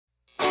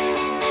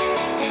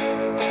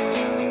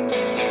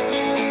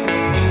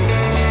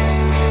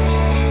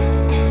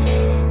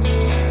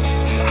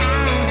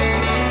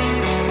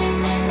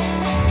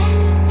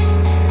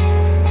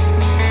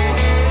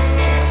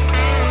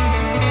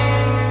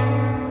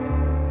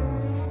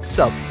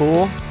Sup,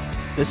 fool?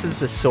 This is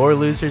the Sore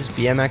Losers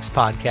BMX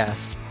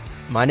podcast.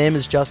 My name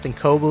is Justin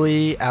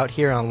Cobley, out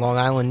here on Long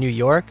Island, New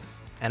York,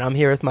 and I'm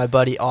here with my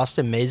buddy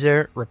Austin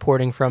Mazer,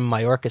 reporting from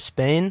Mallorca,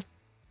 Spain.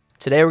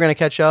 Today we're going to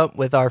catch up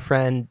with our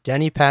friend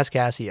Denny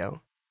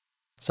Pascasio.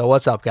 So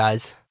what's up,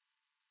 guys?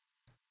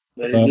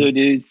 What it do,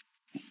 dudes?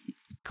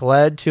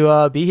 Glad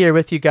to be here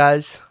with you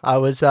guys. I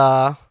was,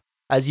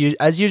 as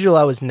usual,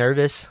 I was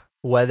nervous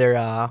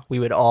whether we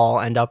would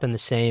all end up in the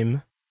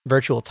same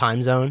virtual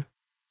time zone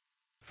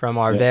from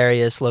our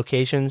various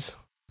locations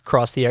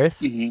across the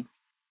earth. Mm-hmm.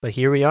 But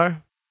here we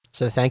are.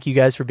 So thank you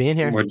guys for being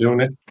here. We're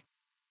doing it.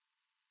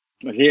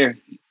 We're here.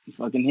 We're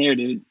fucking here,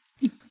 dude.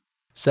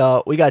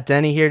 So we got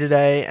Denny here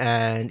today,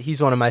 and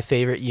he's one of my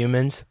favorite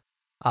humans.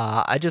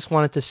 I just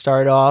wanted to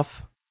start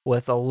off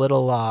with a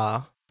little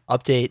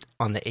update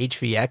on the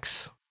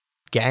HVX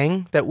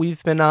gang that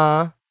we've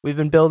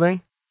been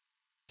building.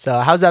 So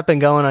how's that been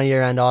going on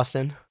your end,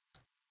 Austin?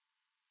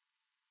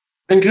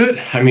 Been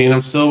good. I mean, I'm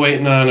still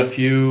waiting on a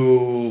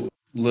few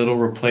little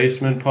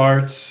replacement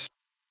parts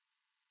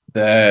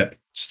that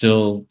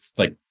still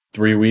like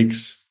 3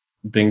 weeks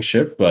being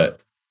shipped,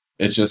 but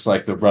it's just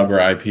like the rubber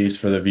eyepiece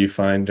for the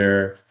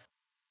viewfinder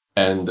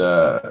and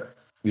the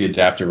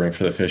adapter ring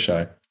for the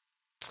fisheye.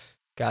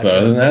 Gotcha. But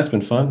other than that, it's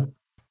been fun.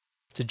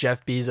 So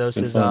Jeff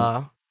Bezos is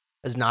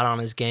not on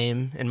his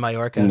game in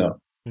Mallorca? No.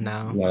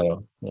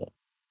 No.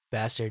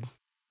 Bastard.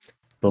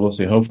 But we'll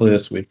see. Hopefully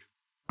this week.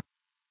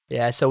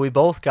 Yeah, so we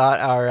both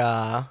got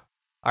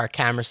our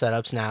camera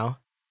setups now.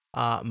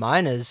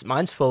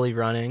 Mine's fully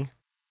running.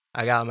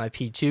 I got my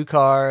P2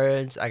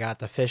 cards, I got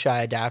the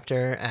fisheye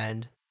adapter,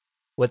 and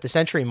with the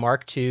Century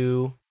Mark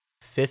II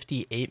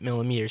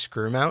 58mm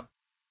screw mount,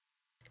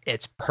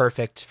 it's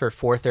perfect for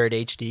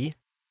 4:3 HD.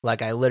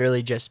 Like, I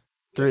literally just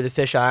threw the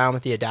fisheye on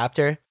with the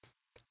adapter,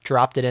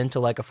 dropped it into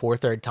like a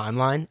 4:3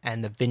 timeline,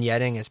 and the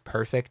vignetting is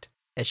perfect.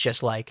 It's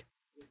just like,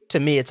 to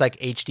me, it's like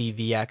HD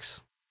VX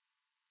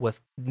with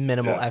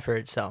minimal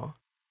effort, so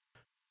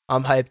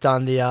I'm hyped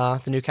on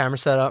the new camera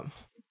setup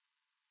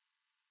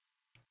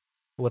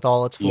with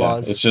all its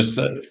flaws. Yeah, it's just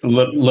a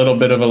little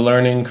bit of a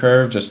learning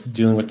curve, just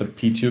dealing with the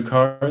P2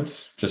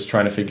 cards, just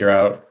trying to figure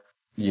out,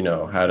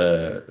 how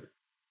to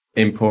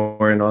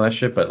import and all that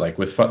shit. But like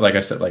I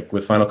said, like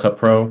with Final Cut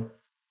Pro,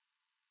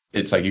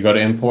 it's like you go to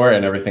import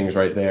and everything's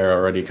right there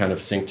already kind of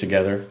synced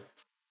together.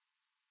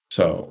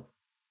 So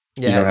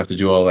you don't have to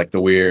do all like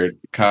the weird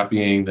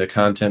copying the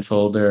content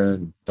folder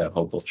and that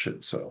whole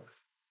bullshit. So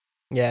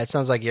yeah, it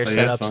sounds like your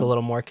setup's a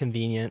little more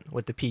convenient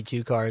with the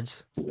P2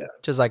 cards,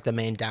 which is like the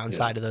main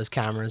downside of those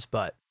cameras.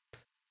 But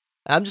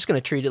I'm just going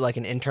to treat it like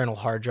an internal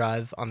hard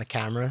drive on the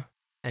camera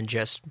and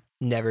just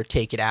never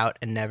take it out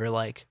and never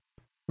like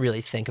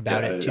really think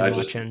about it too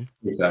much.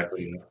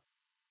 Exactly.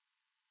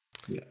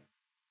 Yeah.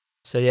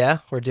 So yeah,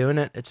 we're doing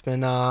it. It's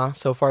been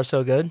so far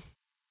so good.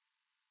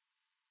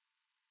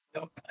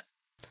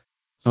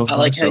 I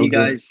like how you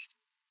guys,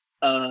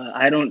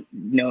 I don't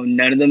know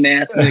none of the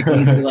math when it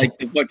comes to like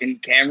the fucking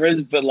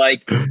cameras, but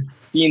like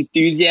the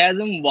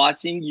enthusiasm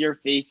watching your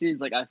faces,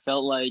 like I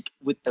felt like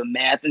with the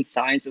math and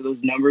science of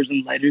those numbers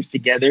and letters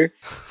together,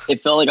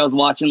 it felt like I was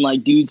watching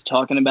like dudes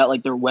talking about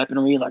like their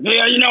weaponry, like,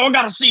 yeah, I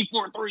got a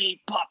C438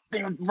 pop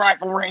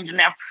rifle range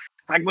now.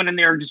 I went in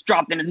there and just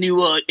dropped in a new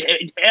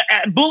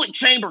bullet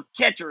chamber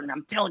catcher, and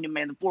I'm telling you,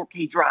 man, the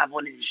 4K drive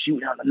wanted to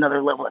shoot on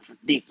another level. That's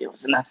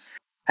ridiculous.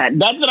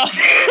 And that's what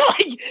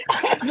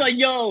I was like,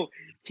 yo,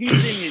 he's in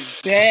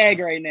his bag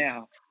right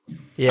now.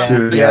 Yeah,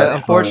 dude,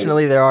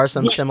 unfortunately, there are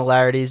some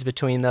similarities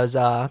between those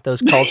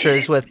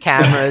cultures with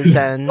cameras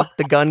and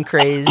the gun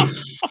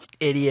craze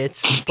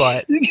idiots.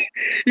 But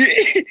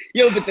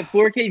but the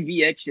 4K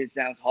VX shit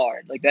sounds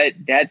hard. Like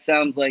that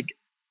sounds like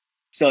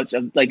it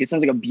sounds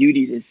like a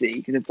beauty to see,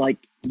 because it's like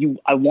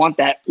I want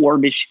that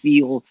orbish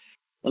feel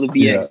of the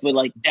VX, but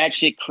like that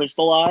shit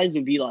crystallized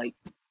would be like,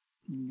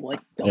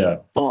 what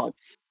the fuck?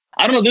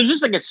 I don't know. There's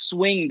just like a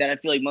swing that I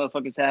feel like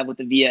motherfuckers have with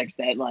the VX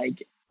that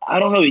like, I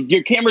don't know.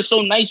 Your camera's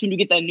so nice when you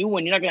get that new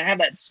one. You're not going to have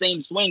that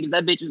same swing because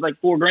that bitch is like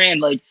 $4,000.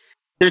 Like,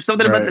 there's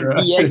something about the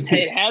VX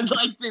that has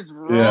like this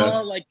raw,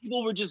 like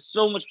people were just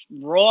so much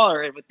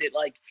rawer with it.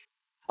 Like,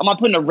 I'm not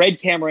putting a red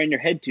camera in your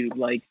head tube.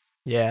 Like,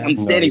 I'm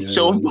standing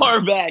so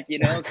far back,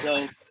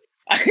 So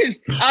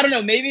I don't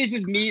know. Maybe it's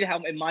just me,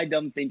 in my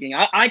dumb thinking.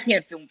 I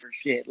can't film for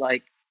shit.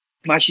 Like,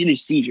 my shit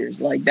is seizures.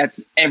 Like,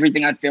 that's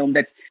everything I film.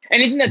 That's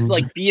anything that's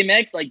like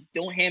BMX. Like,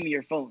 don't hand me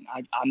your phone.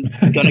 I'm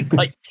gonna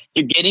cut.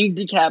 You're getting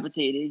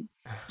decapitated.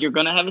 You're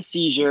gonna have a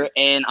seizure,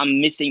 and I'm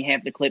missing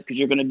half the clip because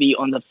you're gonna be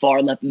on the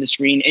far left of the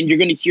screen, and you're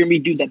gonna hear me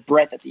do that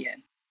breath at the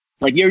end.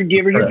 Like, do you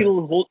ever hear people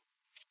who hold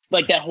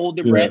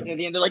their breath, and at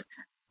the end they're like,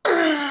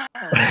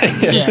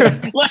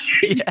 like,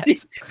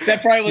 that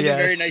probably wasn't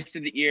very nice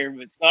to the ear,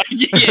 but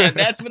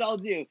that's what I'll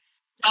do.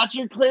 Got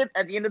your clip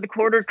at the end of the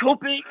quarter,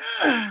 coping.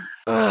 No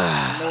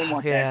one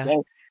wants that.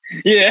 So,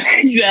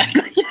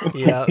 exactly.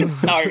 Yeah.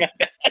 Sorry about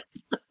that.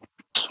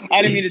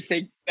 I didn't mean to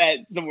take that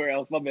somewhere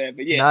else. My bad.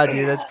 But Nah,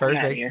 dude, that's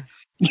perfect.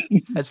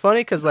 It's funny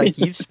because like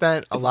you've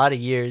spent a lot of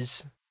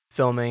years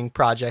filming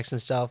projects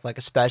and stuff. Like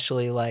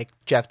especially like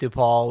Jeff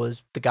DuPaul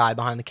was the guy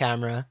behind the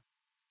camera.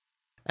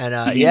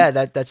 And yeah,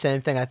 that same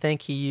thing. I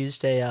think he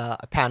used a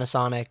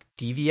Panasonic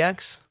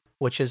DVX,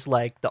 which is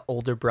like the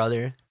older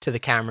brother to the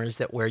cameras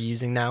that we're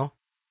using now.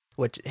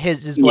 Which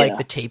his is like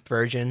the tape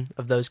version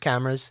of those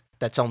cameras.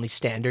 That's only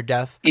standard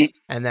def,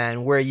 and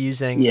then we're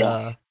using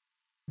the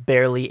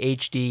barely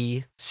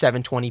HD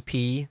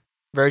 720p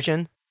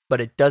version, but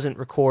it doesn't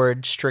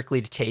record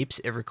strictly to tapes.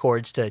 It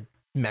records to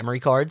memory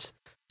cards,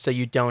 so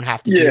you don't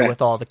have to deal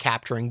with all the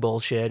capturing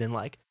bullshit and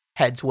like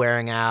heads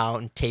wearing out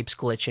and tapes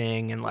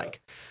glitching and like.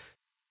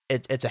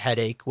 It's a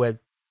headache.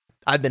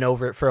 I've been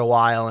over it for a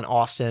while, and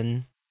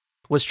Austin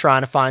was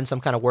trying to find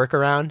some kind of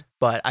workaround,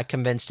 but I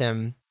convinced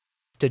him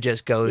to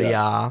just go the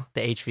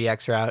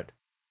HVX route.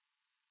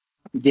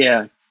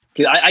 Yeah,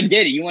 because I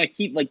get it. You want to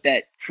keep like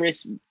that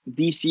crisp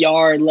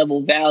VCR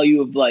level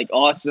value of like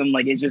awesome.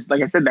 Like it's just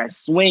like I said, that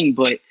swing,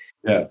 but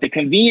the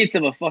convenience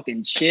of a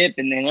fucking chip,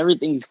 and then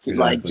everything's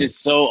like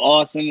just so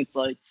awesome. It's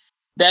like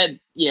that.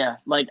 Yeah,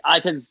 like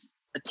because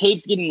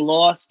tapes getting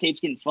lost, tapes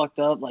getting fucked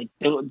up, like.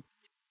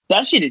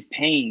 That shit is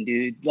pain,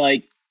 dude.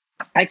 Like,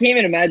 I can't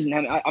even imagine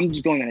how I'm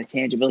just going on a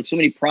tangent, but like so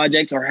many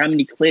projects or how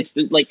many clips,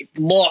 like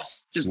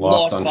lost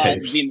on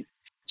tapes.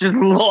 Just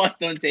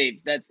lost on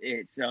tapes. That's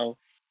it. So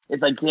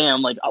it's like,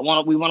 damn, like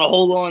we want to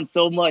hold on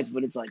so much,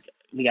 but it's like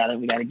we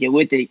gotta get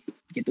with it.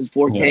 Get those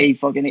 4K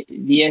fucking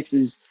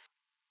DXs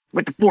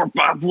with the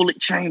 4.5 bullet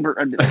chamber.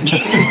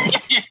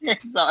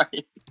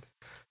 Sorry.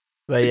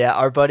 But yeah,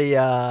 our buddy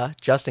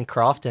Justin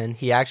Crofton,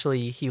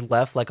 he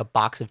left like a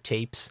box of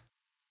tapes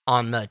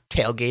on the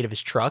tailgate of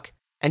his truck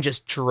and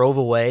just drove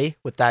away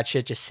with that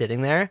shit just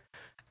sitting there,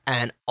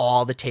 and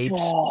all the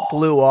tapes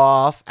flew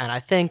off. And I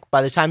think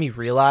by the time he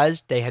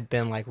realized, they had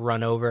been like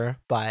run over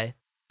by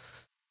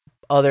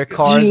other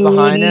cars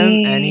behind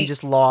him, and he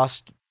just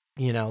lost,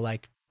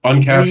 like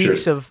uncaptured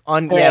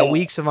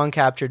weeks of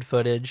uncaptured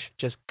footage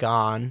just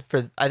gone.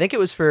 I think it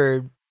was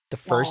for the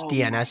first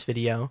DNS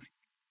video,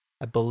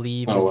 I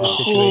believe was the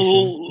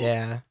situation.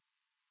 Yeah,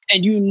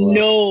 and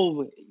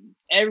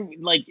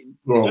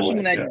especially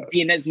when that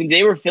DNS, when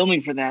they were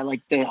filming for that, like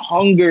the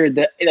hunger,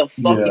 the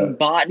fucking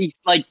bodies,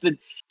 like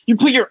you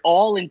put your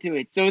all into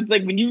it. So it's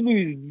like when you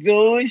lose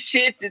those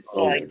shits, it's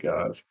my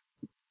gosh,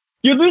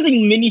 you're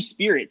losing mini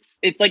spirits.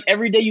 It's like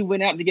every day you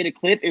went out to get a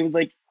clip, it was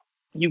like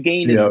you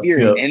gained a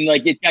spirit, and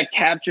like it got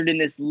captured in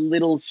this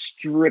little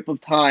strip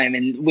of time.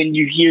 And when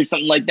you hear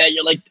something like that,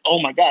 you're like,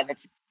 oh my god,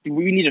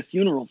 we need a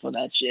funeral for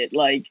that shit.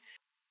 Like.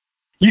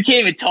 You can't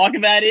even talk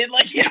about it.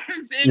 Like, you know what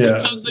I'm saying?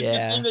 It becomes like the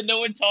thing that no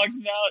one talks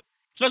about.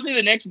 Especially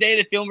the next day,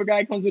 the filmer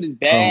guy comes with his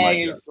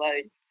bag. It's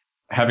like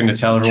having to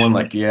tell everyone,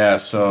 like,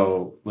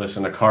 so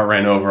listen, a car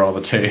ran over all the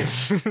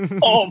tapes.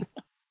 Oh,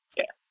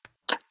 yeah.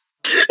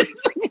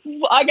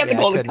 I got to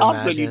call the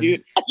cops on you,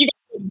 dude. You got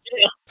to go to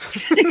jail.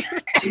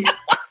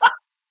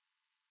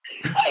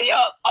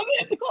 I'm gonna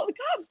have to call the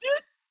cops,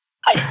 dude.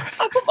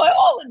 I put my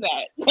all in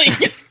that.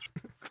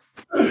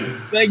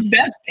 Like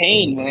that's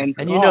pain, man.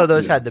 And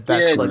those had the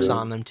best clips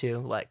on them too.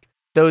 Like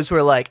those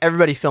were like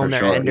everybody filmed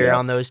their ender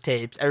on those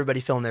tapes. Everybody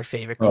filmed their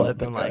favorite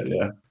clip, and like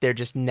they're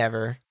just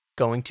never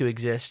going to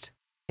exist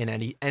in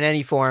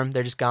any form.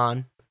 They're just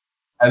gone.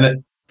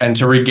 And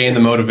to regain the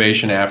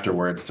motivation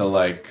afterwards to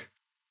like,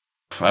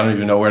 I don't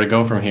even know where to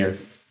go from here.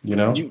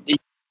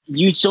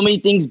 You so many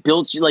things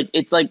built you. Like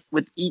it's like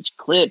with each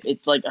clip,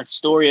 it's like a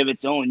story of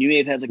its own. You may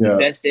have had like the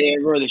best day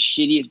ever or the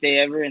shittiest day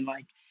ever, and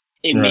like.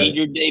 It made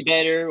your day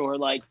better, or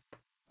like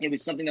it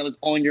was something that was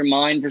on your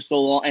mind for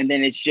so long, and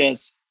then it's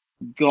just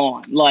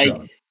gone. Like,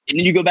 and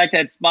then you go back to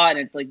that spot,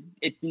 and it's like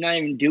you're not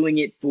even doing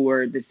it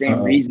for the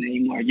same reason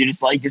anymore. You're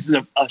just like, this is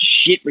a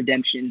shit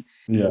redemption.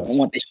 Yeah, I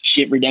want this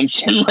shit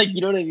redemption. Like,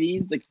 you know what I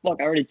mean? It's like, fuck,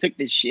 I already took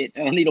this shit.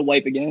 I don't need a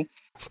wipe again.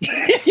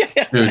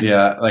 Dude,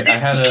 yeah. Like I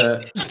had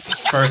a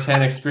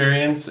first-hand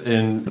experience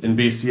in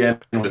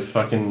BCN with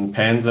fucking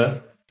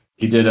Panza.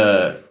 He did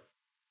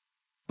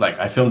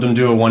I filmed him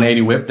do a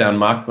 180 whip down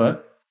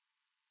Makba.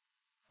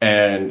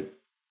 And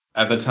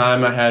at the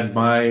time I had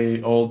my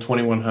old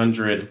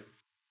 2100,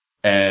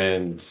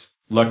 and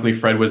luckily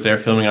Fred was there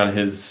filming on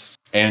his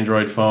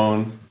Android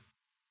phone.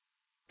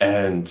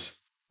 And,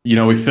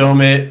 we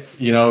film it,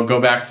 go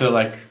back to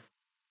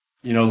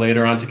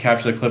later on to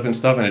capture the clip and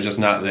stuff, and it's just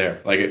not there.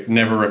 Like it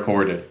never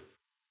recorded.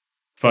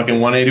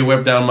 Fucking 180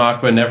 whip down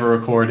Makba, never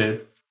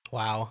recorded.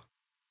 Wow.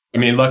 I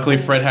mean, luckily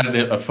Fred had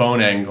a phone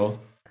angle,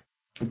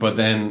 but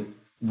then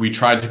we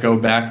tried to go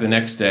back the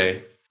next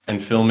day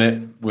and film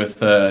it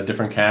with a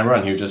different camera,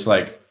 and he was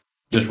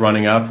just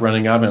running up,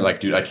 and like,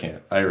 dude, I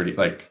can't. I already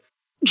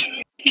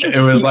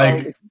it was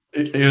like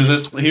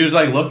he was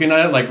like looking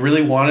at it, like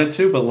really wanted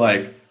to, but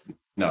like,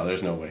 no,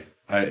 there's no way.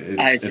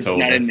 It's just over.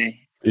 Not in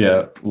me.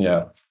 Yeah.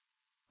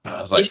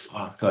 I was like,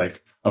 fuck,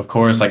 like, of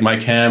course, like my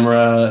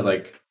camera,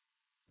 like,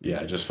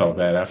 I just felt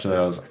bad after that.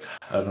 I was like,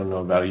 I don't know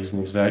about using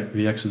these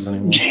VXs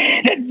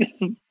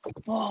anymore.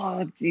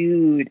 Oh,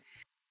 dude.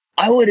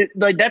 I would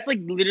that's like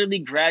literally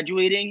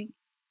graduating,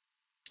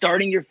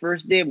 starting your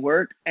first day of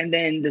work, and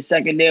then the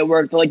second day of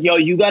work, they're like, yo,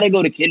 you got to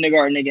go to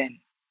kindergarten again.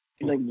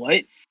 You're like,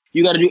 what?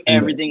 You got to do Yeah.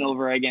 everything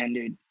over again,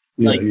 dude.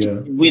 Yeah, Like yeah.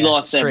 we Yeah,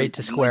 lost straight everything.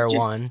 to square Like,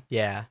 just one.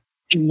 Yeah.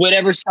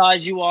 whatever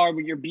size you are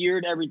with your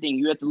beard, everything.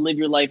 You have to live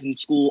your life in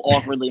school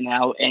awkwardly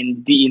now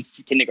and be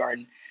in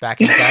kindergarten.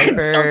 Back in Start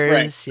diapers.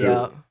 fresh.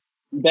 Yeah.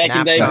 Back in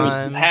Nap diapers,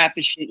 time. you have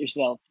to shit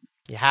yourself.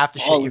 You have to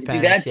shit Oh, your dude,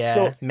 pants. that's Yeah.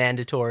 so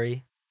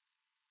Mandatory.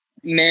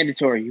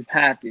 mandatory. You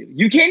have to.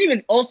 You can't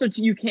even. Also,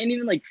 you can't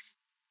even like.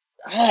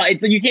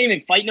 It's like you can't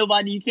even fight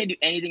nobody. You can't do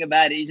anything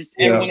about it. It's just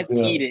everyone has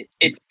to eat it.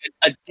 It's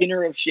a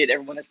dinner of shit.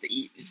 Everyone has to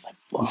eat. It's like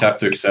You just have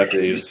to accept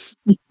it. You just,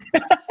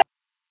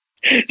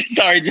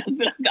 Sorry,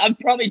 Justin. I've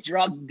probably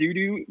dropped doo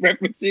doo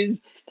references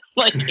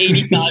like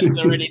 80 times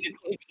already. It's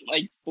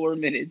like 4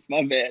 minutes.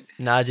 My bad.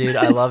 Nah, dude,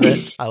 I love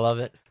it. I love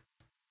it.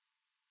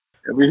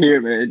 Over here,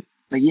 man.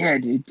 But yeah,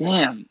 dude.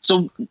 Damn.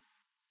 So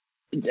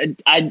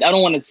I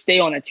don't want to stay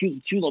on that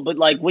too long. But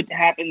like, what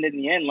happened in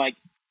the end? Like,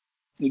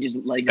 he just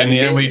like. in the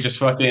end, we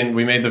just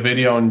we made the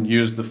video and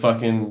used the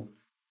fucking,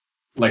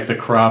 like the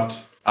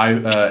cropped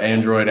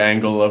Android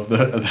angle of the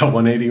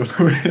 180.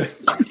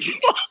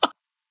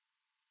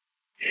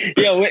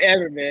 Yeah,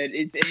 whatever, man.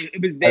 It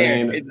was there.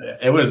 I mean,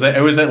 it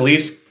was at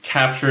least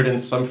captured in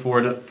some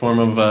form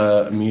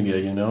of media,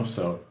 you know.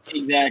 So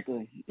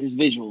exactly, it's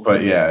visual.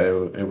 but yeah,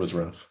 it was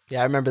rough.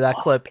 Yeah, I remember that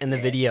clip in the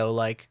video,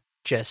 like,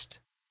 just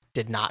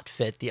did not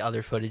fit the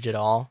other footage at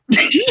all.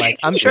 Like,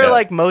 I'm sure, Yeah.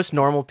 like, most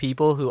normal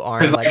people who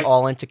aren't, 'Cause, like, like-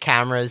 all into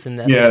cameras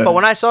and Yeah. but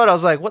when I saw it, I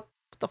was like, what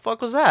the fuck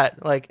was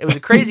that? Like, it was a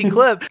crazy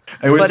clip.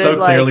 It was But so it,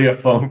 like- clearly a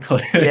phone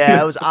clip.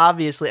 Yeah, it was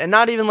obviously, and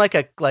not even like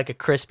a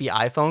crispy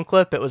iPhone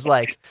clip. It was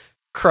like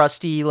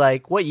crusty,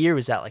 like, what year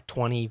was that? Like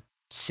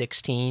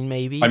 2016,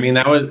 maybe? I mean,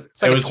 that was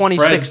it's like it a was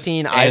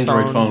 2016 Fred's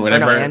Android iPhone. phone. Or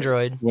Whatever, no,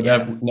 Android.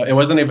 whatever. No, it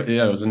wasn't even.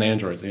 Yeah, it was an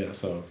Android. Yeah,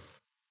 so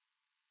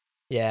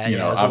Yeah, you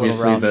yeah, know, it was a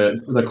obviously little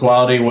rough. the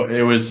quality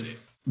it was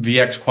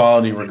VX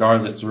quality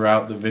regardless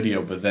throughout the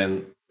video, but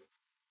then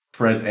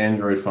Fred's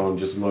Android phone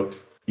just looked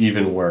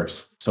even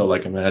worse. So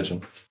like,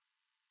 imagine,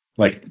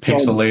 like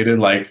pixelated.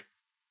 Like,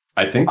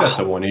 I think that's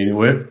a 180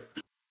 whip.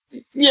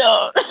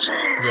 Yeah.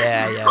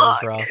 Yeah, it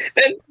was rough.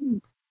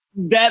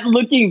 That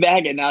looking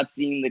back and not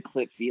seeing the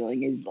clip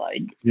feeling is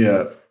like.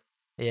 Yeah.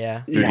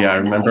 Yeah. Dude, yeah, I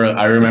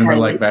remember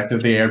like back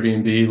at the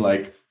Airbnb,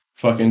 like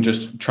fucking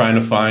just trying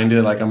to find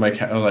it. Like I'm like,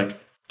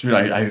 dude,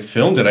 I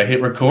filmed it. I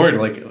hit record.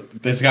 Like,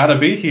 it's got to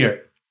be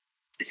here.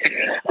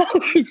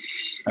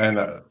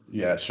 And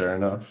yeah, sure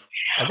enough.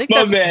 I think My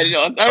that's bad. You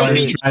know, I don't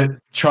mean.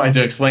 Trying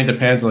to explain to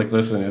Pans, like,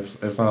 listen,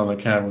 it's not on the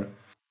camera.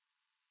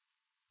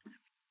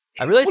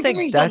 I really What do you think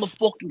mean it's on the that's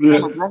fucking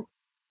camera, bro?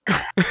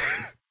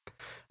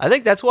 I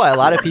think that's why a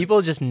lot of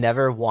people just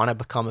never want to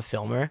become a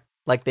filmer.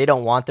 Like, they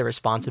don't want the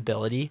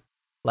responsibility.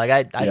 Like,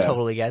 I Yeah.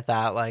 totally get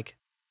that. Like,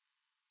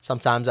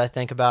 sometimes I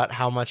think about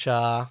how much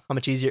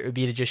easier it would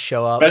be to just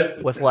show up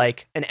But- with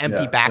like an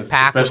empty Yeah,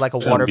 backpack with like a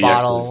especially water on VXs,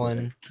 bottle like-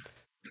 and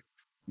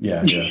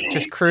Yeah, yeah.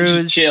 just cruise.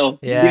 Just chill.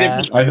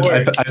 Yeah. I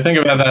think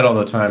about that all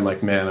the time.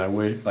 Like, man,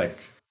 it's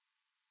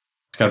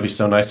got to be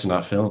so nice to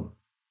not film.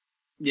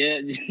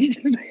 Yeah.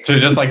 To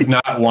just like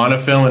not want to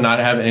film and not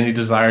have any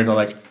desire to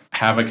like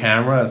have a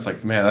camera. It's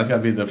like, man, that's got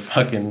to be the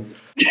fucking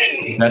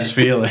best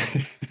feeling.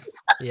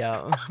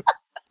 Yeah.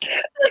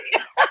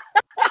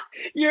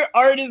 Your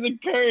art is a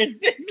curse.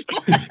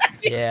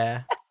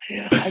 Yeah.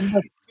 I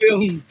must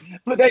film,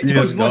 but I You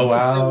don't just go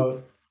want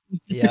out,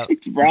 Yeah. to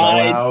go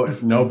ride.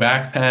 out, no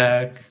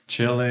backpack,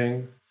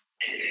 chilling.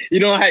 You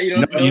don't have.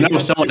 You know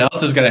someone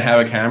else is gonna have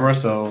a camera,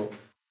 so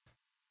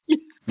you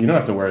don't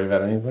have to worry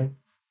about anything.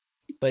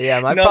 But yeah,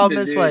 my Nothing, problem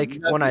is dude, like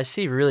when nothing. I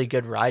see really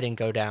good riding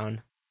go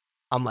down,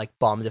 I'm like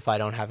bummed if I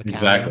don't have a camera.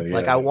 Exactly,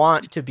 Like yeah. I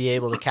want to be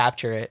able to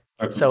capture it.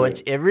 That's So the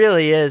thing. it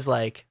really is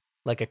like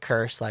a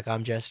curse. Like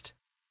I'm just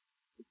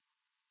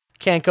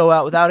can't go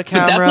out without a that's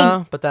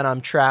camera, but then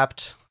I'm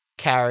trapped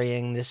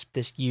carrying this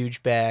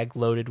huge bag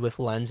loaded with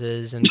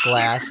lenses and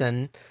glass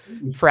and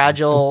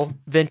fragile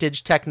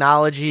vintage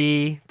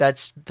technology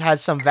that's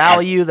has some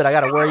value that I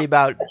got to worry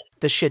about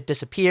the shit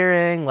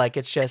disappearing. Like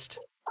it's just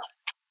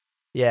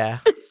yeah.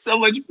 So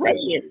much pressure.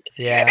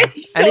 Yeah.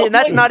 It's And so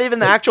that's much not even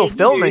the actual pressure,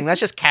 filming. dude. That's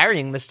just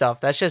carrying the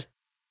stuff. That's just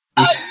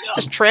I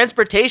know.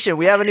 transportation.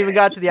 We haven't even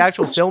got to the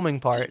actual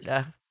filming part.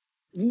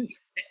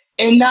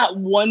 And not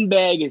one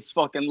bag is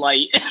fucking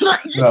light. Like,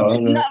 No.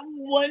 not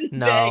one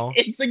No.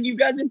 bag. It's like you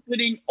guys are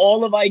putting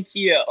all of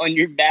IKEA on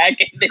your back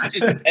and then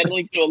just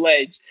pedaling to a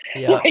ledge.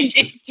 Yeah. Like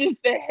it's just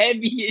the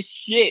heaviest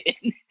shit.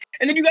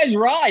 And then you guys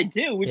ride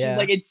too, which Yeah. is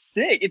like it's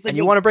sick. It's like And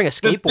you want to bring a the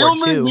skateboard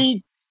filmer too.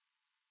 needs-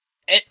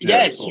 Yeah,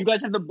 yes, cool. you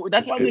guys have the.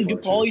 That's why when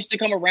Skateboard, DePaul too. used to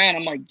come around,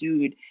 I'm like,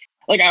 dude.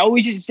 Like I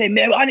always used to say,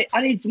 man,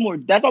 I need some more.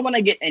 That's why when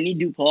I get any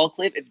DePaul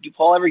clip, if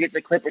DePaul ever gets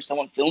a clip or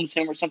someone films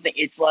him or something,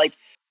 it's like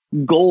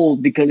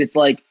gold because it's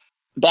like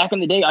back in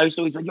the day, I used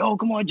to always be like, yo,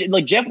 come on,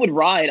 like Jeff would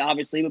ride,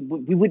 obviously,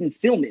 but we wouldn't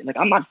film it. Like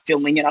I'm not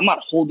filming it. I'm not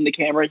holding the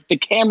camera. The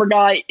camera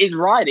guy is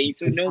riding,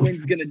 so no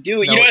one's gonna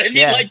do it. You No, know what I mean?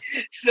 yeah. Like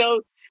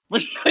so.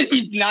 But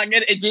he's not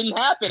gonna. It didn't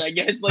happen. I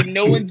guess like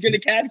no one's gonna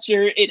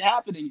capture it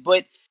happening.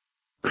 But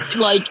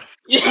like,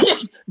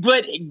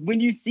 but when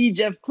you see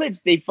Jeff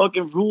clips, they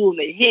fucking rule and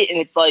they hit, and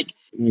it's like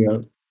Yeah.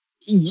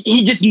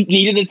 he just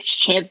needed a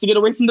chance to get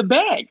away from the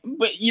bag.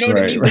 But you know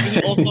what I mean? But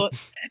he also,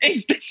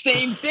 it's the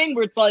same thing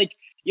where it's like,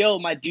 yo,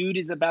 my dude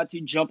is about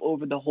to jump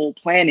over the whole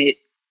planet.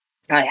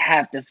 I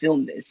have to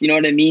film this. You know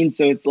what I mean?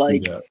 So it's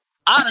like,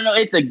 I don't know.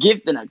 It's a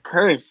gift and a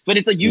curse. But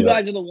it's like you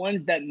guys are the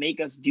ones that make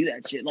us do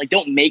that shit. Like,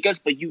 don't make us,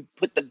 but you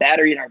put the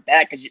battery in our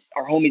back because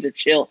our homies are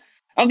chill.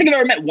 I don't think I've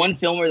ever met one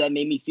filmer that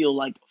made me feel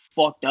like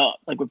fucked up,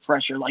 like with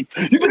pressure. Like,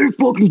 you better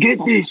fucking get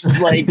this.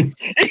 Like,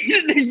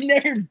 there's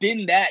never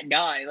been that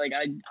guy. Like,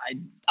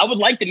 I would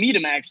like to meet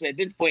him actually at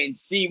this point and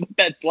see what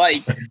that's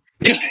like.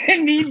 You know what I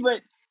mean?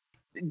 But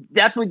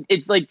that's what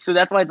it's like. So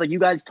that's why it's like you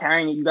guys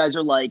carrying it. You guys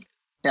are like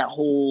the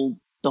whole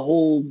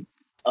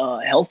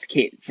health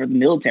kit for the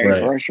military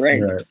for us,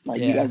 right?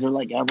 Like you guys are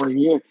like, yeah, we're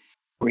here.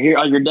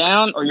 Oh, you're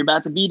down or you're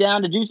about to be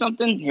down to do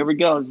something. Here we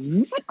go.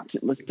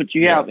 Let's put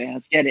you out, man.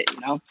 Let's get it.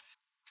 You know.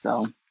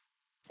 So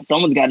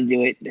someone's got to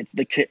do it. It's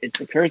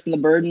the curse and the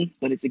burden,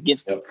 but it's a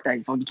gift that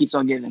fucking keeps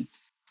on giving.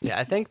 Yeah,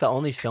 I think the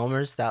only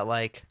filmers that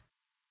like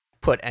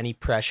put any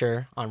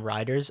pressure on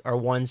riders are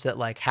ones that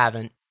like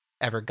haven't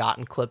ever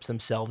gotten clips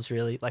themselves.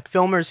 Really, like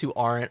filmers who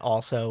aren't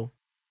also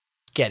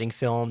getting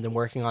filmed and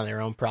working on their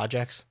own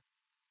projects.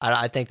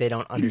 I think they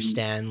don't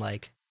understand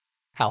like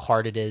how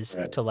hard it is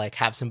to like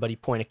have somebody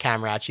point a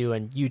camera at you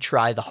and you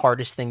try the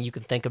hardest thing you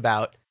can think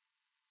about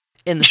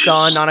in the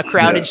sun on a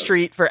crowded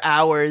street for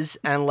hours,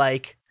 and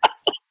like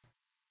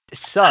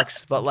it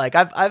sucks. But like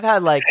I've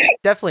had like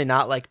definitely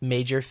not like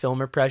major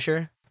filmer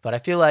pressure, but I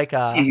feel like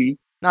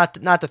not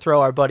to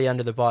throw our buddy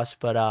under the bus,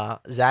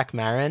 but Zach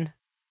Marin,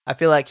 I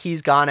feel like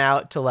he's gone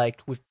out to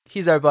like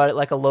he's our buddy,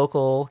 like a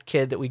local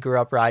kid that we grew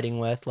up riding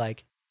with.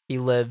 Like he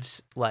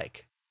lives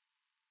like,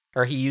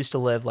 or he used to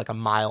live like a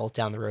mile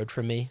down the road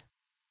from me.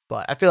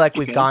 But I feel like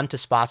we've gone to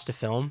spots to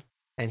film,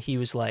 and he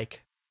was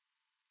like,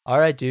 "All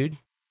right, dude,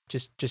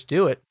 just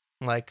do it."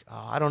 I'm like,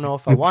 oh, I don't know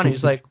if I want to.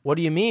 He's like, "What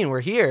do you mean?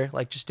 We're here.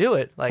 Like, just do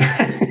it." Like,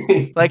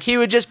 like he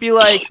would just be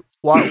like,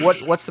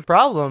 "What's the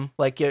problem?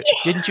 Like,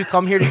 didn't you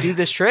come here to do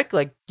this trick?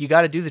 Like, you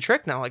got to do the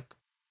trick now." Like,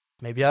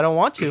 maybe I don't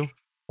want to.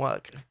 Well,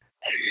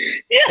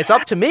 it's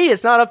up to me.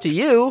 It's not up to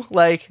you.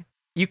 Like,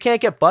 you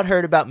can't get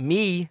butthurt about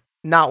me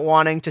not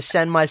wanting to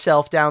send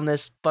myself down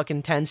this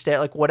fucking 10-step,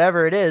 like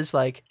whatever it is.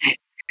 Like,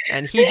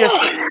 and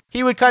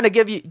he would kind of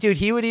give you, dude,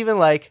 he would even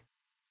like,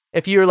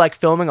 if you were like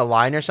filming a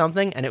line or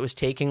something and it was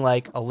taking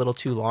like a little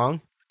too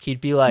long, he'd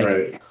be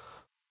like,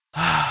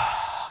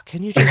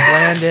 can you just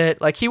land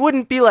it? Like, he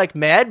wouldn't be like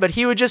mad, but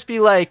he would just be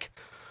like,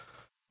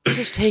 this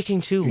is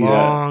taking too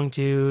long,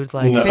 dude.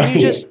 Like,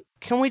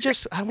 can we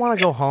just, I want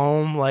to go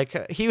home.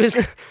 Like, he was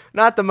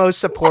not the most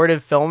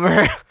supportive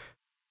filmer.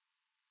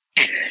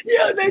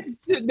 Yeah,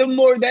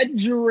 that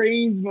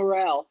drains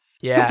morale.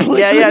 Yeah.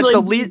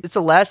 It's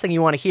the last thing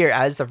you want to hear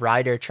as the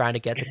rider trying to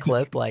get the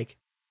clip. Like,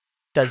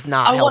 does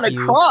not help you. I want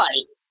to cry.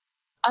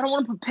 I don't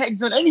want to put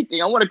pegs on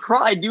anything. I want to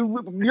cry, dude.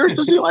 You're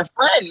supposed to be my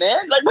friend,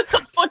 man. Like, what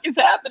the fuck is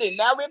happening?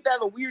 Now we have to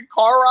have a weird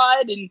car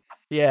ride, and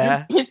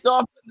you're pissed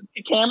off putting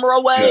the camera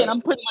away, and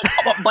I'm putting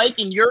my bike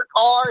in your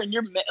car, and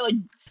you're like,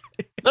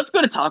 let's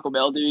go to Taco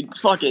Bell, dude.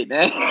 Fuck it,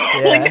 man.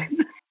 Yeah.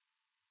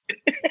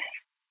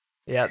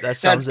 Yeah, that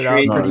sums it up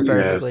pretty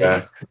perfectly.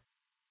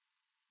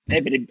 Hey,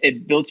 but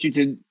it built you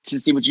to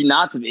see what you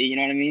not to be. You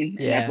know what I mean?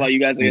 Yeah. That's why you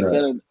guys, like I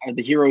said, are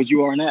the heroes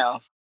you are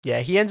now.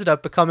 Yeah, he ended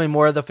up becoming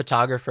more of the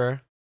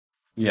photographer.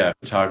 Yeah,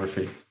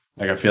 photography.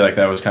 Like, I feel like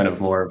that was kind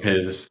of more of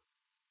his.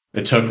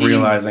 It took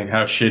realizing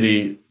how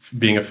shitty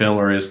being a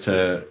filmer is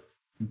to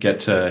get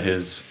to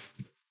his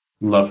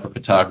love for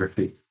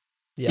photography.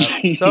 Yeah,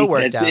 so it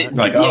worked out.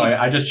 Like,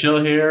 I just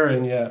chill here,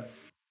 and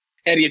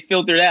had to get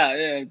filtered out.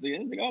 Yeah, it's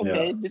like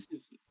okay, this is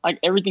like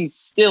everything's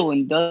still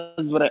and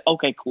does what I.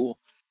 Okay, cool.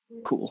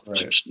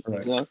 Right.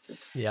 So,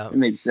 yeah, it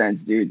makes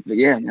sense, dude. But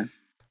yeah, man.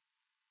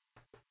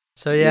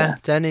 So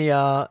Denny,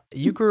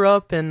 you grew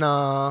up in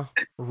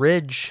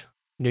Ridge,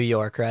 New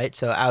York, right?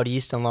 So out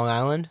east on Long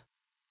Island.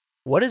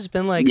 What has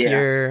been like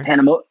your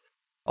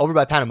over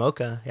by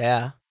Panamoka?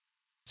 Yeah.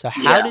 So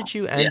how did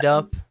you end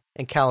up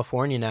in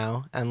California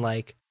now? And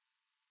like,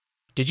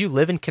 did you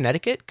live in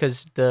Connecticut?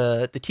 Because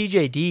the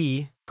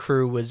TJD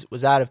crew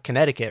was out of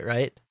Connecticut,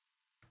 right?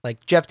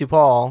 Like Jeff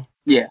DuPaul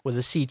was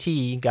a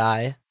CT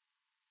guy,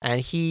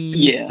 and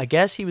I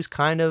guess he was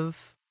kind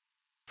of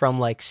from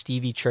like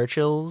Stevie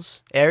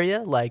Churchill's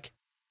area. Like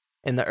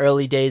in the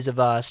early days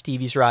of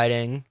Stevie's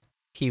riding,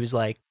 he was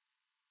like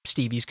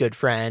Stevie's good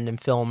friend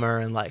and filmer,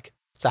 and like,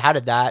 so how'd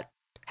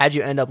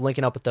you end up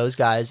linking up with those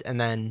guys,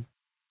 and then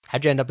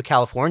how'd you end up in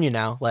California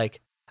now?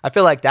 Like, I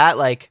feel like that,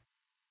 like,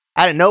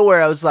 out of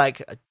nowhere, I was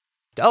like,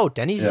 oh,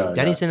 Denny's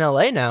in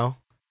LA now.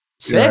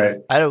 Sick. Yeah,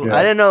 right.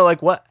 I didn't know,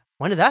 like,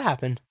 when did that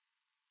happen?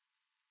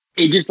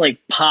 It just like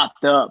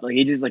popped up. Like,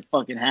 it just like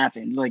fucking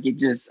happened. Like, it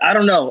just, I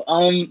don't know.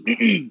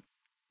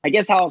 I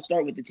guess I'll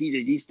start with the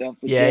TJD stuff.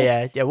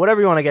 Yeah.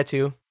 Whatever you want to get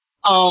to.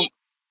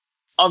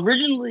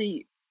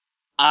 Originally,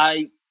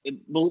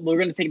 we're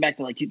going to take it back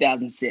to like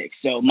 2006.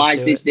 So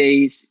MySpace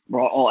days,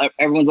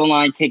 everyone's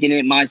online taking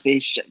it.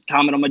 MySpace,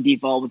 comment on my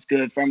default, what's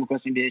good, friend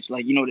request me, bitch.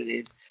 Like, you know what it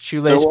is.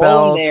 Shoelace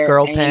belts,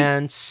 girl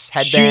pants,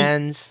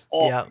 headbands.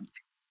 Yeah.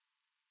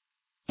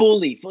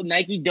 fully full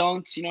Nike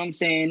Dunks. You know what I'm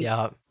saying?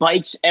 Yeah.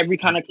 Bikes, every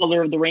kind of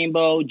color of the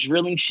rainbow,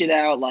 drilling shit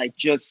out, like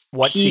just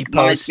What peak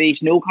C-post?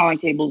 MySpace, no con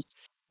cables.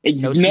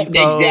 No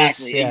C-posts,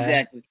 Exactly, yeah.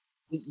 exactly.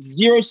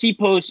 Zero C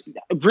posts,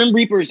 Grim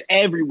Reapers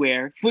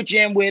everywhere. Foot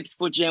jam whips,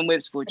 foot jam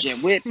whips, foot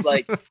jam whips.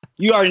 Like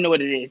you already know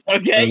what it is.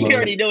 Okay, you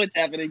already know what's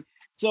happening.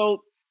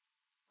 So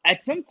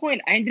at some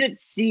point, I ended up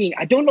seeing.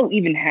 I don't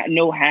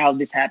know how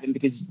this happened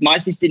because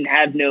MySpace didn't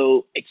have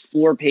no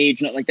explore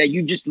page, nothing like that.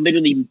 You just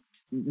literally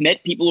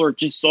met people or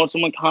just saw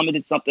someone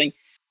commented something.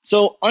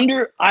 So I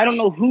don't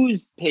know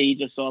whose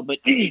page I saw, but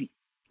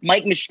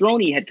Mike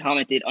Mastroni had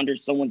commented under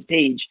someone's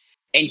page,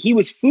 and he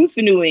was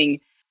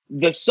foo-fanooing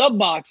the sub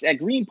box at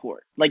Greenport.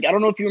 Like, I don't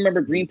know if you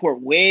remember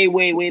Greenport way,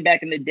 way, way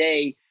back in the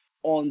day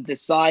on the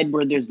side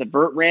where there's the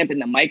vert ramp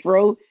and the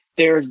micro.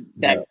 There's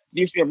that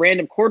used to be a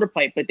random quarter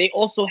pipe, but they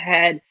also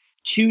had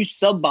 2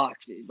 sub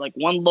boxes, like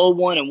one low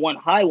one and one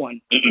high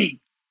one.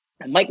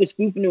 And Mike was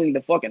foo-fanooing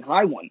the fucking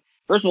high one.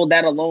 First of all,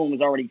 that alone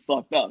was already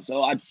fucked up.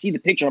 So I see the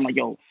picture, I'm like,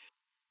 yo,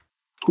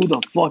 who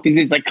the fuck is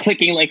this? Like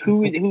clicking, like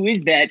who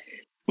is that?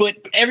 But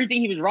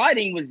everything he was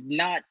riding was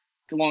not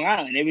to Long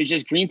Island. It was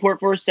just Greenport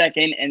for a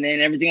second, and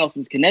then everything else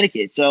was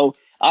Connecticut. So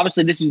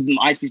obviously this was the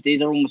MySpace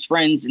days. Everyone was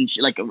friends, and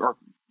like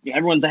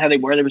everyone's how they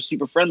were. They were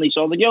super friendly.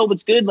 So I was like, yo,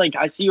 what's good? Like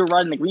I see you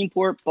riding the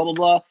Greenport, blah blah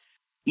blah.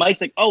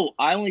 Mike's like, oh,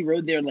 I only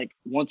rode there like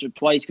once or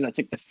twice because I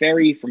took the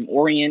ferry from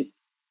Orient.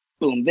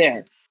 Boom,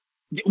 there.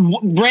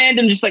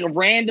 Random, just like a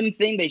random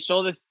thing. They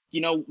saw this,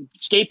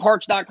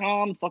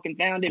 skateparks.com, fucking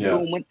found it,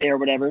 boom, went there,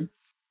 whatever.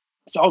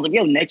 So I was like,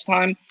 yo, next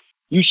time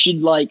you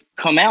should like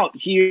come out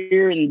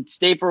here and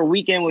stay for a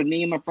weekend with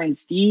me and my friend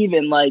Steve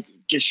and like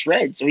just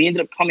shred. So he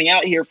ended up coming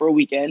out here for a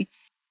weekend.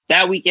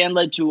 That weekend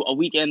led to a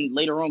weekend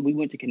later on. We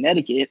went to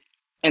Connecticut.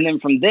 And then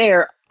from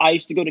there, I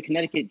used to go to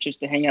Connecticut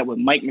just to hang out with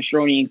Mike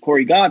Mastroni and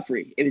Corey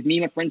Godfrey. It was me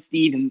and my friend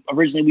Steve. And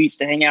originally we used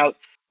to hang out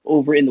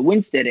over in the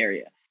Winstead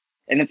area.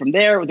 And then from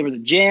there was a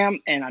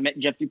jam, and I met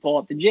Jeff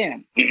DuPaul at the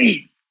jam.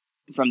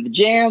 From the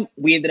jam,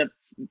 we ended up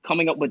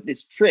coming up with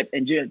this trip.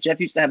 And Jeff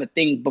used to have a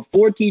thing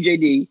before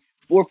TJD,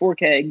 before 4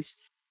 Kegs,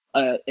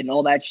 and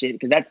all that shit,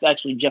 because that's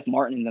actually Jeff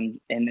Martin and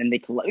them. And then they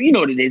collect, you know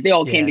what it is. They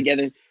all came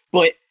together.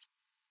 But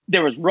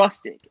there was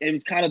Rustic. It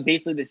was kind of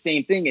basically the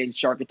same thing as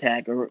Shark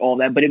Attack or all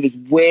that, but it was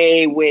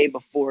way, way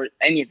before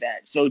any of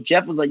that. So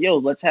Jeff was like, yo,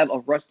 let's have a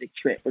Rustic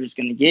trip. We're just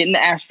going to get in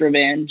the Astro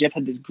van. Jeff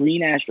had this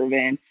green Astro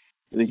van.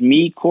 It was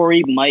me,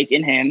 Corey, Mike,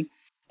 and him.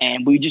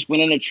 And we just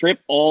went on a trip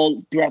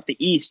all throughout the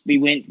East.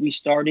 We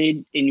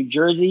started in New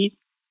Jersey.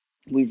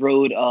 We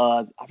rode,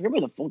 I forget where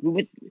the fuck we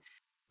went.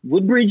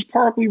 Woodbridge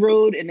Park we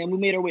rode. And then we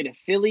made our way to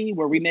Philly,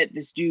 where we met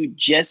this dude,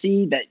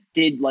 Jesse, that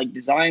did like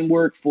design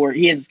work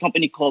he has this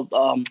company called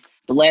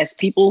The Last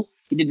People.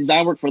 He did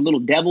design work for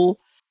Little Devil.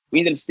 We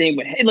ended up staying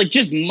with, like,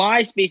 just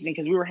MySpacing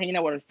because we were hanging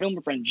out with our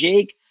filmer friend,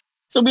 Jake.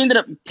 So we ended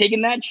up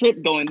taking that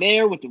trip, going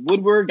there with the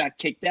Woodward, got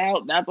kicked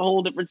out. That's a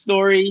whole different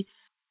story.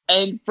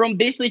 And from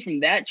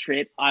that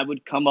trip, I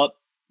would come up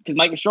because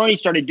Mike Mastroni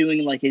started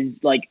doing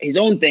his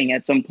own thing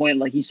at some point.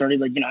 Like he started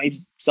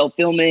he's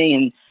self-filming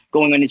and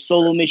going on his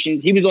solo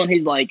missions. He was on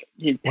his path.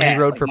 When he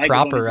rode for Mike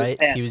Proper,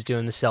 right? He was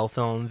doing the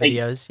self-film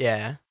videos.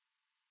 Yeah.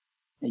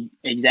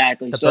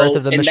 Exactly. The birth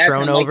of the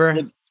Mastrone over.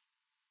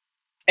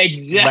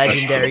 Exactly.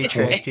 Legendary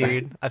trick,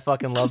 dude. I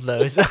fucking love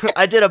those.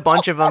 I did a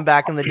bunch of them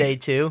back in the day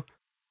too.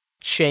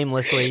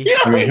 Shamelessly.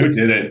 I mean, who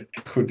didn't?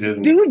 Who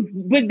didn't? Dude,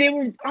 but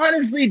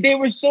they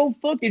were so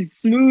fucking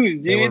smooth,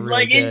 dude. They were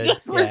really good. It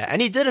just was... Yeah,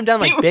 and he did them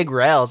down big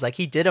rails. Like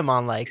he did them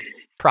on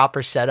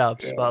proper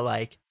setups,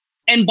 but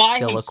and by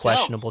still himself. A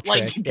questionable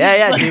trick.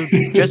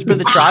 Dude, just for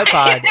the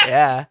tripod.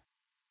 Yeah.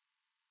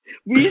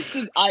 We used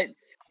to, I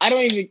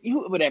don't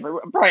even,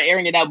 whatever, I'm probably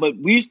airing it out, but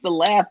we used to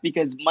laugh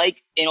because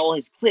Mike in all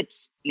his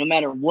clips, no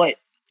matter what,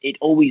 it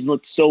always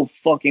looked so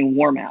fucking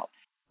warm out.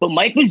 But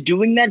Mike was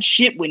doing that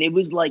shit when it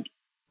was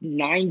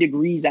 9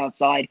 degrees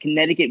outside,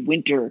 Connecticut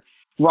winter,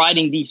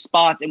 riding these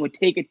spots, and would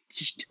take a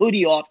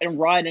hoodie off and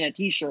ride in a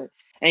t-shirt.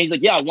 And he's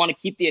like, yeah, I want to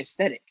keep the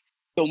aesthetic.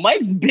 So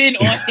Mike's been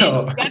on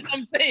his, that's what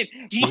I'm saying.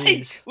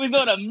 Jeez. Mike was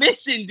on a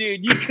mission,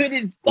 dude. You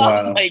couldn't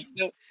stop Mike.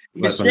 So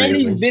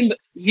Mastroni's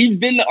he's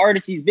been the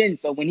artist he's been.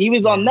 So when he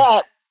was on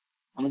that,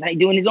 I was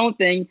doing his own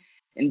thing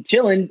and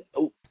chilling.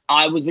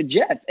 I was with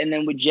Jeff, and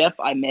then with Jeff,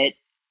 I met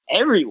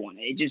everyone.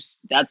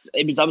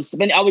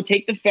 I would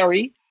take the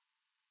ferry,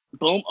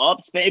 boom, up.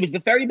 It was the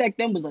ferry back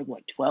then was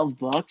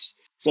 $12,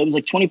 so it was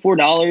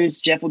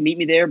 $24. Jeff would meet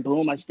me there.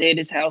 Boom, I stayed at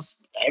his house,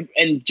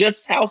 and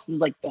Jeff's house was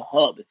the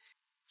hub.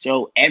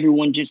 So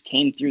everyone just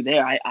came through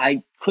there.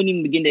 I couldn't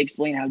even begin to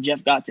explain how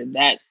Jeff got to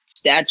that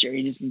stature.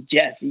 He just was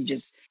Jeff. He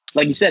just,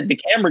 like you said, the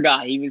camera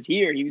guy. He was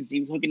here. He was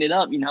hooking it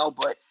up,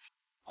 But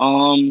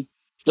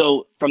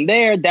so from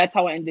there, that's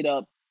how I ended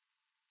up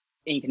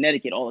in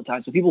Connecticut all the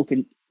time. So people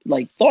could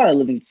thought I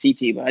lived in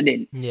CT, but I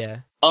didn't.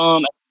 Yeah.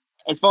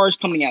 As far as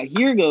coming out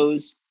here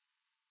goes,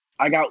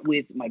 I got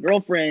with my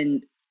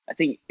girlfriend. I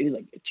think it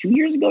was 2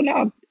 years ago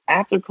now,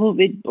 after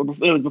COVID, or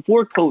it was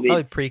before COVID.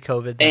 Probably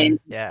pre-COVID. Then.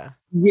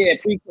 Yeah,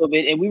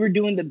 pre-COVID, and we were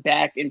doing the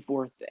back and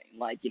forth thing.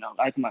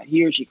 I come out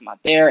here, she come out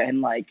there,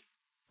 and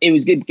it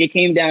was good. It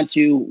came down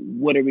to,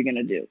 what are we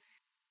gonna do?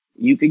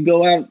 You could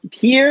go out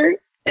here,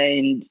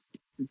 and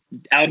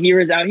out here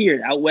is out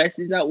here. Out west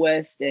is out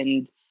west,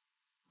 and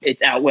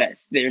it's out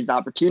west. There's the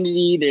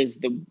opportunity. There's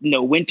the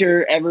no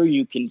winter ever.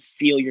 You can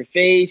feel your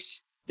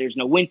face. There's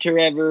no winter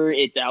ever.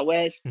 It's out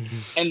west.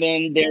 And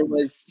then there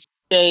was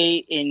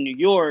stay in New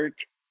York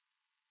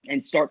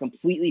and start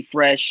completely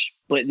fresh,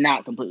 but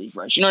not completely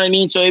fresh. You know what I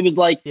mean? So it was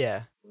like,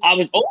 Yeah. I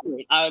was over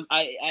it.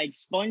 I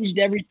expunged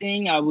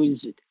everything. I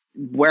was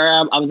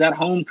I was at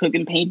home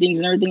cooking paintings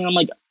and everything. And I'm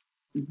like,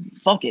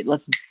 fuck it,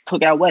 let's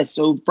cook out west.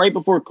 So right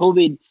before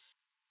COVID,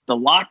 the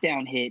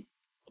lockdown hit,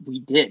 we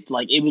did.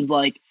 Like, it was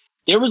like,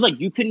 there was like,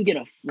 you couldn't get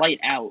a flight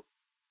out.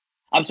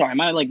 I'm sorry,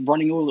 am I like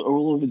running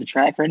all over the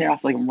track right now? I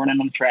feel like I'm running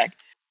on the track.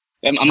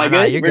 Am I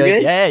good? You're We're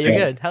good. Yeah, you're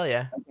good. Hell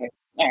yeah. Okay.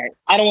 All right.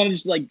 I don't want to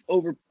just like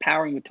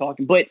overpowering with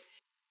talking, but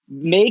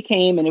May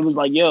came and it was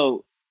like,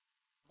 yo,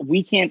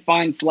 we can't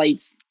find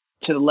flights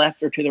to the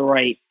left or to the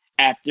right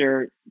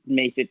after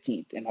May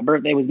 15th. And my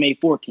birthday was May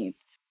 14th.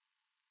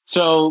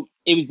 So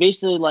it was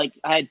basically like,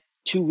 I had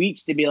 2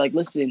 weeks to be like,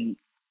 listen,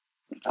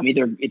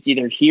 it's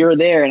either here or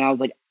there. And I was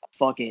like,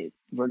 fuck it,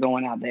 we're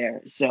going out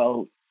there.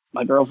 So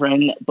my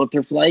girlfriend booked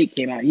her flight,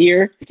 came out to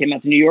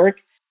New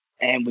York,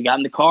 and we got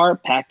in the car,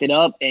 packed it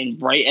up.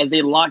 And right as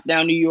they locked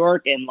down New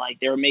York and like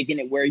they were making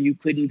it where you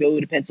couldn't go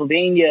to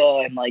Pennsylvania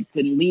and like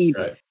couldn't leave,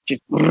 Right.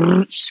 just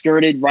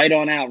skirted right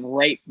on out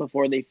right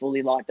before they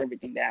fully locked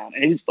everything down.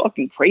 And it was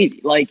fucking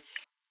crazy. Like,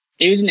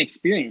 it was an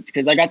experience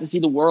because I got to see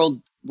the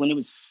world when it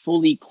was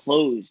fully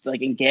closed.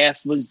 Like, and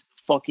gas was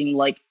fucking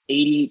like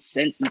 88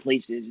 cents in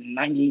places and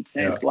 98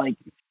 cents. Yeah. Like,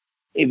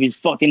 it was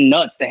fucking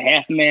nuts. The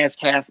half mask,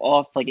 half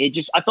off. Like,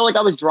 I felt like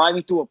I was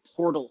driving through a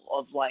portal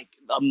of like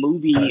a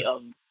movie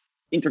of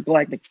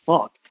intergalactic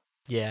fuck.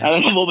 Yeah. I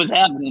don't know what was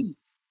happening.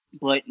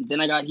 But then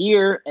I got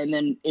here, and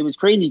then it was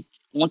crazy.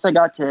 Once I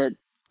got to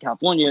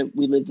California,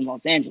 we lived in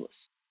Los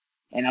Angeles.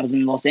 And I was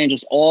in Los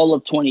Angeles all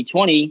of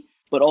 2020,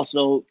 but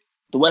also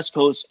the West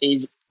Coast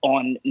is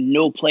on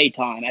no play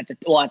time. At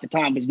the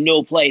time, it was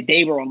no play.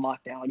 They were on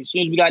lockdown. Like, as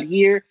soon as we got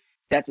here,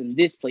 that's when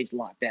this place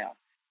locked down.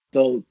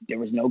 So there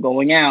was no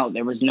going out.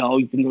 There was no,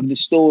 you can go to the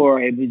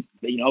store. It was,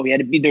 we had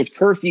to be, there's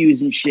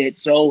curfews and shit.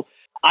 So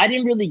I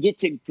didn't really get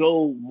to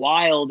go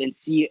wild and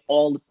see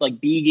all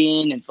like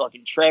Began and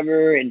fucking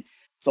Trevor and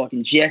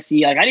fucking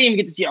Jesse. Like, I didn't even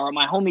get to see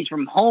my homies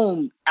from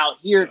home out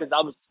here because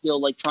I was still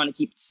like trying to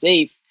keep it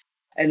safe.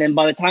 And then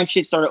by the time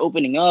shit started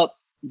opening up,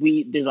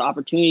 there's an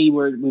opportunity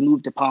where we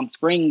moved to Palm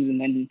Springs,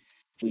 and then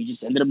we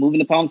just ended up moving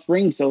to Palm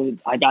Springs. So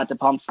I got to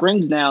Palm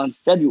Springs now in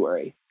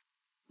February.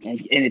 And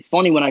it's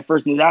funny, when I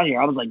first moved out here,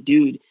 I was like,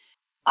 dude,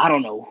 I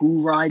don't know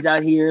who rides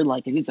out here.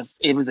 Like,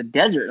 it was a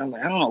desert. I was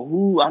like, I don't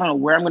know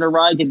where I'm going to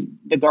ride, because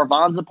the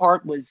Garvanza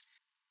Park was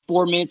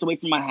 4 minutes away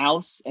from my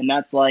house. And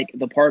that's like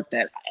the park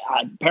that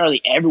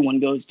apparently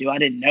everyone goes to. I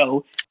didn't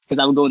know because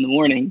I would go in the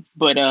morning.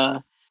 But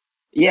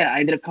yeah, I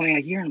ended up coming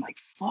out here and I'm like,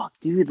 fuck,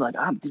 dude, like,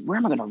 where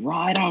am I going to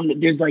ride on?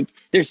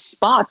 There's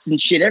spots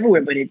and shit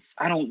everywhere, but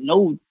I don't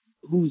know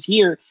who's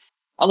here.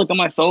 I look on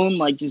my phone,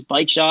 like, just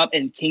Bike Shop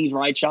and King's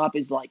Ride Shop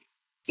is like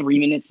 3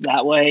 minutes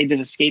that way.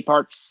 There's a skate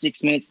park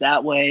 6 minutes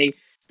that way.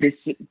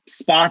 This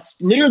spots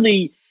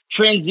literally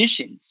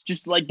transitions,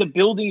 just like the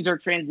buildings are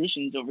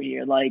transitions over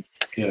here. Like,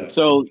 Yeah.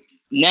 So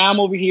now I'm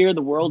over here,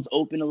 the world's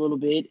open a little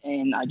bit,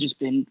 and I've just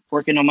been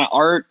working on my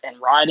art and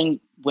riding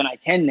when I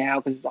can now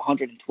because it's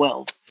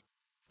 112.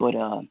 But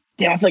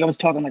damn, I feel like I was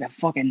talking like a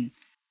fucking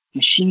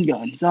machine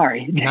gun.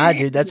 Sorry. Nah,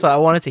 dude, that's why I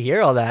wanted to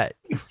hear all that.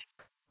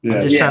 Yeah.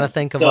 I'm just trying to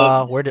think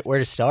of where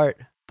to start.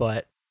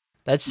 But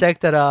that's sick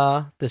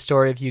that the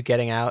story of you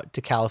getting out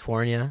to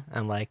California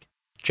and like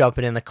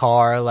jumping in the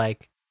car,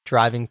 like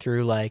driving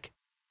through like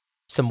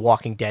some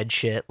Walking Dead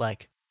shit,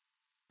 like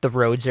the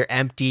roads are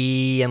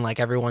empty and like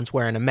everyone's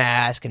wearing a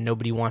mask and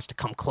nobody wants to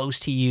come close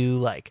to you.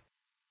 Like,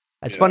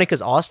 it's funny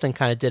because Austin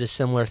kind of did a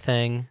similar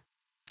thing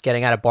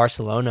getting out of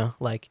Barcelona.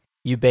 Like,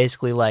 you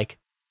basically like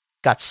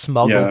got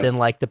smuggled in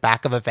like the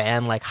back of a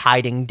van, like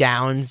hiding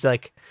down,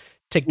 like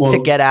to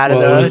get out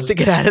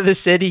of the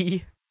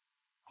city.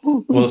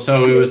 Well,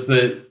 so it was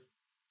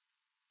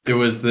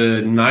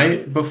the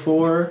night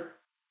before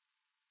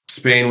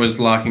Spain was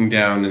locking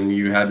down, and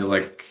you had to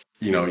like,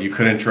 you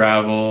couldn't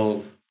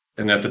travel.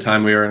 And at the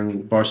time we were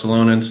in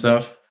Barcelona and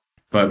stuff,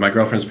 but my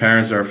girlfriend's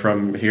parents are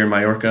from here in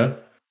Mallorca.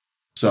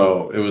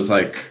 So it was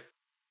like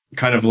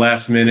kind of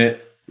last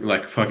minute,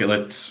 like, fuck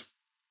it,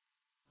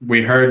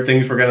 we heard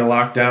things were going to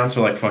lock down.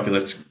 So like, fuck it,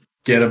 let's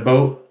get a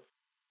boat.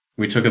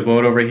 We took a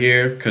boat over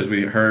here because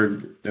we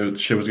heard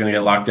shit was going to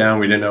get locked down.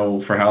 We didn't know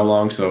for how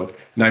long. So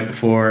night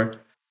before,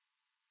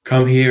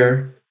 come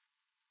here.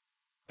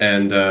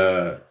 And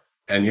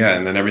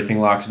then everything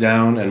locks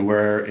down and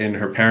we're in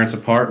her parents'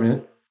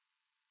 apartment.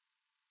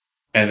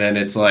 And then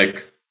it's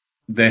like,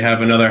 they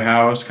have another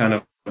house kind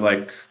of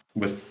like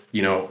with,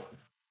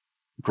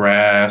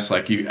 grass,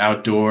 like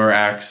outdoor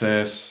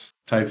access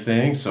type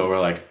thing. So we're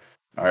like,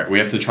 all right, we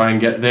have to try and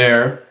get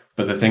there.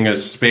 But the thing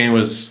is, Spain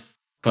was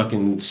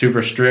fucking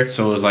super strict.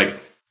 So it was like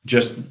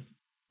just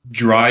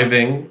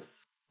driving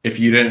if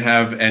you didn't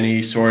have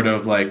any sort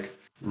of like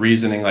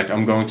reasoning, like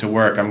I'm going to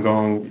work, I'm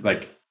going,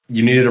 like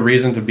you needed a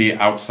reason to be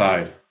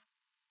outside.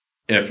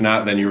 If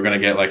not, then you were going to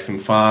get like some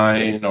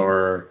fine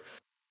or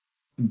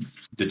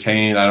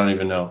detained. I don't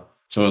even know.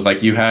 So it was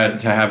like you had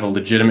to have a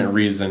legitimate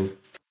reason.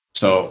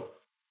 So,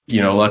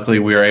 luckily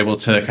we were able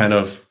to kind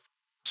of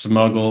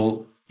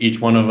smuggle each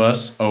one of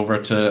us over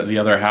to the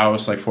other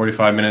house, like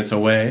 45 minutes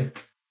away,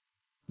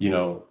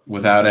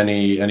 without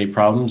any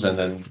problems. And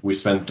then we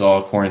spent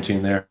all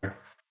quarantine there.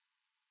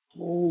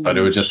 But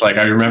it was just like,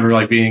 I remember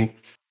like being,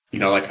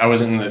 like I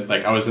was in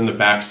the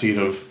back seat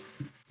of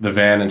the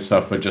van and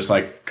stuff, but just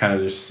like kind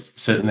of just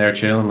sitting there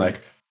chilling,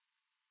 like,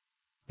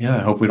 yeah, I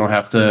hope we don't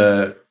have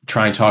to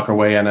try and talk our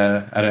way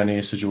at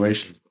any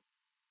situation.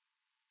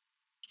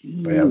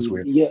 But yeah, it was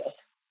weird. Yeah.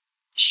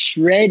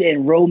 Shred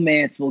and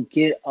romance will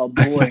get a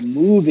boy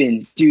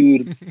moving,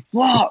 dude.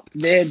 Fuck,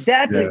 man.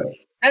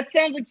 That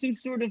sounds like some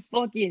sort of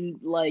fucking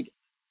like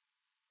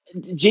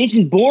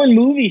Jason Bourne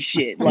movie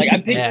shit. Like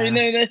I'm picturing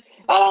there that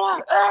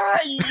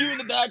you in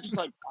the back just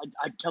like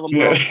I tell them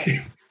we're okay.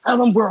 Tell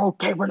them we're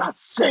okay, we're not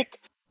sick.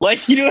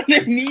 Like, you know what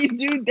I mean,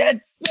 dude?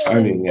 That's so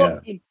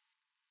fucking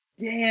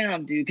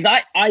damn, dude.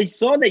 Because I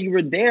saw that you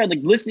were there, like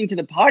listening to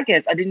the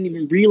podcast. I didn't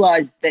even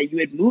realize that you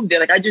had moved there.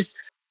 Like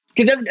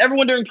because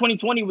everyone during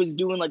 2020 was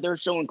doing like they were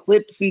showing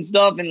clips and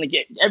stuff, and like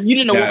you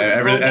didn't know what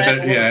was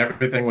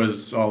everything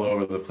was all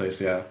over the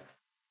place. Yeah.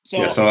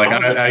 So like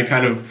I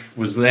kind of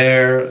was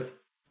there.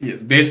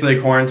 Basically,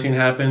 quarantine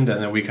happened,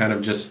 and then we kind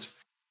of just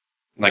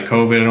like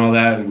COVID and all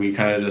that, and we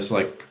kind of just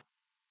like,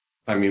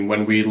 I mean,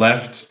 when we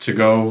left to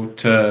go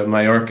to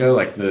Mallorca,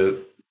 like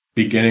the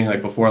beginning,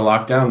 like before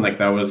lockdown, like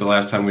that was the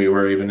last time we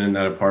were even in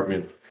that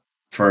apartment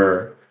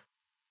for,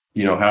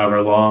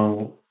 however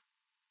long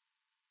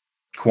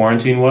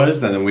quarantine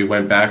was. And then we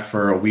went back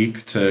for a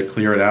week to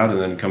clear it out and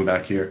then come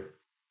back here.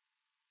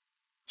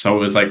 So it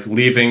was like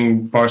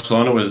leaving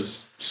Barcelona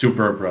was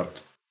super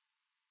abrupt.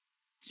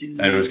 And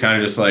it was kind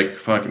of just like,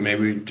 fuck,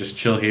 maybe just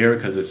chill here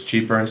because it's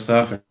cheaper and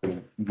stuff,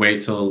 and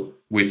wait till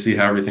we see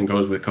how everything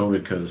goes with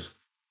COVID because,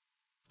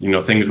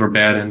 things were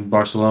bad in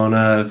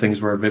Barcelona, things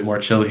were a bit more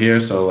chill here.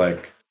 So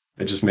like,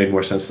 it just made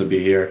more sense to be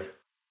here.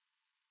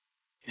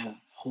 Yeah.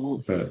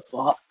 Holy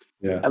fuck.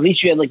 Yeah. At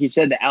least you had, like you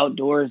said, the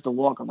outdoors to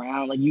walk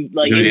around. Like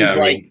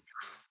it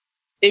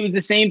was the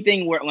same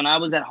thing where when I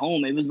was at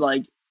home, it was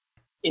like,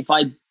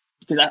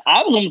 because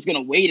I was almost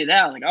gonna wait it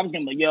out. Like I was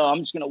gonna be like, yo, I'm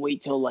just gonna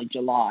wait till like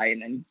July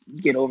and then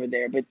get over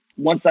there. But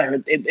once I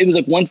heard it was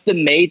like once the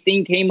May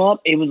thing came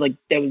up, it was like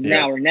that was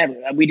now or never.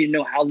 We didn't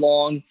know how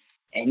long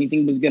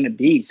anything was gonna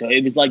be. So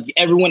it was like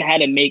everyone had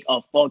to make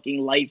a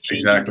fucking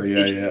life-changing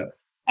decision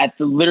at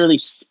the literally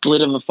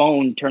split of a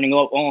phone turning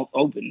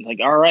open.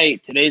 Like, all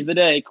right, today's the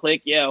day.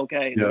 Click,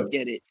 let's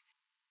get it.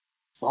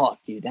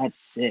 Fuck, dude, that's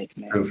sick,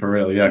 man. For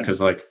real, yeah,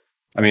 because like,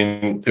 I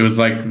mean, it was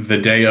like the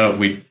day of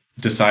we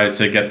decided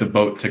to get the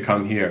boat to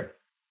come here,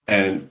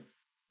 and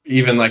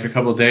even like a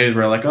couple of days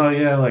we're like, oh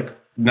yeah, like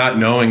not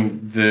knowing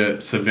the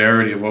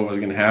severity of what was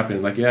going to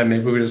happen, like, yeah,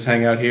 maybe we just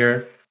hang out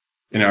here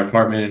in our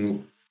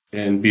apartment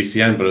in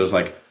BCN. But it was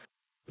like,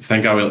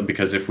 thank God,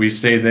 because if we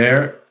stayed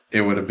there,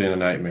 it would have been a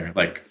nightmare.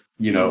 Like,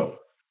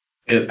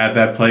 at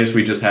that place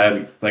we just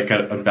had like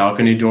a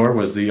balcony door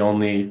was the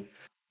only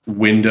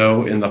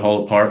window in the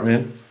whole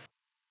apartment,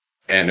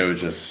 and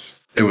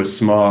it was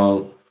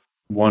small.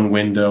 One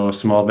window, a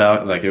small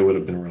balcony, like it would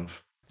have been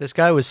rough. This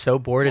guy was so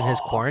bored in his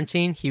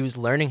quarantine, he was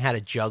learning how to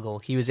juggle.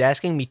 He was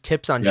asking me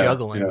tips on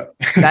juggling. Yeah.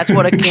 That's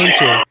what it came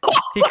to.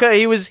 He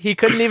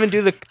couldn't even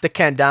do the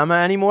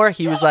kendama anymore.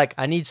 He was like,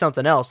 I need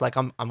something else. Like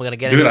I'm gonna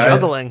get into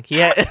juggling.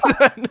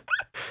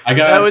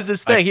 That was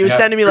his thing. He was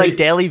sending me like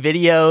daily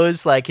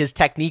videos. Like his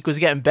technique was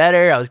getting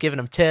better. I was giving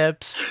him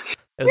tips.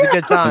 It was a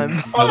good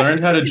time. I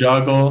learned how to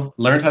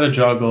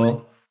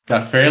juggle.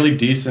 Got fairly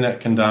decent at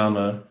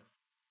kendama.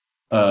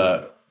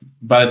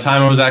 By the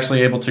time I was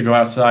actually able to go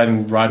outside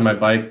and ride my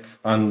bike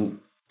on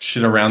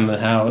shit around the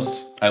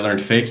house, I learned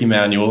fakie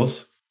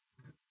manuals.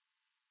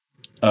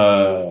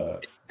 I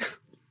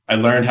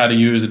learned how to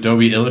use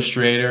Adobe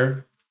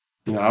Illustrator.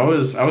 I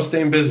was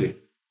staying busy.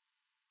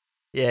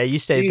 Yeah, you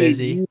stay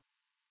busy.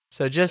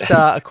 So just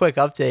a quick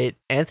update.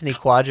 Anthony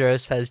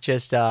Quadros has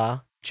just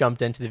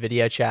jumped into the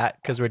video chat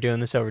because we're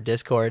doing this over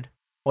Discord.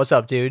 What's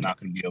up, dude? Not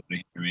going to be able to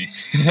hear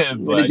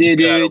me, but I just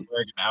got out of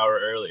work an hour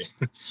early.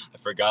 I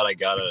forgot I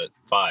got it at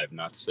 5,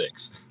 not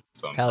 6.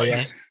 So I'm hell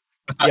yeah.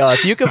 Yo,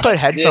 if you could put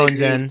headphones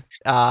in,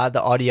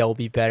 the audio will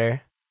be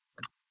better.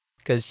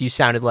 Because you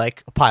sounded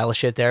like a pile of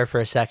shit there for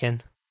a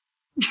second.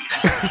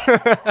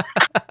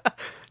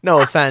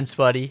 No offense,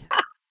 buddy.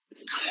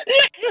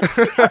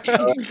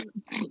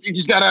 You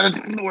just got out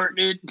of work,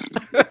 dude.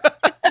 That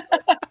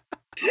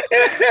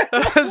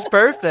was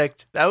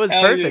perfect. That was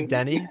perfect,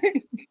 Denny.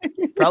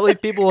 Probably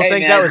people will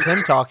think that was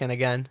him talking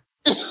again.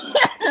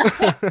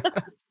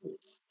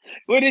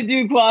 What did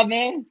you do, Quad,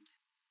 man?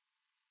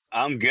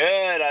 I'm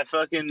good. I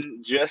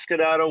fucking just got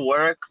out of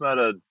work. About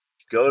to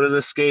go to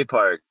the skate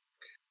park.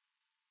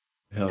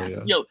 Hell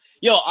yeah.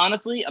 Yo,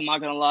 honestly, I'm not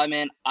gonna lie,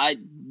 man.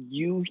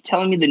 you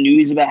telling me the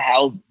news about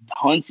how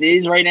Hunts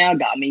is right now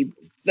got me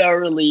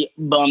thoroughly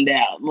bummed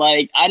out.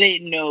 Like, I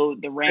didn't know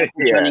the Rams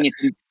were turning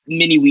into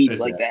mini wheats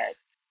like that.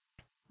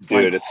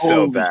 Dude, like, it's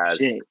so bad.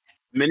 Shit.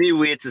 Mini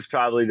wheats is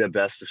probably the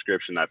best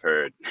description I've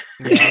heard.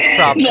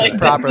 Yeah, it's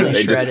properly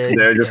shredded.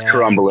 They're just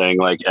crumbling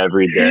like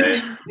every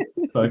day.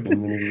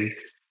 Fucking mini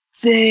wheats.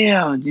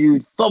 Damn,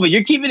 dude. Oh, but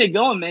you're keeping it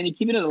going, man. You're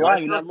keeping it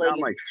alive. You're not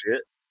sound like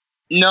shit.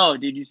 No,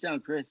 dude, you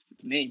sound crisp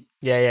to me.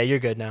 Yeah, you're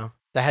good now.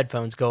 The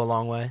headphones go a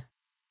long way.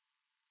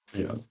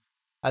 Yeah.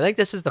 I think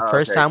this is the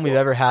first time we've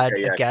ever had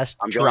a guest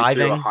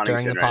driving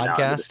during the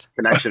podcast.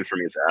 Connection for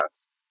me is out.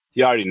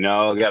 You already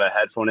know. I got a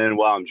headphone in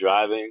while I'm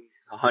driving.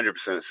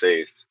 100%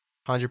 safe.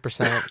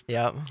 100%.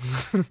 Yep.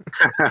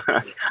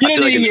 You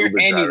don't need to hear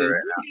anything.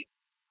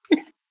 Right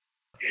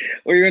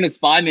or you're in a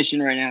spy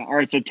mission right now. All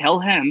right, so tell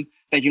him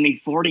that you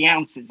need 40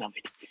 ounces of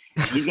it.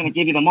 He's gonna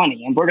give you the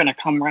money, and we're gonna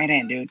come right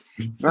in, dude.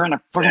 We're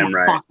gonna fucking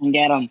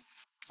get him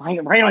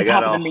right on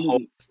top of the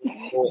mini.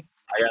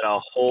 I got a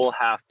whole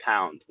half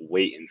pound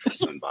waiting for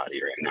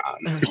somebody right now.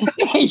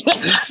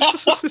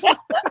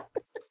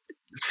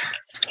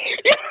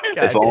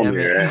 God damn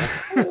it.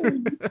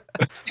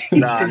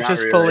 Right? It's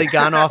just really. Fully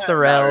gone off the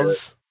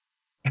rails.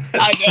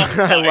 I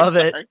know. I love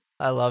it.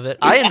 I love it.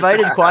 I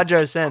invited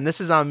Quadros in. This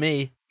is on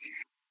me.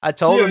 I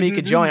told him he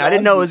could join. I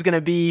didn't know it was going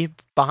to be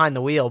behind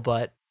the wheel,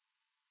 but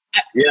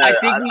I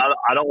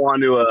don't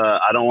want to.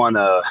 I don't want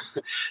to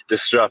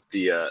disrupt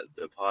the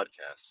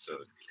podcast. So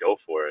go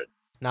for it.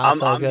 No,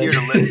 it's all good. Here to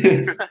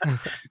listen.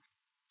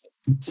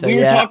 So, we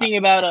were talking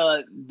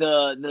about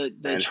the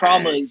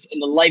traumas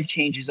and the life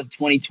changes of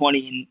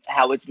 2020 and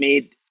how it's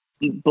made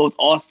both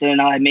Austin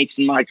and I make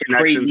some my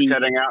connection's crazy.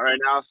 Cutting out right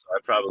now, so I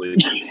probably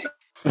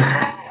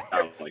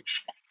sound like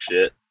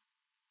shit.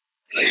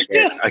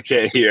 I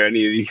can't hear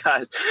any of you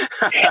guys.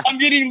 I'm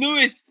getting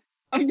Lewis.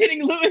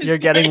 You're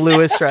getting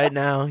Lewis right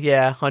now.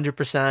 Yeah,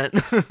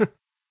 100%.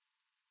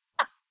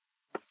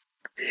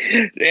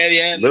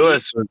 Yeah.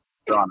 Lewis was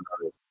gone.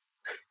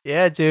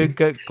 Yeah, dude.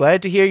 Good.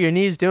 Glad to hear your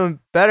knee's doing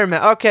better,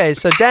 man. Okay,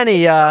 so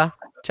Denny,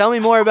 tell me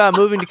more about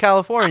moving to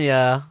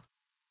California.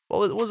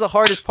 What was the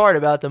hardest part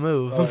about the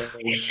move? So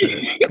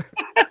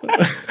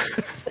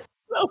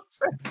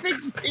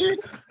perfect, dude.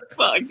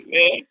 Fuck,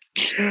 man.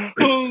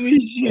 Holy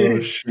shit. Oh,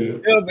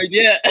 shit. No, but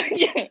yeah.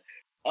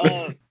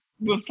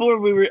 Before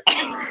we were...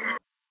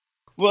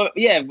 well,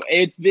 yeah,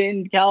 it's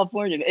been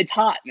California. It's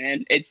hot,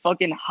 man. It's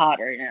fucking hot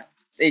right now.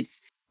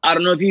 I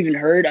don't know if you even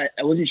heard. I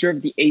wasn't sure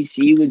if the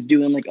AC was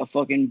doing like a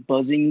fucking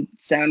buzzing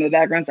sound in the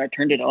background, so I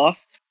turned it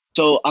off.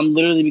 So I'm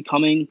literally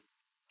becoming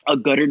a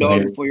gutter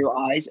dog before your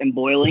eyes and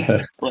boiling.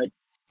 But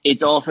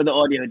it's all for the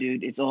audio,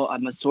 dude.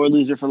 I'm a sore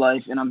loser for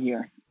life, and I'm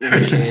here.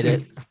 Appreciate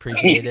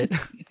it.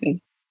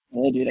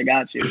 Yeah, dude, I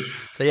got you.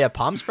 So yeah,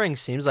 Palm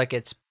Springs seems like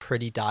it's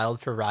pretty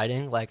dialed for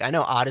riding. Like I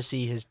know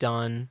Odyssey has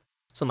done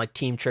some like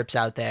team trips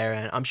out there,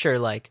 and I'm sure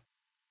like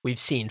we've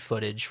seen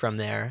footage from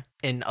there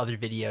in other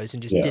videos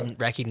and just didn't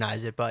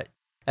recognize it, but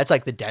that's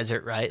like the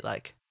desert, right?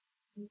 Like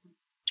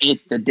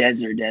it's the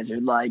desert,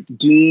 like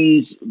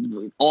dunes,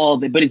 all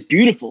of it, but it's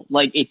beautiful.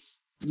 Like it's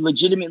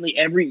legitimately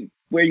everywhere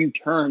you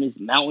turn is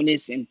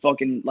mountainous and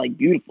fucking like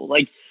beautiful.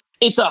 Like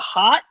it's a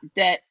hot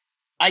that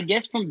I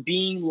guess from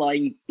being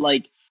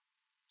like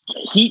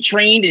heat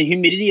trained and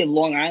humidity of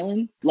Long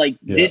Island, like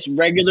this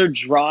regular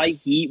dry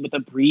heat with a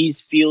breeze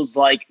feels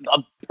like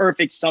a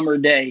perfect summer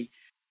day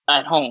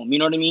at home. You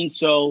know what I mean?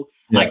 So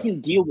I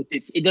can deal with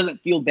this. It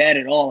doesn't feel bad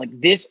at all.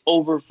 Like this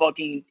over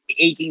fucking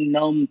aching,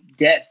 numb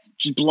death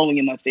just blowing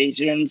in my face.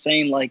 You know what I'm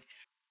saying? Like,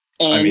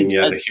 and I mean,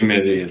 the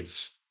humidity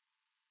is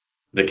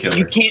the killer.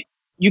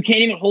 You can't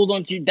even hold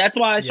on to. That's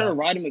why I started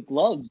riding with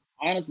gloves,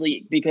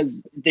 honestly,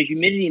 because the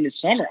humidity in the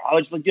summer, I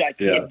was like, dude, I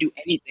can't do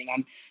anything.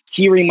 I'm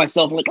hearing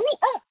myself like,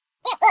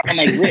 and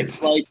I rip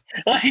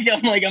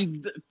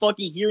I'm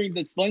fucking hearing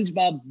the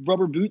SpongeBob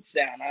rubber boot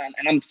sound,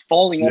 and I'm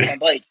falling off my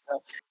bike.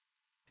 So.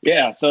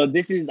 Yeah, so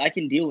I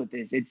can deal with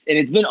this. It's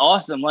been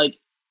awesome. Like,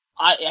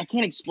 I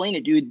can't explain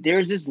it, dude.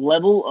 There's this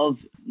level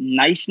of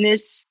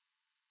niceness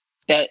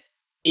that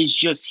is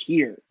just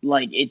here.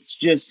 Like, it's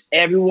just,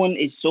 everyone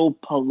is so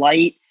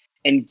polite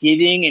and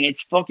giving, and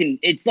it's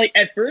like,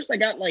 at first I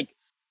got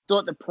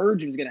thought the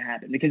purge was gonna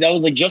happen, because I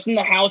was like just in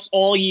the house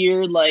all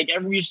year, like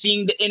everyone's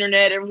seeing the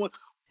internet, everyone,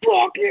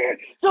 fuck it,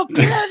 the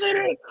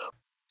president,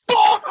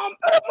 fuck, I'm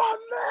putting my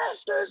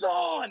masters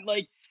on,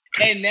 like.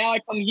 And now I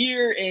come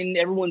here and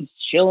everyone's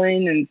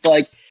chilling, and it's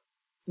like,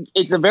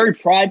 it's a very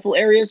prideful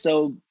area.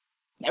 So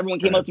everyone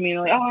came up to me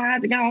and like, oh,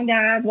 how's it going,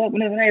 guys?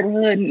 Welcome to the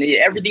neighborhood. And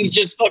everything's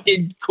just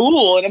fucking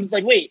cool. And I'm just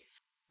like, wait,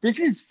 this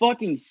is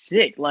fucking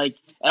sick. Like,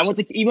 I went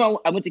to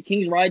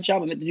King's Ride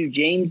Shop. I met the dude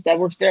James that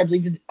works there. I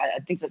believe I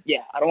think that's,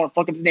 I don't want to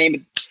fuck up his name,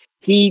 but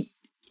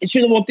as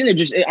soon as I walked in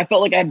there, I felt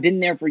like I've been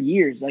there for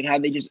years. Like how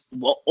they just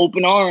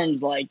open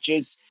arms, like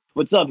just,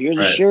 what's up? Here's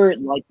a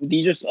shirt. Like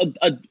these just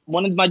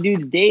one of my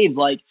dudes, Dave,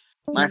 like,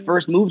 my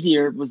first move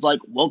here was like,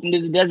 welcome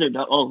to the desert.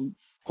 Oh,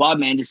 Quad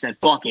Man just said,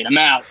 fuck it, I'm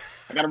out.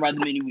 I gotta ride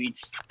the mini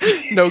wheats.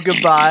 No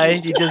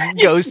goodbye. He just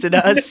ghosted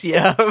us.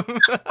 Yeah.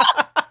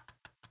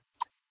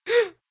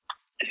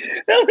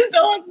 That was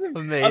awesome.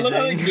 Amazing. I love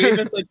how it gave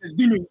us like the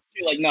doo-doo.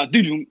 You're like, nah,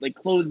 doo-doo. Like,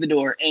 close the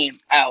door, aim,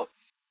 out.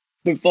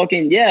 But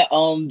fucking, yeah,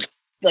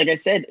 like I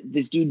said,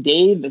 this dude,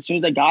 Dave, as soon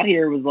as I got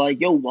here, was like,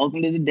 yo,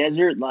 welcome to the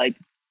desert. Like,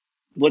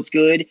 what's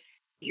good?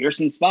 Here's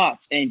some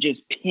spots. And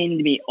just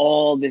pinned me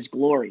all this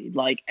glory.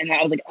 Like, and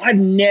I was like, I've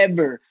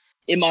never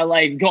in my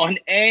life gone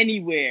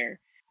anywhere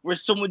where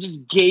someone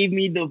just gave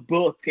me the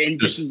book and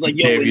just was like,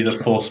 yo, gave you the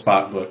full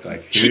spot book.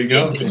 Like, here you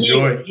go,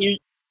 enjoy.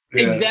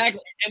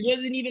 Exactly. It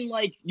wasn't even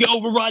like, yo,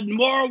 we're riding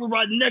tomorrow, we're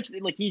riding next day.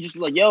 Like, he just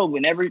was like, yo,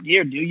 whenever,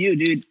 here, do you,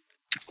 dude.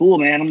 It's cool,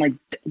 man. I'm like,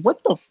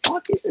 what the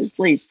fuck is this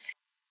place?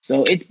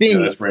 So it's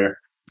been... that's rare.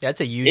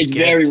 That's a huge It's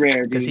gift. very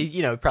rare, because dude.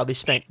 he probably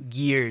spent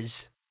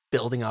years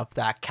building up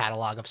that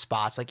catalog of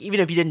spots. Like, even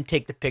if you didn't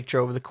take the picture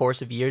over the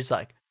course of years,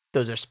 like,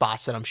 those are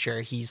spots that I'm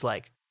sure he's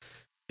like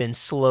been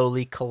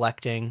slowly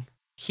collecting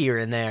here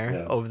and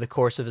there over the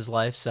course of his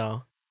life.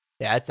 So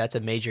yeah, that's a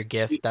major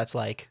gift.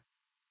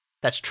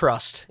 That's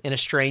trust in a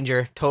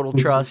stranger, total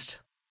trust.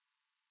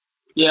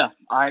 Yeah,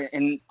 I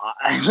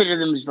look at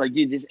them just like,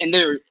 dude, this, and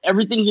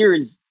everything here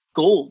is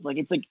gold. Like,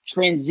 it's like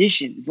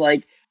transitions,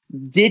 like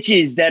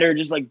ditches that are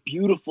just like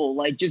beautiful.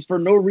 Like, just for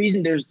no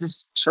reason, there's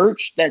this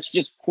church that's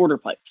just quarter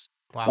pipes.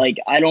 Wow. Like,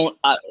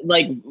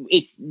 like,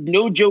 it's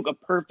no joke, a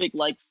perfect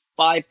like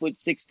 5 foot,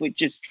 6 foot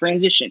just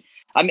transition.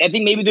 I mean, I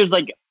think maybe there's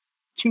like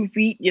 2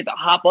 feet you have to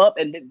hop up,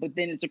 but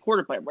then it's a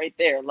quarter pipe right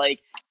there. Like,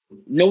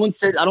 no one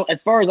said,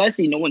 as far as I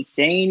see, no one's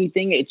saying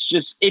anything. It's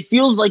just, it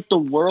feels like the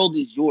world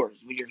is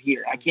yours when you're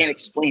here. I can't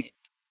explain it.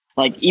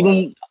 Like, that's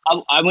even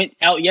I went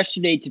out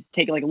yesterday to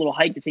take like a little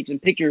hike to take some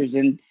pictures,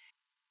 and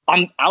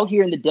I'm out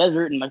here in the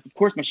desert, and like, of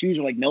course my shoes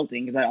are like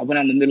melting because I went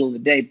out in the middle of the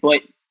day,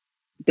 but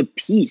the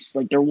peace,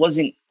 like, there's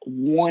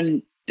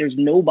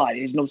nobody,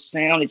 there's no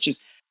sound. It's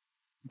just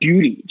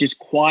beauty, just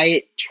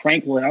quiet,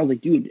 tranquil. And I was like,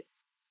 dude,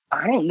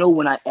 I don't know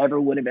when I ever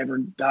would have ever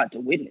got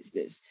to witness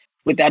this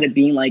without it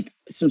being like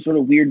some sort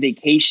of weird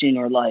vacation,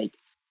 or like,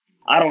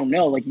 I don't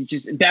know. Like, it's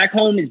just, back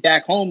home is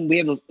back home. We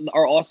have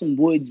our awesome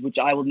woods, which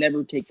I will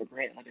never take for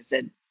granted. Like I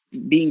said,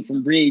 being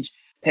from Bridge,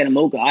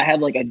 Panamoka, I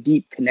have like a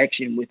deep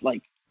connection with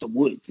like the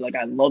woods. Like,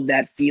 I love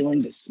that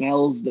feeling, the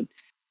smells,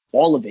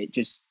 all of it,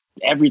 just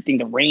everything,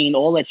 the rain,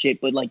 all that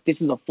shit. But like,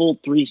 this is a full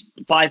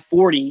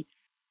 540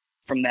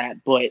 from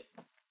that, but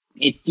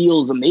it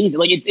feels amazing.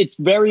 Like, it's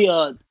very,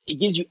 it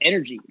gives you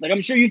energy. Like,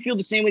 I'm sure you feel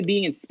the same way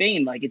being in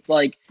Spain. Like, it's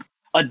like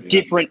a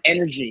different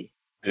energy.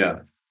 Yeah.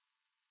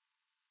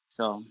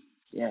 So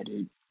yeah,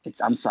 dude,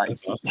 I'm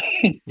psyched. Awesome.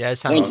 Yeah, it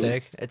sounds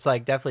sick. It's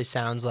like, definitely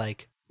sounds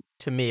like,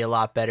 to me, a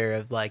lot better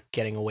of like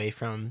getting away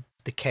from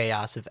the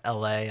chaos of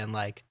LA. And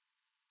like,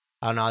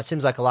 I don't know, it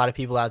seems like a lot of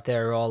people out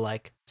there are all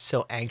like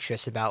so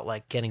anxious about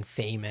like getting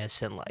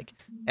famous, and like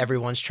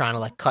everyone's trying to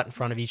like cut in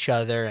front of each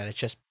other, and it's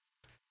just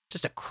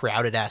a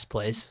crowded ass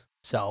place.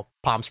 So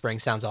Palm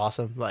Springs sounds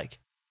awesome. Like,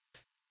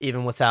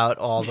 even without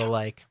all the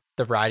like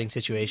the riding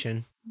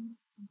situation.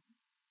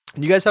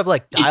 And you guys have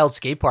like dialed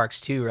skate parks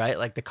too, right?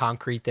 Like, the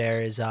concrete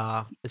there is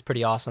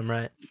pretty awesome,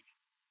 right?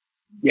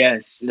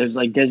 Yes, there's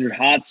like Desert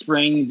Hot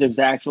Springs. There's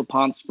the actual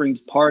Palm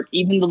Springs Park.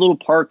 Even the little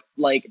park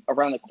like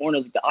around the corner,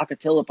 like the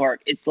Acatilla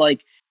Park. It's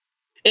like,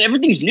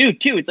 everything's new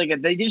too. It's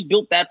like they just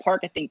built that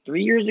park, I think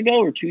 3 years ago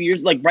or 2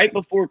 years, like right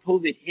before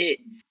COVID hit.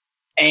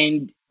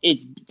 And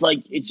it's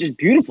like, it's just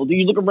beautiful. Do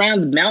you look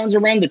around, the mountains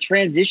around, the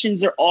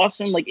transitions are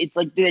awesome. Like, it's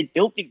like they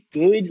built it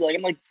good. Like,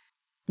 I'm like,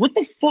 what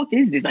the fuck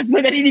is this? I feel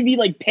like I need to be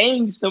like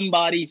paying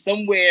somebody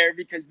somewhere,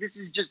 because this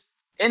is just,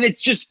 and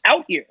it's just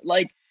out here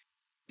like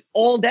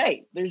all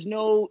day. There's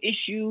no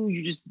issue.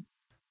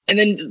 And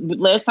then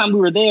last time we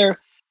were there,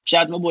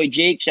 shout out to my boy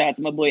Jake, shout out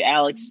to my boy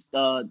Alex.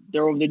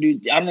 They're over there,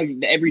 dude. I don't know,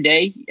 the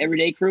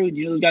everyday crew. Do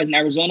you know those guys in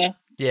Arizona?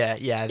 Yeah.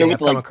 I think I've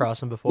come across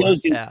them before.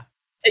 Yeah.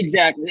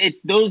 Exactly.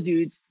 It's those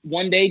dudes.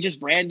 One day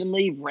just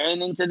randomly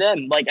ran into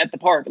them, like at the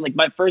park. Like,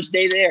 my first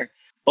day there,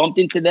 bumped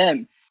into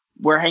them.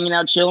 We're hanging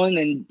out, chilling,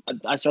 and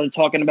I started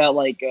talking about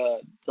like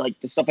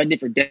the stuff I did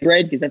for Dead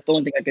Bread, because that's the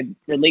only thing I could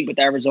relate with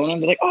Arizona.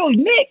 And they're like, "Oh,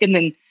 Nick," and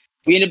then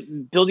we ended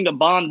up building a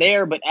bond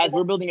there. But as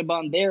we're building a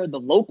bond there, the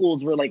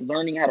locals were like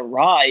learning how to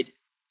ride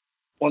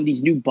on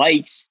these new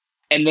bikes,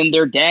 and then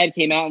their dad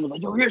came out and was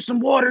like, "Yo, here's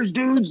some waters,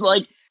 dudes!"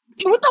 Like,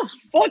 what the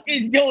fuck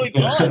is going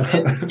on,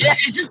 man? Yeah,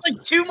 it's just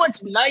like too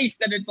much nice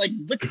that it's like,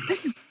 look,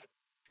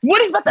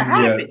 what is about to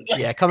happen?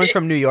 Yeah, coming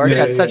from New York,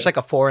 that's such like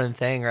a foreign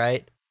thing,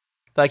 right?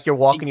 Like, you're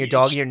walking your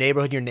dog in your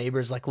neighborhood, your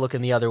neighbor's like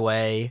looking the other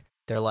way.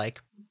 They're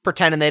like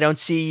pretending they don't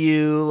see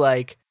you.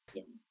 Like,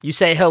 you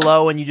say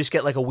hello and you just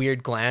get like a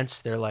weird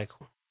glance. They're like,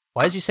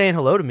 why is he saying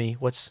hello to me?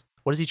 What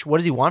does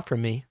he want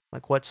from me?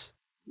 Like, do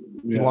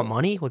you want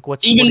money? Like, why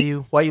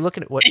are you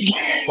looking at why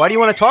do you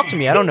want to talk to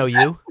me? I don't know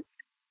you.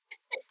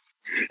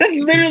 That's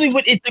literally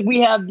what it's like. We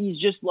have these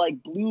just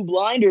like blue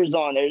blinders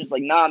on. They're just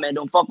like, nah, man,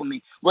 don't fuck with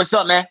me. What's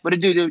up, man? What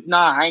it do, dude?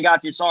 Nah, I ain't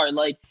got you. Sorry.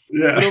 Like,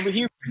 but over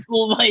here,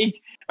 people like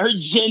are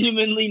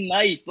genuinely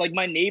nice. Like,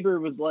 my neighbor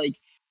was like,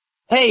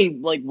 hey,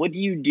 like, what do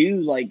you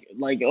do? Like,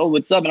 oh,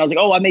 what's up? And I was like,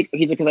 oh,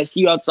 he's like, because I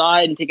see you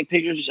outside and taking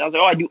pictures. I was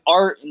like, oh, I do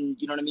art, and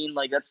you know what I mean?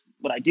 Like, that's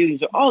what I do.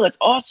 He's like, oh, that's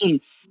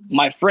awesome.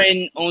 My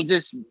friend owns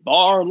this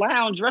bar,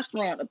 lounge,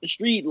 restaurant up the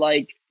street.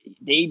 Like,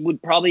 they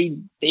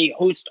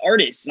host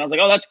artists. And I was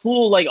like, oh, that's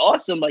cool. Like,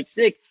 awesome. Like,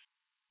 sick.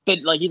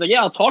 But like, he's like,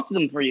 yeah, I'll talk to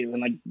them for you.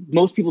 And like,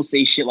 most people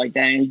say shit like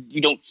that, and you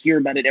don't hear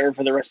about it ever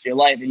for the rest of your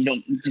life. And you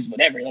don't, it's just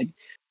whatever. Like,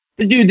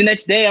 this dude, the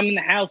next day, I'm in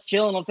the house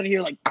chilling. All of a sudden, I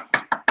hear like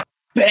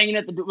banging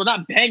at the door. Well,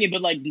 not banging,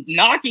 but like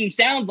knocking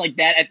sounds like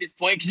that at this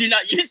point because you're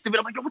not used to it.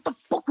 I'm like, what the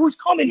fuck? Who's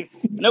coming?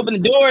 And open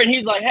the door, and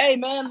he's like, hey,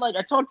 man, like,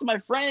 I talked to my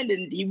friend,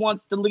 and he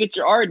wants to look at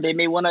your art. They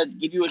may want to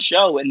give you a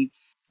show. And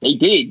they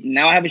did.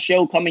 Now I have a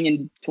show coming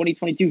in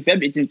 2022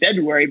 February. It's in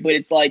February, but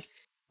it's like,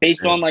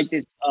 based on like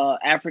this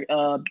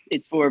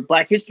it's for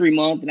Black History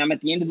Month, and I'm at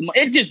the end of the month.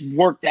 It just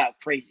worked out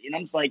crazy, and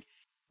I'm just like,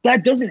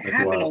 that doesn't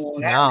happen a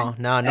lot.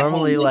 No.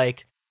 Normally,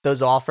 like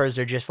those offers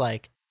are just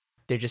like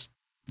they're just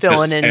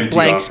filling in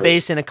blank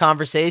space in a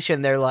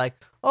conversation. They're like,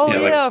 oh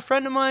yeah, a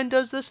friend of mine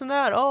does this and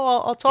that.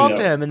 Oh, I'll talk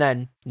to him, and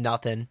then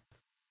nothing.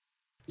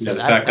 So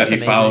the fact that he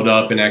followed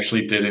up and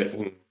actually did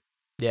it.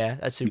 Yeah,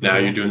 that's super. Now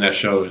cool. you're doing that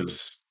show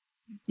is.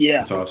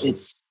 Yeah, it's awesome.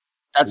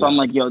 That's why I'm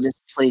like, yo, this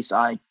place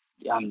I'm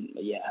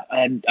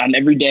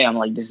every day I'm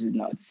like, this is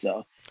nuts.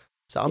 So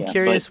I'm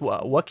curious,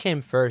 what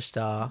came first,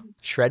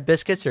 Shred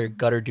Biscuits or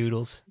Gutter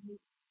Doodles?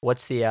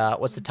 What's the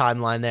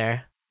timeline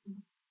there?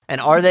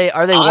 And are they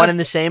one and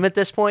the same at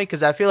this point?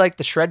 Because I feel like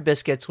the Shred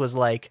Biscuits was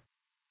like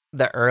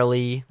the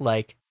early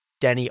like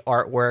Denny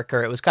artwork,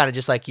 or it was kind of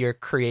just like your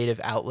creative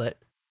outlet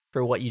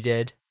for what you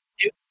did.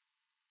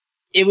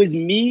 It was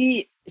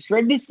me.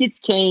 Shred Biscuits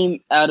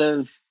came out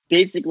of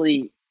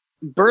basically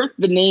birthed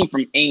the name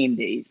from AIM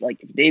days,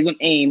 like days on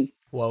AIM.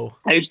 Whoa!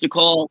 I used to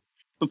call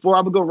before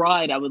I would go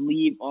ride. I would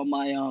leave on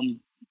my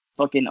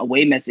fucking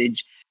away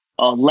message,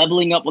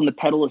 leveling up on the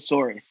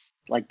Pedalosaurus.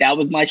 Like that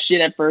was my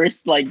shit at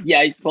first. Like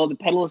I used to call it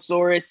the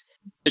Pedalosaurus,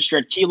 the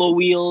Shred Kilo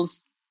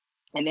wheels,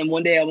 and then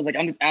one day I was like,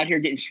 I'm just out here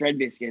getting Shred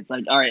Biscuits.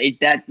 Like, all right,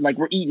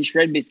 we're eating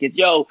Shred Biscuits.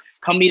 Yo,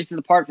 come meet us to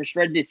the park for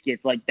Shred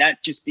Biscuits. Like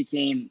that just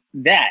became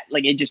that.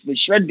 Like it just was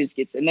Shred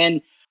Biscuits, and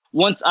then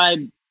once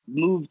I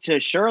moved to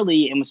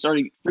Shirley and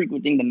started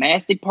frequenting the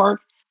Mastic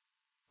Park,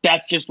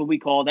 that's just what we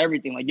called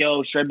everything. Like,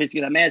 yo, Shred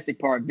Biscuit at Mastic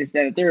Park, this,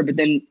 that, and third. But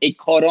then it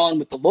caught on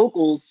with the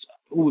locals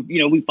who,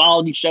 we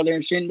followed each other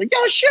and shit. Like,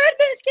 yo, Shred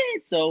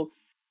Biscuit. So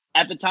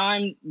at the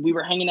time, we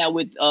were hanging out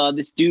with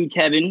this dude,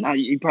 Kevin.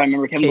 You probably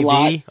remember Kevin KV? a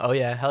lot. Oh,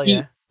 yeah. Hell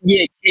yeah.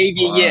 Yeah,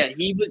 KV. Wow. Yeah,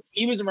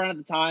 he was around at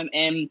the time.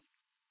 And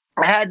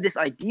I had this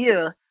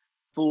idea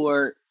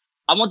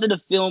I wanted to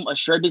film a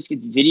Shred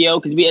Biscuits video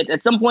because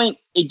at some point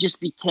it just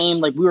became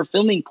like we were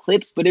filming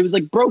clips, but it was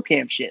like bro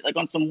cam shit, like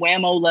on some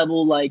whammo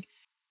level, like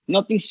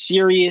nothing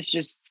serious,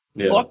 just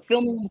fuck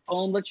filming on the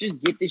phone. Let's just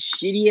get this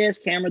shitty ass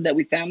camera that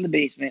we found in the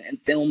basement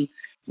and film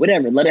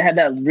whatever. Let it have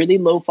that really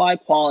lo-fi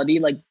quality,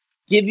 like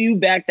give you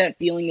back that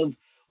feeling of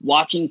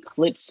watching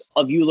clips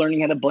of you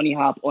learning how to bunny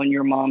hop on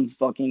your mom's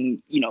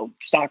fucking,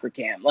 soccer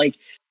cam. Like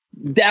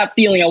that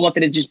feeling I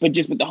wanted to just with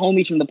the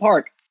homies from the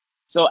park.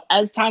 So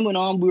as time went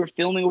on, we were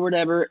filming or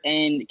whatever,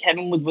 and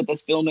Kevin was with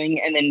us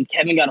filming, and then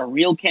Kevin got a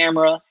real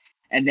camera,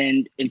 and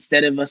then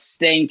instead of us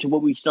staying to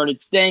what we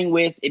started staying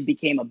with, it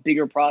became a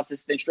bigger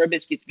process. Then Shred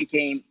Biscuits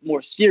became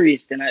more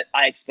serious than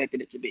I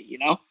expected it to be,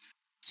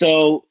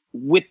 So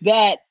with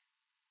that,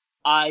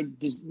 I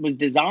was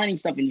designing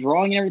stuff and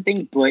drawing and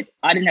everything, but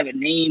I didn't have a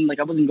name. Like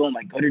I wasn't going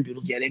by Gutter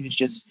Doodles yet. It was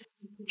just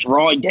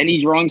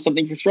Denny's drawing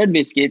something for Shred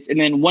Biscuits. And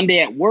then one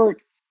day at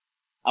work,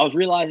 I was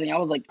realizing, I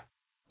was like,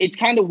 it's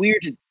kind of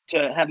weird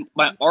to have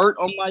my art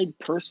on my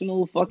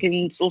personal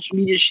fucking social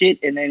media shit,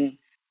 and then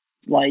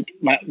I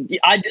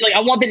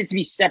wanted it to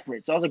be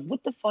separate. So I was like,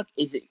 what the fuck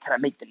is it? Can I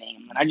make the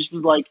name? And I just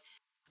was like,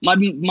 my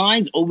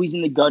mind's always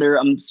in the gutter.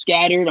 I'm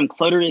scattered. I'm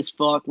cluttered as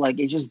fuck. Like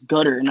it's just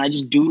gutter, and I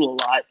just doodle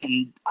a lot,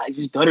 and I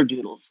just Gutter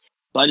Doodles.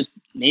 So I just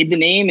made the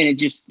name, and it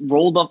just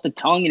rolled off the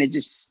tongue, and it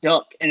just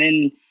stuck. And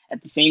then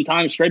at the same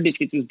time, Shred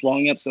Biscuits was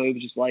blowing up, so it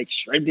was just like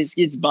Shred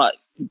Biscuits, but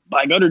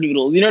by Gutter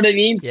Doodles. You know what I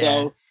mean? Yeah.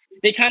 So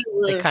they kind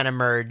of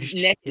merged.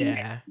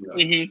 Yeah.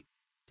 Mm-hmm.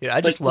 Dude,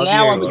 I just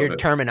love your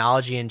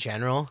terminology in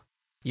general.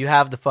 You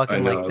have the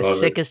fucking the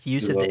sickest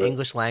use of the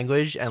English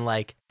language, and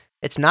like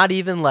it's not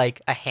even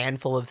like a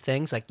handful of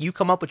things. Like you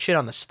come up with shit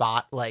on the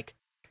spot, like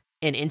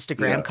in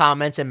Instagram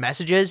comments and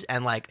messages,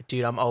 and like,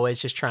 dude, I'm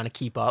always just trying to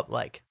keep up.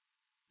 Like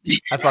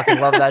I fucking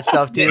love that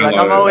stuff, dude. Like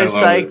I'm always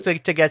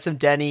psyched to get some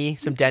Denny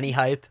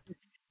hype.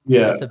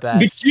 Yeah, it's the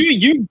best.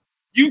 But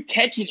you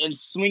catch it and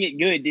swing it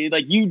good, dude.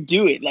 Like you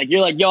do it. Like you're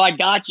like, yo, I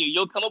got you.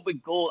 You'll come up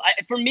with gold.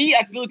 For me,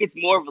 I feel like it's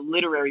more of a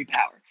literary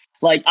power.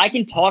 Like I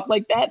can talk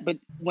like that, but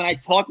when I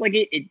talk like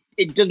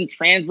it doesn't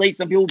translate.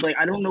 Some people like,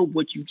 I don't know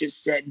what you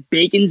just said.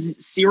 Bacon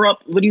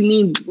syrup? What do you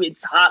mean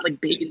it's hot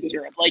like bacon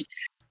syrup? Like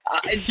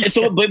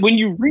but when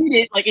you read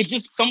it, like it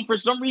just for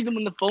some reason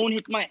when the phone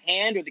hits my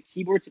hand or the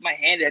keyboards hit my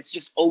hand, that's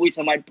just always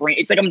on my brain.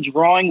 It's like I'm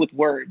drawing with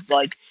words.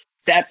 Like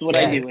that's what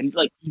I do, and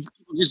like you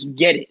just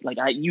get it. Like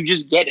you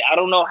just get it. I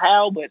don't know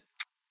how, but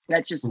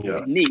that's just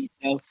me.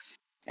 So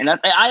And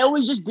I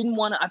always just didn't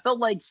want to. I felt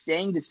like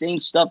saying the same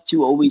stuff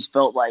too always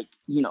felt like,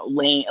 you know,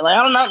 lame. Like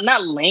I don't know,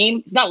 not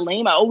lame. It's not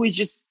lame. I always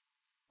just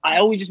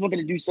wanted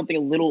to do something a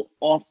little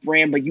off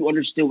brand, but you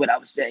understood what I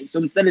was saying. So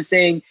instead of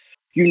saying,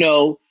 you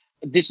know,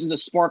 this is a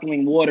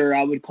sparkling water,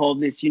 I would call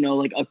this, you know,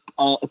 like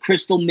a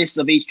crystal mist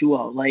of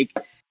H2O. Like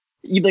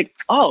you'd be like,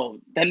 oh,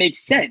 that makes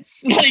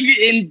sense. Like, but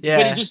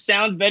it just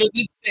sounds better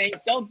than saying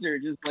seltzer,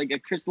 just like a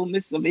crystal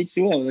mist of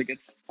H2O. Like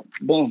it's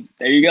boom,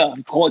 there you go.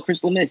 Call it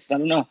crystal mist. I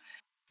don't know.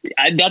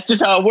 That's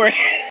just how it works.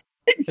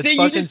 It's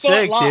fucking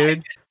sick,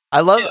 dude. I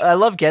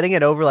love getting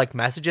it over like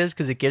messages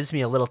because it gives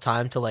me a little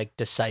time to like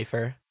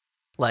decipher.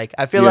 Like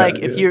I feel like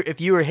if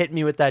you were hitting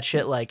me with that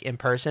shit like in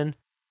person,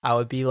 I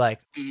would be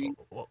like,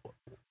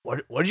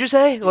 what did you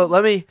say? Well,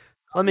 let me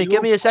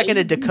give me a second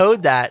to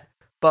decode that.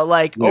 But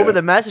like over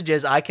the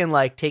messages, I can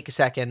like take a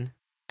second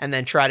and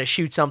then try to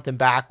shoot something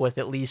back with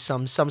at least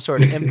some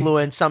sort of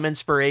influence, some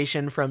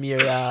inspiration from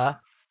your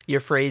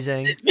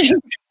phrasing.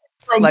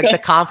 Like the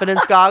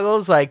confidence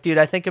goggles, like, dude,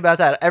 I think about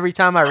that every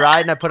time I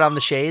ride and I put on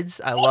the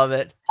shades. I love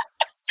it.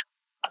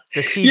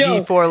 The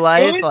CG for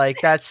life,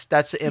 like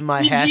that's in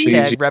my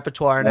hashtag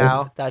repertoire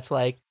now. That's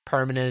like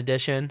permanent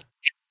edition.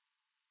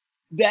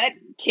 That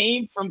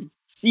came from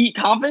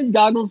confidence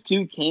goggles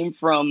too. Came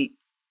from,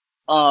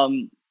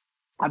 I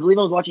believe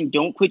I was watching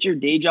Don't Quit Your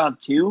Day Job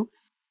 2.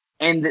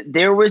 And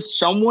there was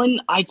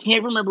someone, I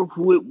can't remember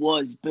who it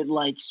was, but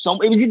like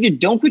it was either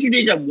Don't Quit Your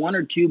Day Job 1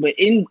 or 2, but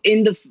in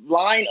the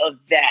line of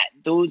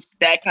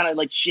that kind of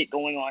like shit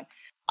going on,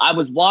 I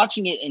was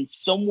watching it and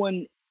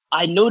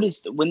I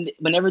noticed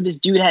whenever this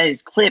dude had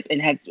his clip and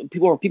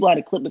people had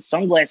a clip with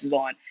sunglasses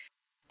on,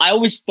 I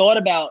always thought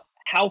about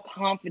how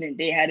confident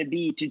they had to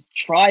be to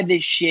try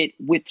this shit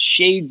with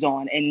shades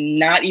on and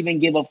not even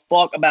give a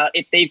fuck about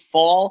if they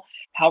fall,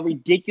 how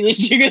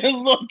ridiculous you're gonna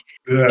look.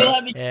 Still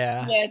having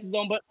sunglasses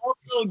on, but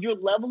also your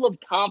level of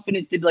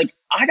confidence to be like,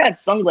 I got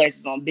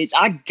sunglasses on, bitch.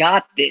 I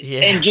got this,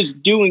 and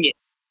just doing it.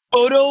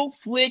 Photo,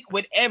 flick,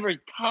 whatever.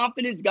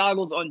 Confidence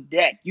goggles on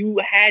deck. You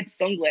had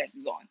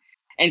sunglasses on,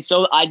 and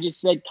so I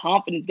just said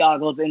confidence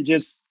goggles, and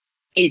just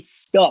it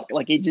stuck.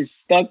 Like it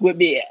just stuck with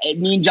me.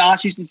 Me and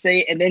Josh used to say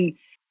it, and then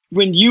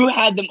when you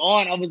had them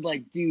on, I was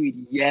like,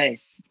 dude,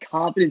 yes,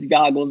 confidence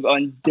goggles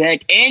on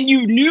deck. And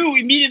you knew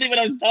immediately what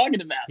I was talking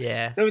about.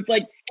 Yeah. So it's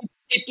like,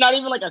 it's not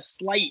even like a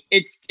slight.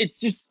 It's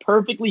just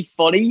perfectly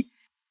funny,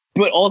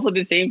 but also at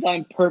the same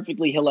time,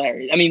 perfectly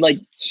hilarious. I mean, like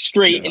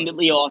straight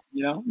independently awesome,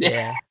 you know?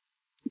 Yeah.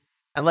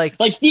 And like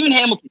Stephen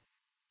Hamilton,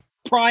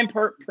 prime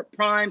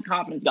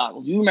confidence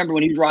goggles. You remember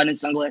when he was riding in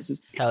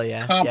sunglasses? Hell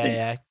yeah. Confidence.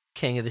 Yeah.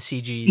 King of the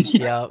CGs.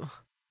 Yep.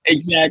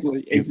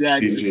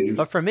 Exactly.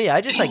 But for me,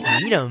 I just like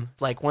need them.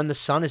 Like when the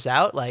sun is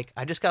out, like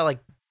I just got like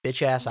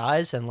bitch ass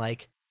eyes, and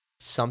like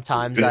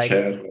sometimes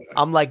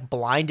I'm like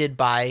blinded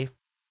by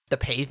the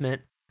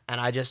pavement, and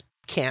I just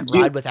can't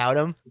ride without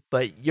them.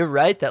 But you're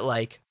right that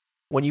like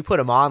when you put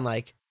them on,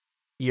 like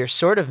you're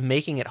sort of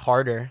making it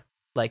harder.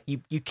 Like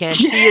you can't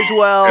see as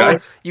well.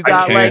 You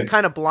got like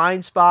kind of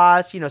blind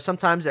spots. You know,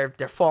 sometimes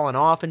they're falling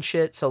off and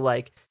shit. So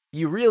like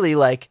you really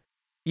like.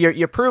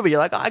 You're proving,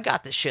 you're like, oh, I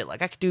got this shit.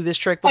 Like, I could do this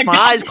trick with my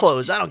eyes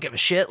closed. I don't give a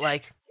shit.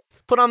 Like,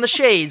 put on the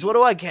shades. What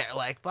do I care?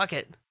 Like, fuck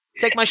it.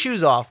 Take my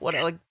shoes off. What?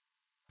 Like,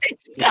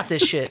 got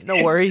this shit.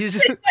 No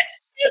worries.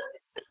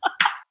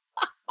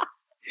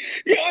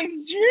 Yeah,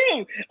 it's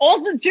true.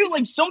 Also, too,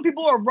 like, some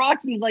people are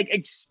rocking, like,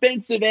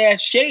 expensive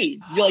ass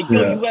shades. You're like,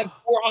 yo, you have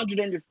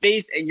 400 on your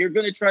face and you're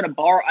going to try to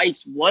bar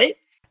ice what?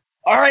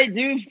 All right,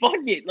 dude, fuck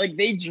it. Like,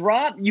 they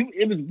dropped you.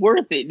 It was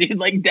worth it, dude.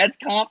 Like, that's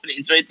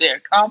confidence right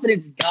there.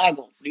 Confidence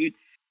goggles, dude.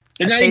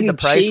 I paid the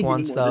price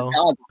once, though.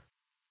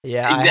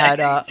 Yeah,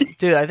 exactly. I had,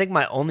 dude, I think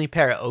my only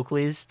pair of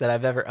Oakleys that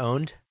I've ever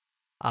owned,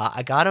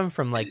 I got them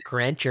from, like,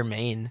 Grant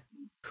Germain,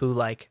 who,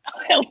 like,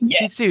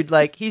 dude,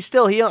 like,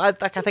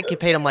 I think he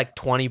paid him, like,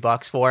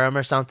 $20 for them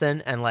or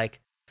something, and,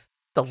 like,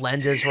 the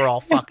lenses were all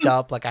fucked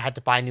up. Like, I had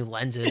to buy new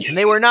lenses, and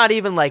they were not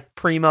even, like,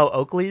 primo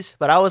Oakleys,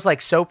 but I was,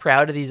 like, so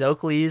proud of these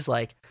Oakleys,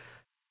 like,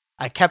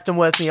 I kept them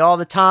with me all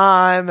the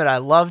time, and I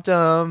loved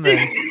them,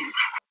 and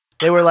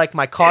they were like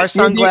my car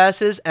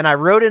sunglasses, and I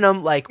rode in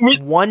them like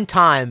one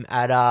time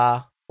at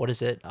what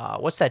is it?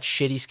 What's that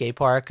shitty skate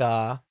park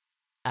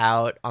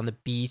out on the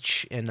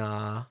beach in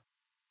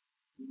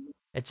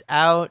it's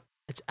out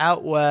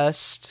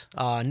west,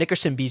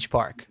 Nickerson Beach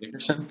Park.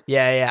 Nickerson?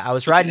 Yeah. I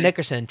was riding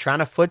Nickerson, trying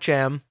to foot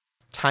jam,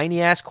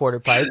 tiny ass quarter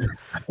pipe.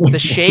 The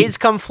shades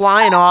come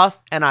flying off,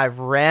 and I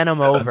ran them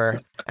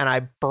over, and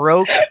I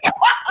broke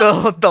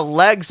the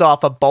legs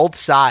off of both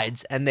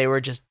sides, and they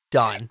were just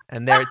done.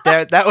 And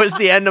that was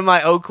the end of my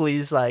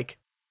Oakleys. Like,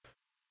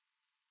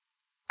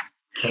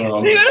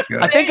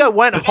 I think I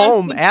went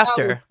home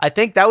after. I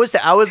think that was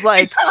I was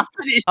like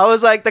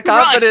the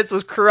confidence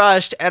was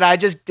crushed, and I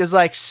just was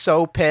like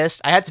so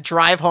pissed. I had to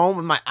drive home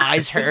and my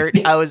eyes hurt.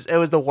 It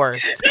was the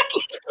worst.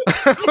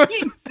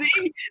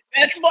 See,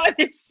 that's why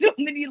there's so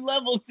many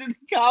levels to the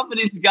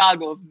confidence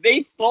goggles.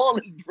 They fall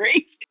and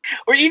break,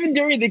 or even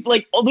during the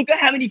look at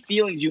how many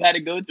feelings you had to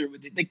go through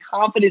with it. The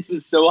confidence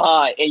was so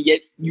high, and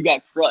yet you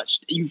got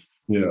crushed. You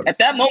At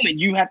that moment,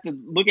 you have to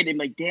look at it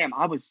like, damn,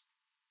 I was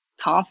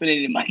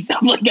confident in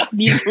myself. Like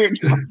these were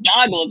my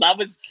goggles. I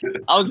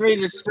was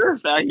ready to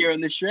surf out here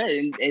on the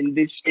shred, and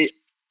this shit.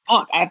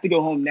 Fuck, I have to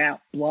go home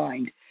now,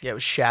 blind. Yeah, it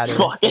was shattered.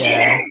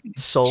 Yeah,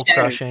 soul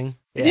crushing.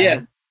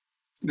 Yeah.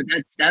 But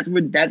that's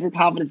where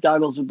confidence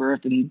goggles were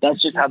birthed, and that's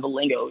just how the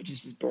lingo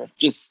just is birthed.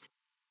 Just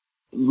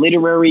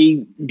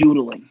literary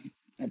doodling.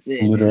 That's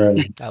it.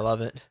 Literally. I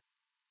love it.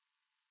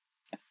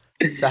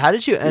 So how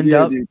did you end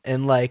up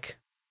in like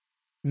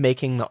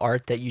making the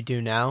art that you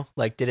do now?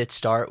 Like, did it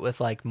start with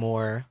like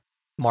more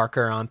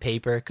marker on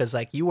paper? Because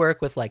like you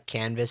work with like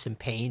canvas and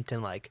paint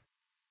and like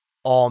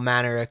all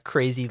manner of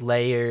crazy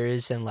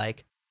layers and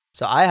like.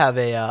 So I have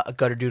a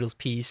Gutter Doodles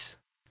piece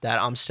that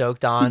I'm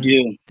stoked on.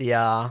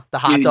 The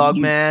hot dog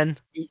man.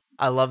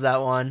 I love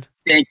that one.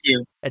 Thank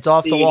you. It's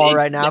off the wall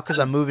right now because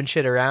I'm moving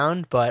shit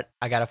around, but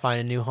I gotta find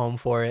a new home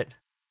for it.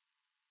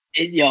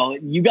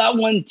 You got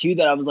one too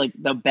that I was like,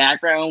 the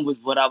background was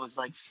what I was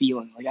like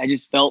feeling. Like I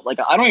just felt like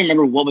I don't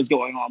remember what was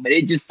going on, but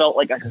it just felt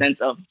like a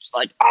sense of just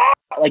like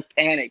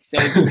panic.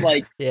 So it's just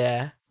like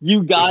yeah,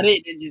 you got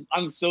it. And just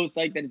I'm so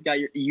psyched that it's got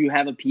you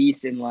have a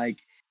piece and like,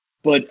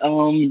 but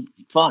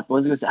fuck, what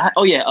was I gonna say?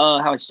 Oh yeah,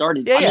 how I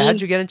started. Yeah, yeah. How'd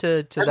you get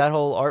into that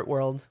whole art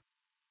world?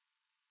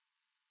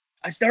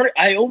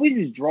 I always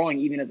was drawing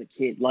even as a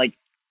kid, like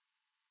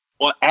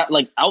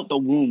out the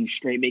womb,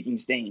 straight making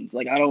stains.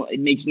 Like it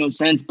makes no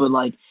sense, but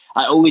like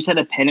I always had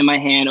a pen in my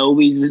hand,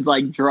 always was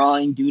like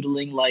drawing,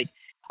 doodling. Like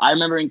I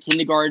remember in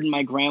kindergarten,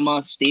 my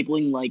grandma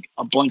stapling like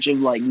a bunch of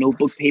like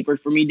notebook paper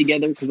for me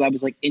together because I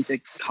was like into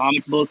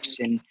comic books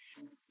and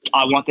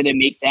I wanted to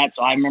make that.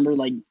 So I remember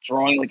like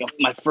drawing like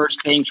my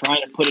first thing,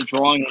 trying to put a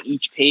drawing on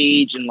each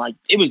page, and like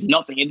it was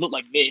nothing. It looked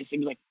like this. It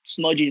was like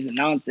smudges and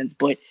nonsense,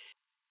 but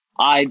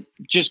I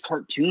just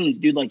cartoons,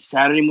 dude, like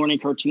Saturday morning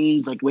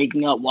cartoons, like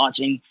waking up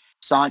watching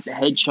Sonic the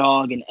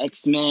Hedgehog and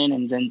X-Men,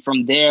 and then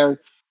from there,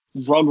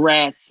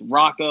 Rugrats,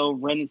 Rocco,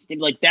 Ren and Stimpy,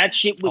 like that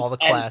shit was all the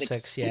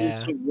classics,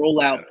 to roll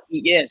out.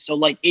 Yeah, so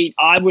like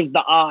I was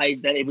the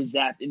eyes that it was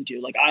zapped into.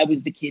 Like I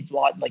was the kids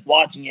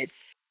watching it,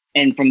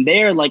 and from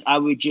there, like I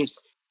would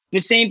just the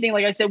same thing.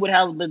 Like I said, would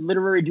have the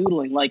literary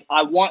doodling. Like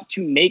I want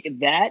to make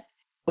that.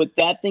 But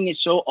that thing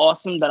is so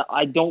awesome that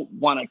I don't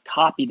want to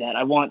copy that.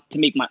 I want to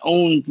make my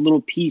own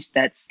little piece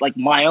that's like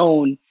my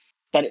own,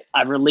 that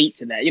I relate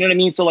to that. You know what I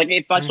mean? So like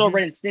if I saw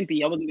Ren and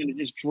Stimpy, I wasn't going to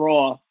just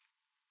draw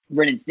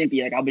Ren and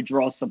Stimpy. Like I would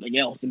draw something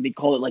else and they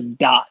call it like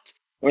Dot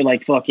or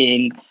like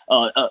fucking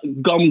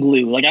Gum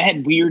Glue. Like I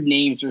had weird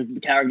names for the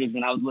characters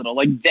when I was little.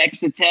 Like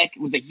Vexatech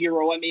was a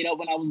hero I made up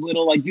when I was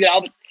little. Like dude,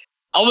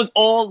 I was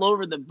all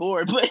over the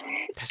board. But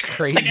that's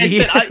crazy.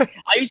 Like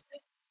I said,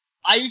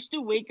 I used to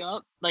wake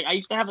up, like, I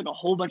used to have, like, a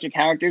whole bunch of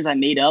characters I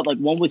made up. Like,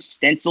 one was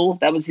Stencil.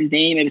 That was his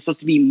name. It was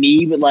supposed to be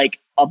me with, like,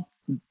 a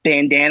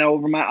bandana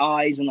over my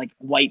eyes and, like,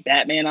 white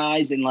Batman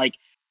eyes. And, like,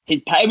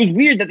 it was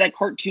weird that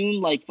cartoon,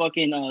 like,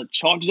 fucking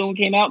Chalk Zone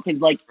came out because,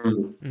 like,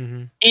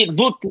 it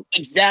looked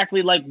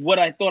exactly like what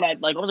I thought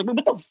I'd, like. I was like,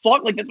 what the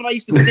fuck? Like, that's what I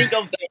used to think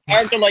of, a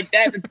character like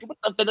that.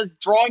 That's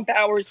drawing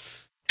powers.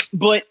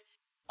 But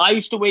I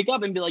used to wake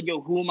up and be like,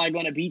 yo, who am I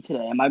going to be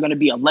today? Am I going to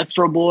be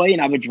Electro Boy? And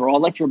I would draw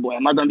Electro Boy.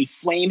 Am I going to be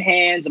Flame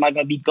Hands? Am I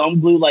going to be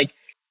Gum Glue? Like,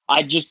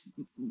 I just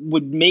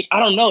would make, I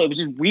don't know. It was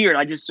just weird.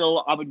 I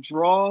would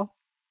draw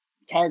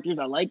characters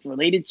I liked,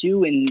 related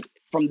to. And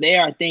from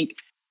there, I think,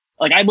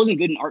 like, I wasn't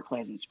good in art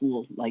class in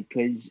school, like,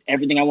 because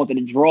everything I wanted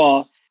to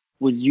draw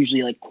was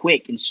usually, like,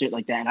 quick and shit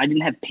like that. And I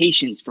didn't have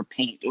patience for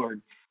paint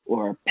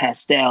or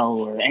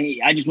pastel or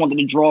any, I just wanted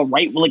to draw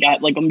right, like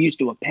I'm used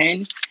to a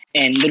pen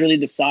and literally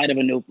the side of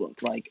a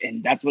notebook. Like,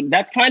 and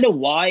that's kind of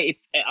why,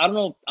 I don't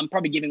know, I'm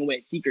probably giving away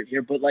a secret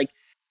here, but like,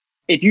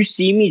 if you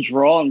see me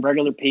draw on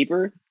regular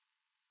paper,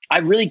 I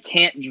really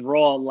can't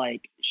draw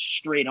like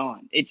straight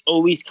on. It's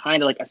always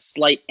kind of like a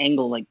slight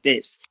angle like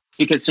this,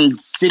 because I'm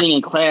sitting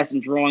in class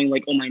and drawing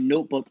like on my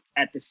notebook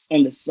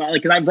on the side,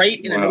 like, cause I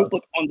write in a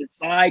notebook on the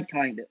side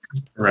kind of.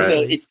 Right. So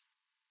it's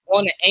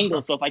on an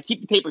angle. So if I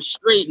keep the paper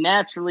straight,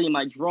 naturally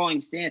my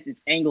drawing stance is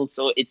angled.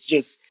 So it's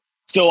just,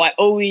 so I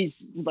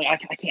always was like,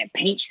 I can't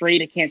paint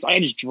straight. So I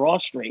just draw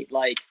straight.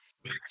 Like,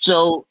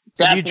 so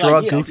do you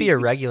draw goofy or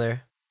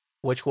regular?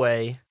 Which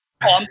way?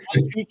 Oh,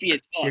 I'm goofy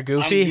as fuck. You're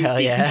goofy?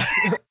 Hell yeah.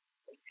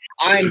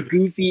 I'm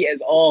goofy as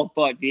all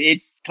fuck, dude.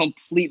 It's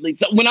completely,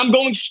 so when I'm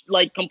going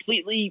like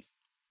completely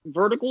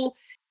vertical,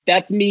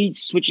 that's me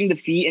switching the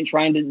feet and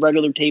trying to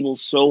regular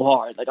tables so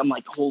hard. Like, I'm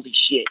like, holy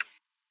shit.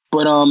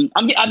 But I'm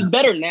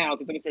better now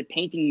because, like I said,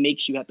 painting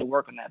makes you have to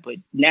work on that. But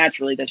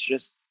naturally, that's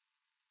just.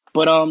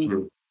 But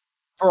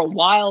for a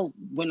while,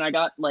 when I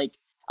got, like,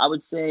 I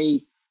would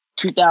say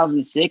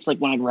 2006, like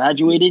when I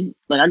graduated,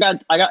 like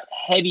I got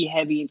heavy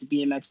into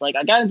BMX. Like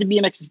I got into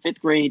BMX in 5th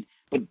grade,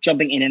 but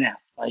jumping in and out,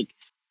 like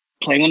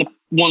playing on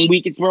one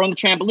week we're on the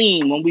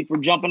trampoline, 1 week we're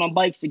jumping on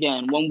bikes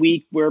again, 1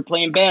 week we're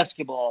playing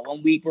basketball,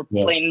 1 week we're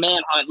playing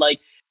manhunt,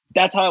 like.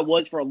 That's how it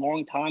was for a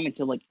long time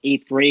until like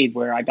 8th grade,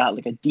 where I got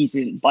like a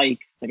decent bike,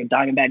 like a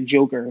Diamondback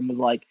Joker, and was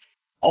like,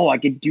 oh, I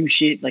could do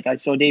shit. Like I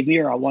saw Dave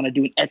Mirra, I want to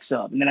do an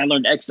X-Up. And then I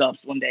learned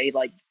X-Ups one day,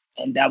 like,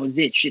 and that was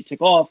it. Shit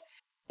took off.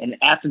 And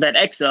after that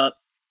X up,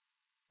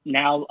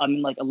 now I'm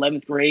in like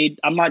 11th grade.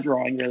 I'm not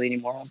drawing really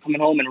anymore. I'm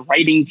coming home and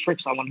writing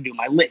tricks I want to do,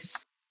 my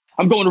list.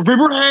 I'm going to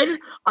Riverhead.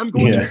 I'm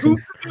going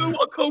to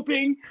a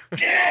coping.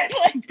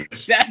 Like,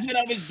 that's what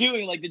I was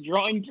doing. Like the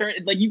drawing turn.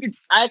 Like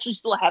I actually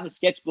still have a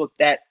sketchbook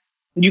that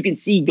you can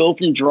see go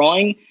from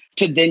drawing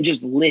to then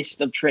just list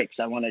of tricks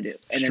I want to do.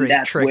 And straight then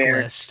that's trick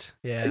where list.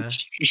 Yeah.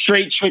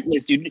 Straight trick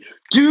list, dude.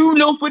 Do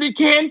no footed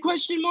can ? Like,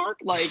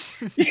 like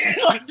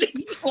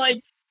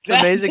it's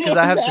amazing because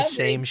I have the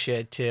same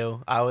shit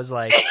too. I was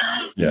like,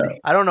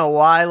 I don't know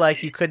why,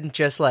 like you couldn't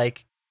just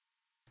like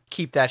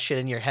keep that shit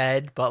in your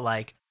head, but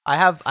like I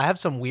have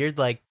some weird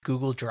like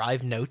Google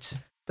Drive notes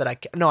that I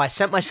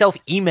sent myself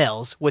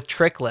emails with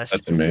trick lists.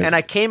 That's amazing. And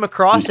I came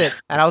across it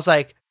and I was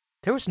like,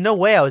 there was no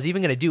way I was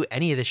even going to do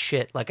any of this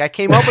shit. Like I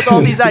came up with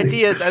all these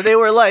ideas and they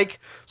were like,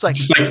 it's like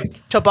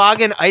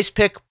toboggan, ice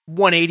pick,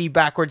 180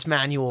 backwards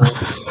manual,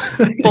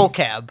 full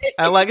cab.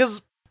 And like, it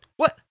was,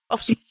 what?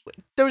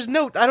 There was I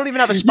don't even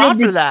have a spot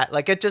for that.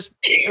 Like it was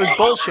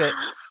bullshit.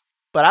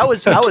 But I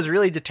was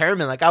really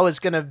determined. Like I was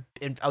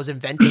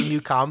inventing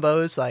new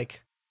combos.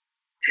 Like,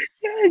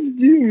 yes,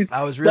 dude.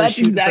 I was really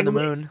shooting for the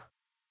moon.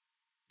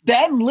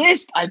 That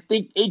list, I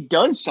think it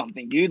does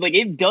something, dude. Like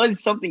it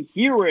does something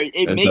here where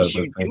it makes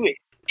you do it.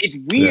 It's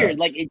weird. Yeah.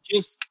 Like it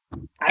just,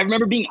 I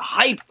remember being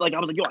hyped. Like I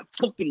was like, yo, I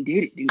fucking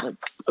did it, dude. Like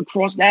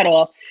across that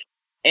off.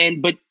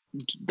 But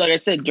like I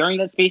said, during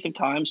that space of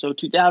time, so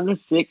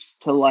 2006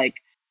 to like,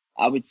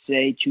 I would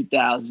say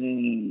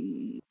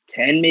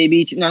 2010,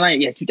 maybe.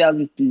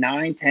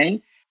 2009,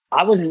 10.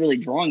 I wasn't really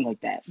drawing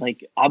like that.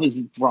 Like I was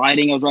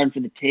riding for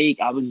the Take.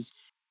 I was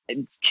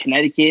in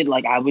Connecticut.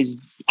 Like I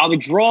would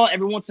draw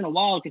every once in a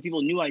while because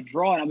people knew I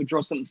draw and I would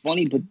draw something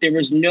funny, but there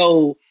was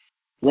no,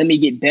 let me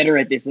get better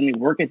at this. Let me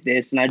work at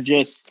this. And I think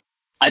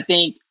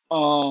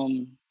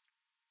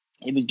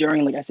it was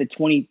during, like I said,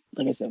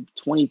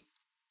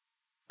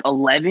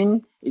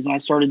 2011 is when I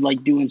started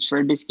like doing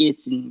shred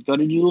biscuits and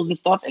gutter doodles and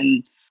stuff.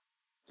 And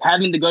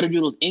having the gutter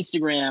doodles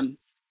Instagram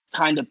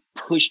kind of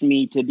pushed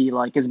me to be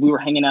like, because we were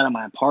hanging out at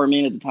my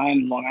apartment at the time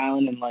in Long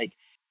Island, and like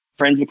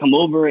friends would come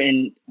over,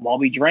 and while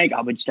we drank,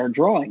 I would start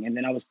drawing, and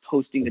then I was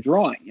posting the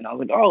drawing, and I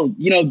was like, oh,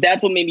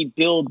 that's what made me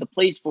build the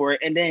place for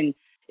it. And then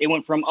it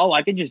went from, oh,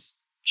 I could just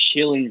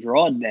chill and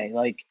draw today,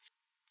 like,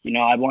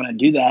 I want to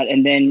do that.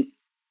 And then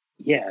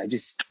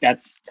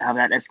that's how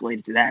that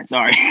escalated to that.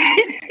 Sorry.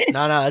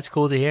 No, that's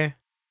cool to hear.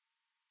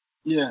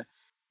 Yeah.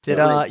 Did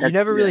you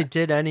never really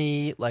did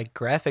any like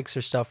graphics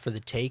or stuff for the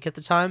Take at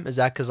the time? Is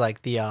that because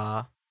like the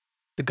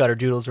gutter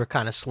doodles were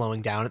kind of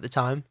slowing down at the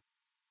time?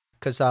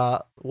 Because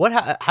how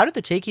did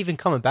the Take even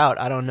come about?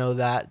 I don't know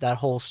that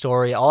whole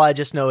story. All I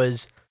just know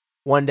is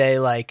one day,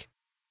 like,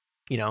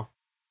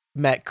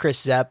 met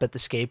Chris Zepp at the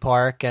skate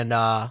park, and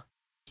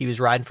he was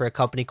riding for a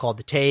company called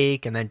the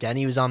Take, and then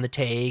Denny was on the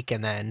Take,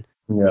 and then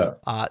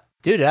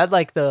dude, it had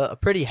like a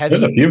pretty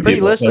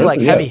list of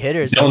like heavy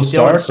hitters.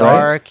 Dylan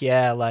Stark, right?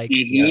 Yeah, like.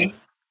 Mm-hmm.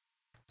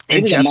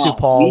 And Jeff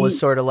DuPaul was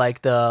sort of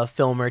like the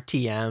filmer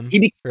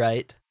TM,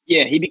 right?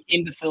 Yeah, he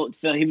became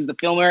he was the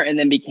filmer and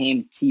then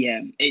became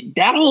TM.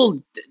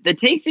 The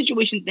Take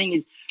situation thing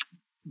is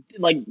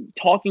like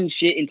talking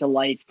shit into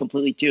life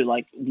completely too.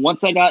 Like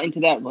once I got into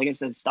that, like I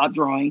said, stopped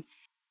drawing.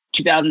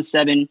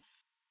 2007,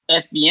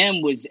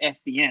 FBM was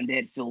FBM. They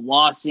had Phil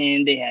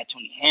Lawson, they had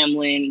Tony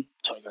Hamlin,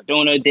 Tony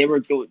Cardona. They were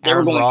going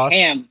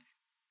ham.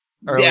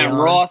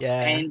 Ross,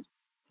 and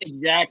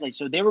exactly.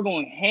 So they were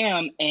going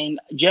ham, and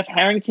Jeff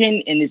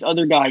Harrington and this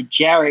other guy,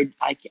 Jared,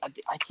 I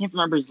can't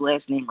remember his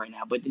last name right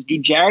now, but this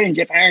dude, Jared and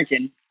Jeff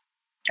Harrington,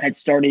 had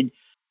started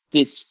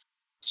this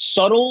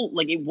subtle,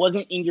 like it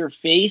wasn't in your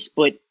face,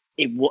 but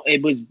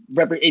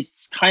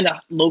it's kind of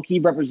low-key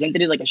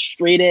represented it like a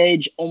straight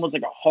edge, almost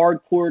like a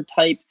hardcore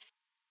type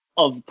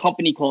of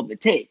company called The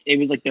Take. It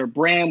was like their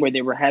brand where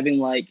they were having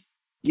like,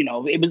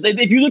 it was,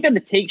 if you look at the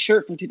Take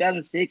shirt from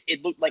 2006,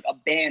 it looked like a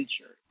band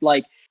shirt.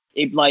 Like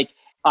it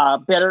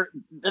better.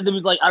 It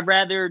was like, I'd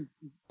rather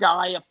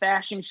die a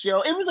fashion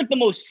show. It was like the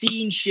most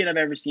scene shit I've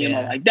ever seen in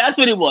my life. That's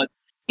what it was.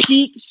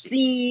 Peak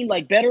scene,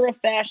 like better a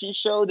fashion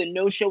show than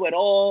no show at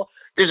all.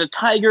 There's a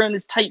tiger in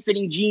this tight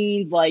fitting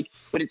jeans, like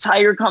with a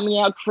tiger coming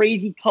out,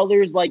 crazy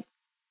colors. Like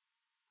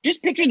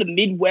just picture the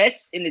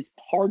Midwest in its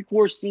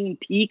hardcore scene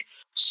peak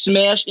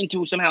smashed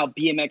into somehow a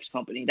BMX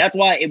company. That's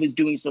why it was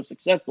doing so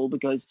successful,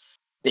 because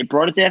they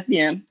brought it to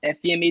FBM.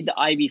 FBM made the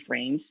Ivy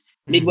frames.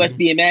 Midwest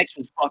BMX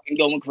was fucking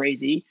going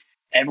crazy.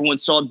 Everyone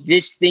saw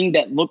this thing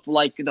that looked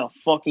like the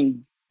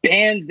fucking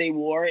bands they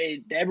wore.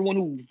 Everyone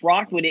who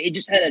rocked with it, it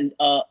just had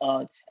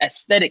a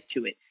aesthetic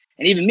to it.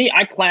 And even me,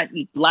 I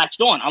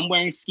latched on. I'm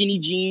wearing skinny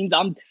jeans.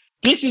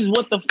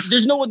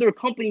 There's no other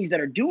companies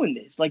that are doing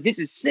this. Like, this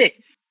is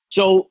sick.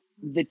 So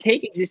the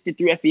Take existed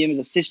through FBM as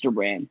a sister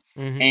brand.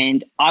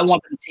 And I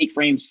wanted to Take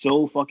frames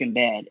so fucking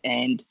bad.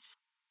 And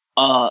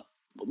I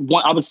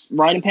was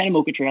riding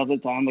Panamoka trails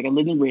at the time. Like, I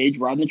lived in Ridge,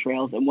 riding the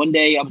trails. And one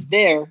day I was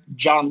there,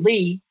 John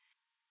Lee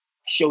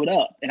showed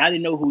up, and I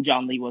didn't know who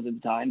John Lee was at the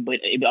time, but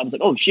I was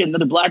like, oh shit,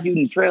 another black dude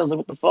in the trails. Like,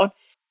 what the fuck?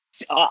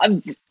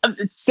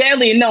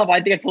 sadly enough,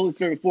 I think I told this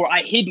story before.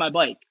 I hid my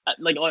bike,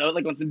 like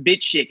on some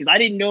bitch shit, because I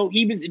didn't know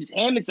it was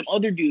him and some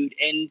other dude,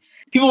 and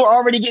people were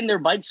already getting their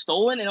bikes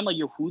stolen, and I'm like,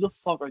 yo, who the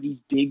fuck are these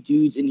big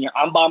dudes in here?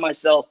 I'm by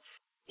myself.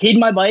 Hid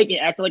my bike and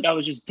acted like I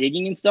was just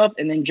digging and stuff,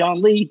 and then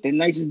John Lee, the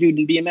nicest dude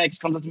in BMX,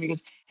 comes up to me and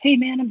goes, "Hey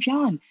man, I'm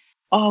John.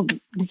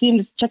 We came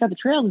to check out the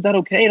trails. Is that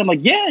okay?" And I'm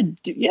like, "Yeah,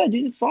 dude,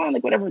 it's fine.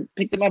 Like whatever."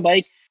 Picked up my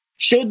bike,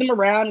 showed them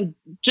around, and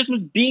just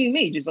was being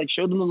me. Just like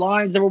showed them the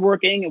lines that were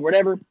working and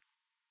whatever.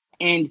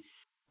 And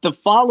the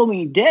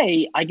following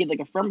day, I get like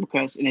a friend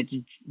request, and it's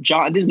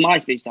John. This is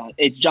MySpace now.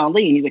 It's John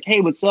Lee, and he's like,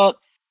 "Hey, what's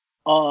up?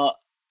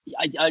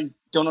 I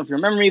don't know if you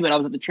remember me, but I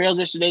was at the trails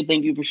yesterday.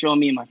 Thank you for showing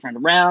me and my friend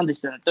around.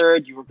 This, that, and the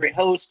third. You were a great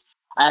host.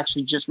 I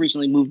actually just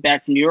recently moved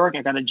back to New York.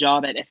 I got a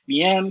job at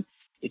FBM.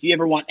 If you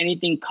ever want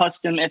anything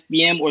custom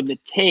FBM or the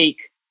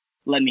take,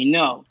 let me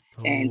know."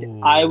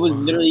 And I was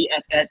literally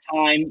at that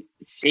time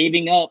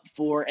saving up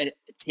for a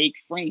take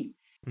frame,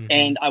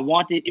 and I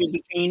wanted, it was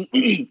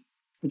between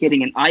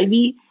getting an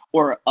Ivy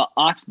or a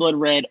Oxblood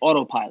Red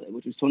Autopilot,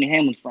 which was Tony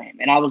Hamlin's frame.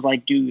 And I was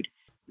like, dude,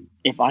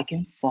 if I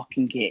can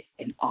fucking get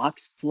an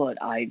Oxblood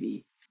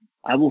Ivy,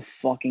 I will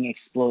fucking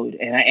explode.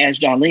 And I asked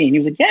John Lee, and he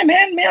was like, "Yeah,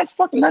 man, that's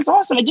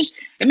awesome.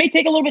 It may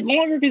take a little bit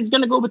longer because it's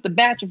gonna go with the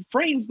batch of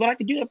frames, but I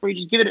could do that for you.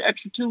 Just give it an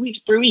extra 2 weeks,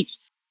 3 weeks."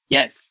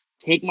 Yes,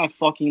 take my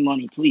fucking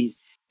money, please.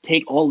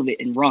 Take all of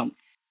it and run.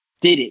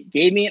 Did it.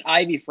 Gave me an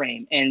Ivy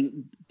frame,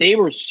 and they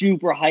were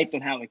super hyped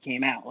on how it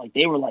came out. Like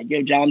they were like,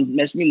 "Yo, John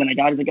messaged me when I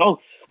got it. He's like, oh,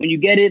 when you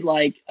get it,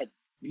 like,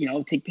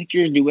 take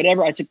pictures, do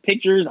whatever." I took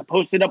pictures. I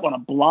posted up on a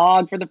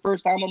blog for the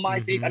first time on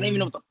MySpace. I didn't even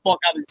know what the fuck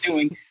I was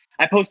doing.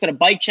 I posted a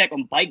bike check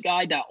on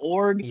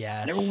bikeguide.org.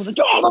 Yes. And everyone was like,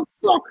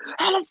 "Oh,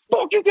 how the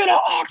fuck you get an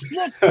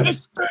Oxford?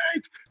 It's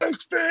fake.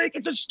 It's fake.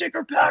 It's a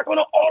sticker pack on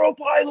an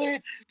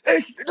autopilot.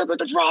 Look at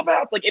the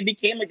dropouts." Like it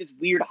became like this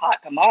weird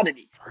hot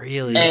commodity.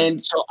 Really?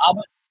 And so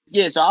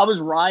I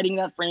was riding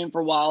that frame for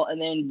a while, and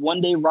then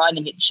one day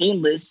riding it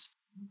chainless,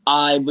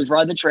 I was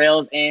riding the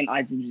trails, and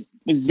I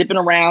was zipping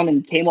around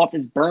and came off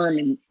this berm,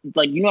 and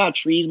like how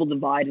trees will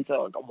divide into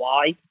like a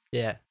Y.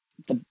 Yeah.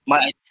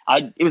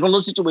 It was one of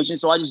those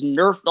situations, so I just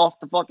nerfed off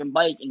the fucking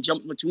bike and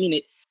jumped between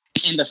it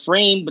and the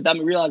frame, without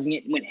me realizing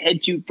it, went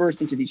head to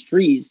first into these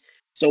trees.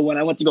 So when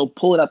I went to go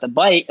pull it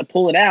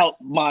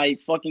out, my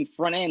fucking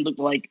front end looked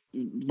like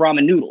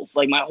ramen noodles.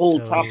 Like my whole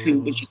top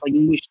tube was just like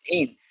mushed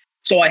in.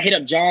 So I hit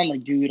up John,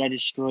 like, "Dude, I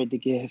destroyed the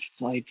gift.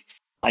 Like,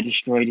 I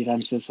destroyed it.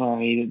 I'm so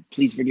sorry.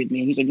 Please forgive me."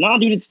 And he's like, "Nah,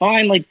 dude, it's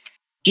fine. Like,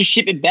 just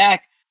ship it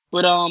back.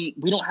 But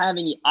we don't have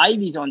any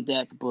Ivies on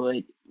deck,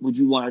 but would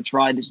you want to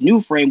try this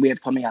new frame we have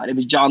coming out?" It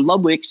was John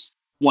Ludwig's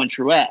One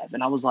True Ave.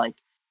 And I was like,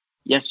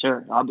 "Yes,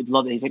 sir. I would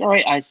love it." He's like, "All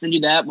right, I send you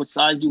that. What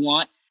size do you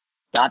want?"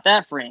 Got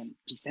that frame.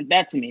 He sent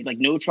that to me. Like,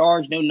 no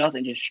charge, no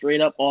nothing. Just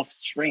straight up off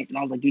strength. And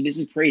I was like, dude, this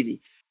is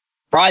crazy.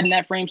 Riding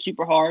that frame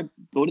super hard.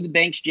 Go to the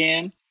Banks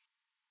Jam.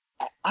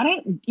 I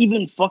don't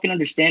even fucking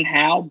understand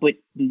how, but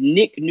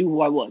Nick knew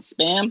who I was.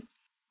 Spam,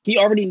 he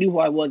already knew who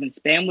I was, and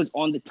Spam was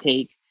on the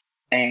take,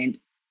 and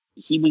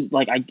he was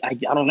like, I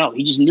don't know.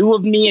 He just knew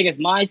of me, I guess,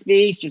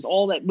 MySpace, just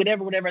all that,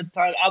 whatever at the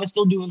time. I was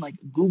still doing like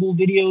Google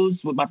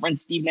videos with my friend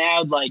Steve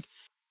Nowd, like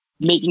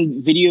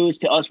making videos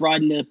to us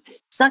riding the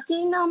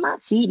 "Sucking on My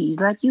Titties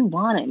Like You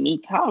Wanted Me,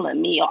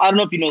 Calling Me." I don't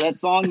know if you know that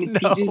song, Miss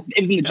Peaches. It was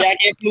in the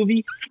Jackass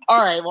movie.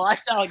 All right, well, I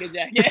sound like a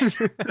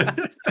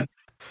jackass.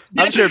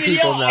 I'm sure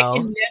people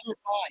know.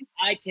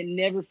 I can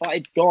never find.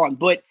 It's gone.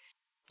 But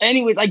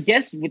anyways, I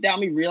guess without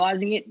me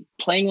realizing it,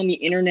 playing on the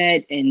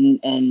internet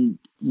and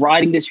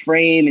riding this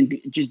frame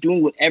and just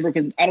doing whatever,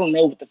 because I don't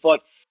know what the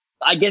fuck.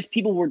 I guess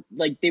people were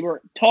like, they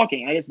were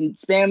talking. I guess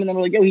Spam and them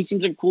were like, "Yo, he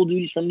seems like a cool dude.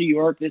 He's from New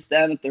York, this,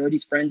 that, and the third.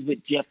 He's friends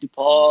with Jeff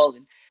DuPaul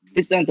and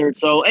this, that, and the third."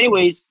 So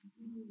anyways,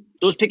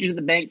 those pictures of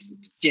the Banks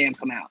Jam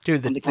come out.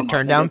 Dude, the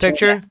turn down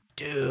picture?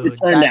 Dude, the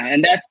turn down.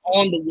 And that's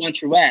on the One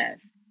True Ave.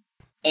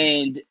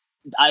 And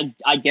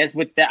I guess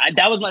with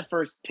that was my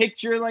first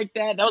picture like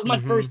that. That was my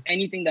first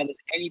anything that was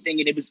anything.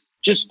 And it was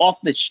just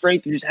off the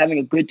strength of just having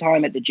a good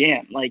time at the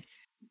jam. Like,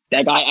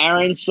 that guy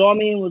Aaron saw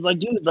me and was like,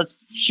 "Dude, let's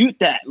shoot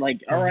that."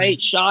 Like, all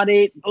right, shot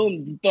it.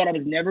 Boom. Thought I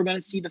was never going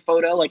to see the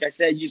photo. Like I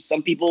said, just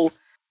some people.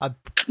 I'm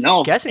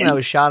guessing that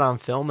was shot on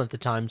film at the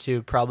time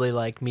too. Probably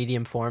like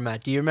medium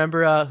format. Do you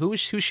remember who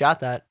shot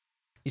that?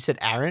 You said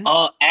Aaron?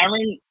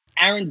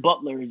 Aaron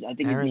Butler is, I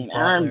think, his name.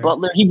 Butler. Aaron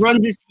Butler. He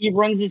runs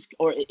this,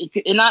 or it's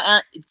not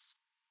Aaron.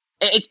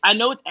 It's I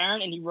know it's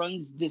Aaron, and he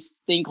runs this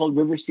thing called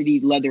River City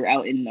Leather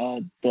out in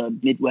the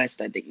Midwest,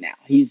 I think now.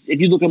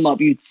 If you look him up,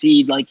 you'd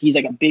see like he's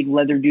like a big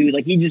leather dude.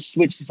 Like he just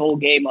switched his whole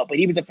game up. But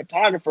he was a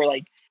photographer,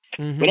 like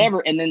whatever.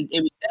 And then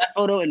it was that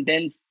photo and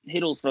Ben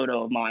Hiddle's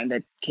photo of mine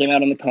that came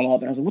out on the come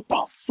up, and I was like, "What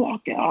the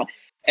fuck, God?"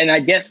 And I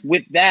guess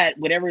with that,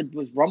 whatever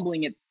was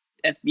rumbling at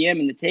FBM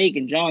and the take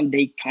and John,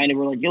 they kind of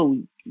were like,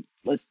 "Yo,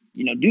 let's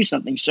do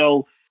something."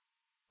 So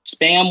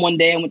Spam one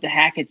day I went to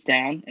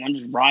Hackettstown, and I'm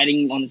just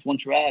riding on this One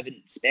True Ave,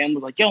 and Spam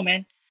was like, "Yo,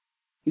 man,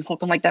 you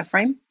fucking like that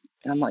frame?"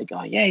 And I'm like,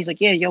 "Oh yeah." He's like,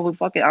 "Yeah, yo, we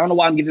fucking." I don't know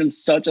why I'm giving him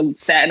such a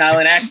Staten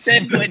Island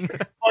accent, but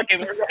fucking,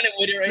 we're running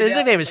with it right now.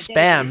 His name is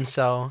Spam,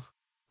 so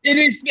It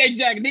is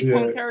exactly Nick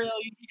Ontario.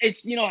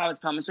 It's how it's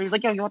coming. So he's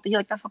like, yo, you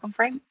like that fucking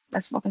frame?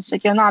 That's fucking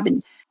sick. Yeah, no, I've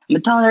been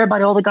telling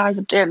everybody, all the guys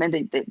up there, man,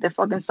 they're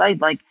fucking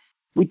psyched. Like,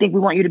 we think we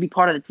want you to be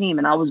part of the team.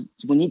 And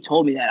when he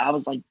told me that, I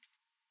was like,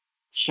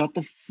 shut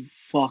the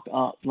fuck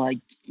up. Like,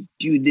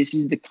 dude, this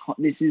is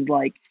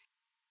like,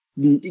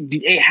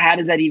 how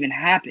does that even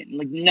happen?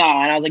 Like,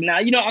 nah. And I was like, nah,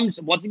 I'm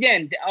just, once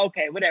again,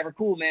 okay, whatever,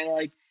 cool, man.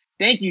 Like,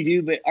 thank you,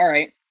 dude, but all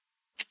right.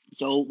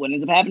 So what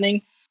ends up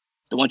happening?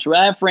 The Once You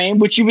Have frame,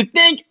 which you would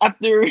think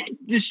after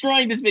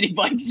destroying this many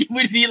bikes, you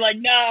would be like,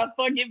 nah,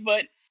 fuck it.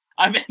 But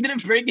I've ended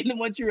up breaking the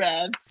Once You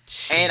Have,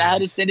 and I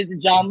had to send it to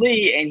John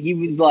Lee, and he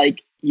was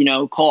like, give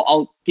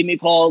me a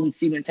call and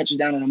see when it touches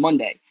down on a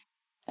Monday.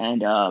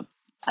 And I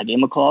gave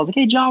him a call. I was like,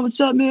 hey, John, what's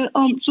up, man?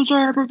 So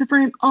sorry I broke the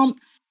frame.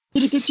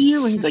 Did it get to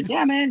you? And he's like,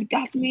 yeah, man, it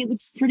got to me. It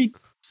looks pretty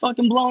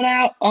fucking blown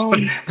out.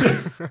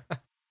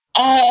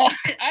 I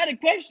had a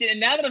question, and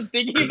now that I'm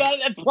thinking about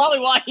it, that's probably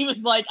why he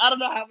was like, I don't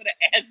know how I'm gonna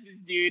ask this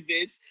dude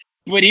this,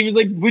 but he was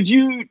like,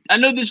 I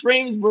know this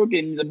frame is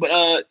broken,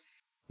 but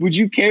would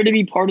you care to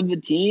be part of the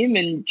team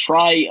and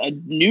try a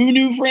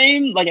new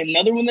frame, like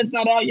another one that's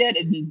not out yet,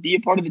 and be a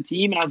part of the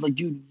team? And I was like,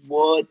 dude,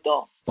 what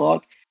the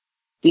fuck?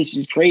 This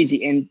is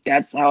crazy. And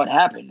that's how it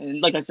happened.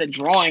 And like I said,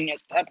 drawing at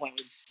that point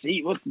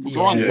was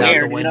drawing out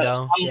the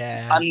window.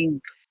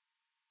 I'm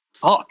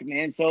fuck,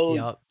 man.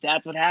 So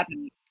that's what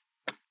happened.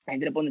 I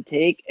ended up on the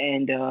take,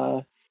 and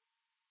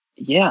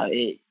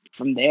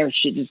from there,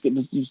 shit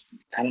was just,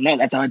 I don't know.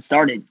 That's how it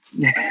started.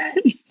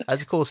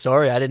 That's a cool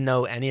story. I didn't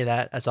know any of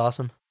that. That's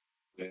awesome.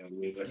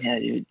 Yeah,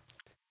 dude.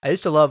 I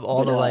used to love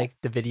all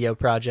the video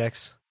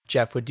projects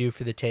Jeff would do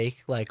for the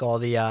take, like all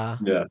the I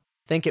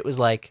think it was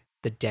like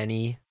the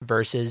Denny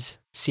versus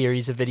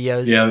series of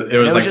videos. Yeah,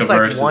 it was just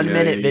like 1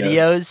 minute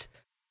videos,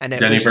 and it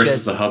Denny was versus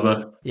just, the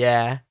Hubba.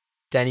 Yeah.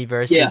 Denny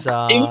versus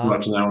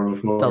watching that one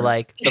before.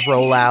 the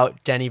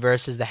rollout, Denny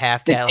versus the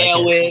half cat,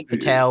 the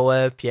tail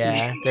whip.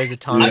 Yeah, there's a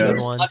ton of good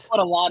ones. I've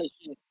put a lot of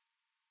shit.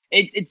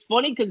 It's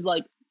funny because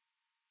like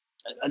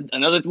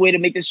another way to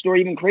make this story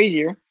even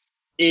crazier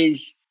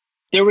is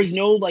there was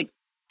no like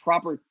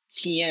proper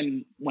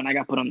TM when I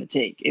got put on the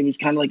take. It was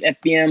kind of like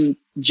FBM.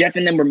 Jeff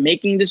and them were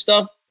making this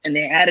stuff, and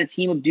they had a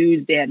team of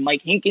dudes. They had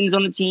Mike Hinkins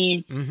on the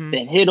team,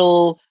 Ben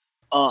Hiddle.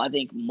 I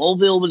think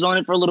Mulville was on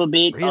it for a little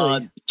bit.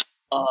 Really?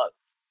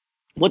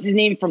 What's his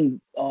name from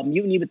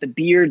Mutiny with the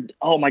beard?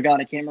 Oh my god,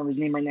 I can't remember his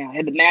name right now. I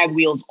had the mag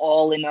wheels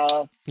all in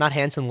Not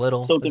Hanson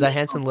Little. Is that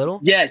Hanson Little?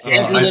 Yes,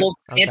 Hanson Little.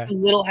 Okay.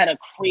 Hanson Little had a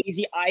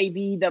crazy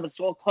IV that was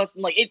so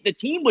custom. Like the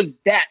team was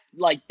that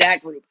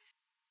group.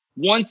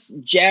 Once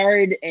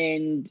Jared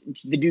and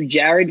the dude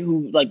Jared,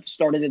 who like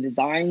started the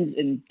designs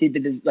and did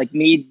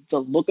made the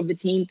look of the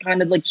team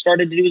kind of like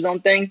started to do his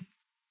own thing.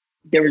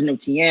 There was no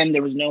TM.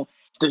 There was no.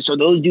 So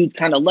those dudes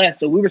kind of left.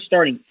 So we were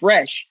starting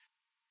fresh.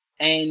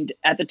 And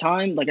at the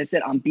time, like I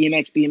said, I'm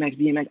BMX.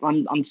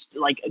 I'm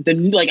like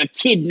a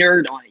kid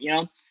nerd on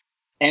it,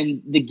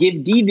 And the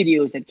Give D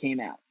videos that came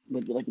out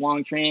with like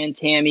Long Tran,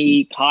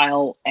 Tammy,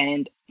 Kyle,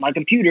 and my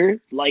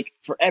computer, like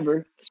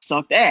forever,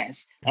 sucked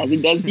ass, as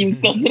it does even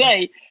still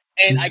today.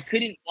 And I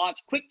couldn't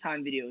watch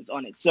QuickTime videos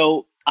on it.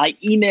 So I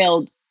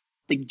emailed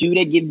the dude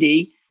at Give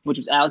D, which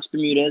was Alex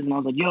Bermudez, and I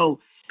was like, yo,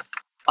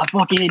 I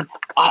want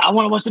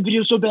to watch the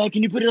video so bad.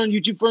 Can you put it on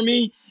YouTube for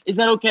me? Is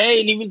that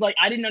okay? And he was like,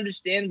 I didn't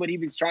understand what he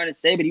was trying to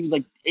say, but he was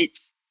like,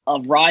 it's a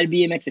Ride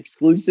BMX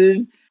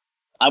exclusive.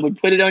 I would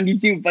put it on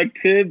YouTube if I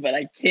could, but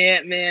I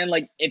can't, man.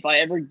 Like, if I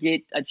ever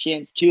get a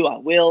chance to, I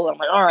will. I'm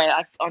like, all right,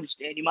 I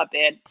understand you. My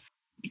bad.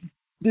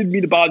 Didn't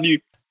mean to bother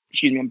you.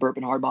 Excuse me, I'm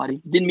burping hard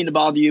body. Didn't mean to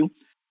bother you.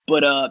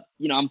 But,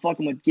 I'm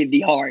fucking with Give D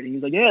hard. And he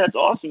was like, yeah, that's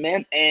awesome,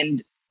 man.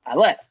 And I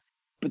left.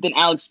 But then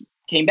Alex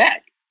came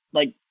back.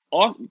 Like,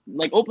 awesome,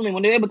 like openly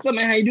one day, what's up,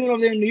 man? How you doing over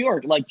there in New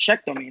York? Like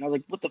checked on me, and I was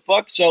like, what the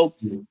fuck? So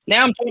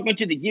now I'm talking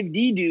to the Give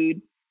D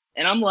dude,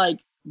 and I'm like,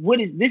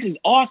 this is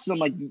awesome.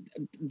 Like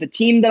the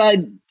team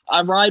that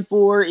I ride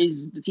for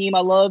is the team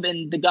I love,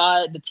 and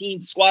the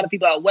squad of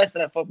people out west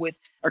that I fuck with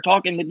are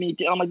talking with me.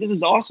 I'm like, this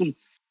is awesome.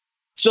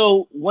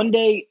 So one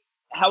day,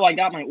 how I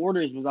got my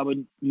orders was I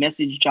would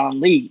message John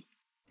Lee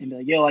and be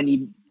like, yo, I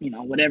need,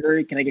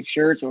 whatever, can I get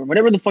shirts or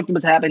whatever the fuck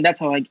was happening. That's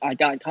how I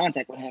got in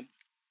contact with him.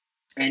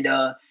 And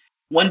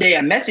one day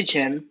I message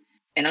him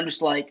and I'm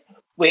just like,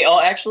 wait,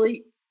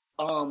 actually,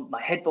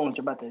 my headphones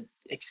are about to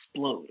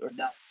explode or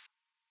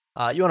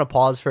die. You want to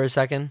pause for a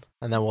second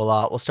and then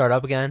we'll start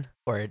up again?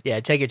 Or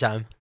take your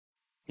time.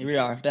 Here we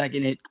are, back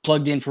in it,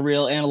 plugged in for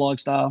real, analog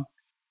style.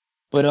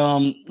 But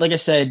like I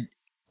said,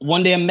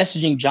 one day I'm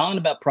messaging John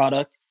about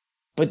product,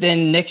 but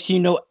then next thing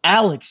you know,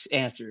 Alex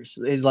answers.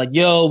 He's like,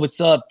 yo, what's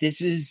up?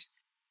 This is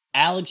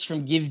Alex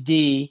from Give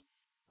D.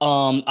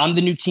 I'm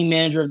the new team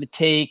manager of the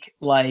Take.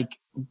 Like,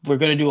 we're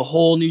going to do a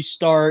whole new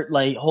start,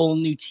 like whole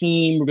new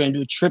team. We're going to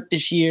do a trip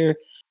this year,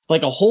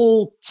 like a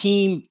whole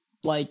team,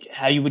 like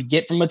how you would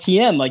get from a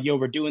TM. Like, yo,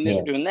 we're doing this,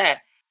 we're doing that.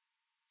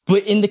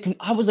 But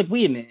I was like,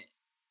 wait a minute.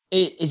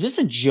 Is this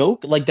a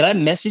joke? Like, did I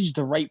message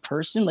the right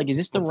person? Like, is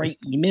this the right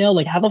email?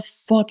 Like, how the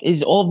fuck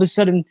is all of a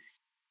sudden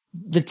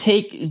the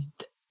Take is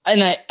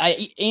And I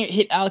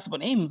hit Alex up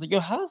on AIM. I was like, yo,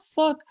 how the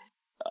fuck?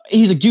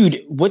 He's like,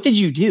 dude, what did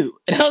you do?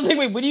 And I was like,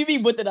 wait, what do you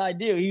mean? What did I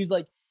do? He was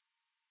like,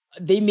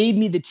 they made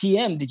me the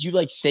TM. Did you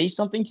like say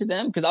something to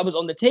them? Because I was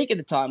on the take at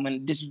the time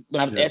when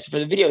I was asking for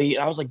the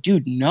video. I was like,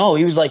 dude, no.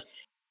 He was like,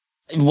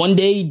 one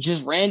day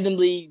just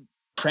randomly,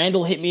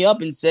 Crandall hit me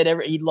up and said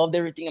he loved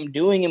everything I'm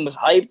doing and was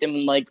hyped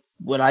and like,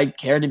 would I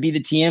care to be the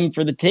TM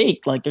for the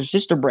take, like their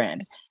sister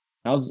brand?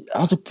 And I was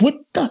like, what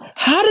the?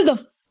 How did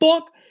the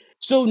fuck?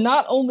 So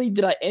not only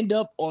did I end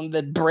up on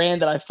the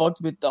brand that I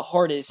fucked with the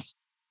hardest,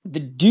 the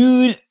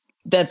dude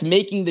that's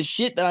making the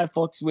shit that I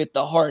fucks with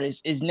the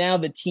hardest is now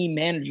the team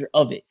manager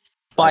of it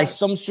by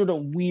some sort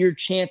of weird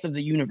chance of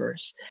the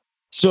universe.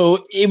 So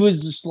it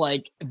was just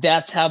like,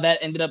 that's how that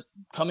ended up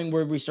coming,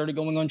 where we started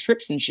going on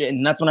trips and shit.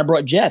 And that's when I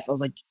brought Jeff. I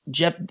was like,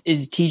 Jeff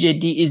is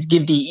TJD, is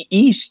Give D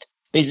East,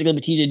 basically,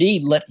 but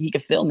TJD, he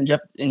could film. And Jeff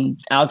and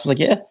Alex was like,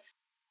 yeah.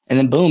 And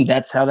then boom,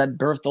 that's how that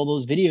birthed all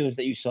those videos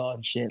that you saw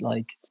and shit.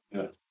 Like,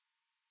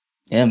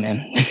 yeah,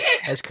 man.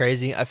 That's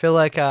crazy. I feel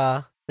like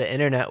the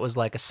internet was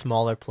like a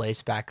smaller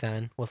place back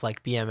then with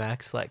like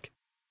BMX. Like,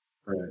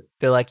 I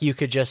feel like you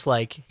could just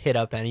like hit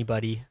up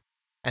anybody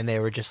and they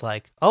were just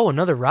like, oh,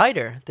 another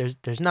rider.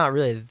 There's not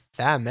really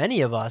that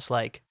many of us.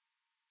 Like,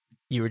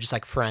 you were just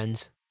like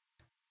friends.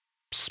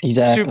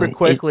 Exactly. Super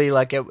quickly.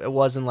 Like it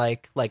wasn't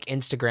like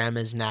Instagram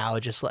is now,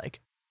 just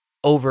like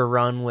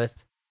overrun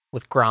with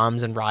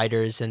Groms and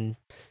riders and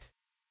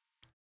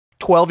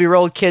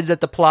 12-year-old kids at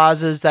the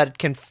plazas that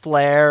can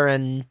flare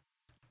and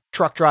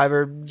truck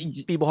driver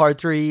People Hard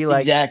 3, like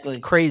exactly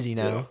crazy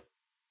now. Yeah.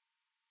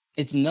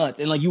 It's nuts.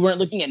 And like, you weren't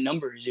looking at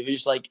numbers. It was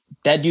just like,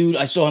 that dude,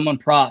 I saw him on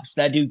props.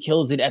 That dude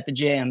kills it at the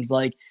jams.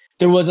 Like,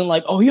 there wasn't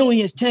like, oh, he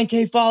only has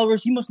 10K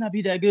followers, he must not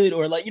be that good.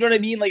 Or like, you know what I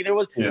mean? Like, there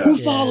was, who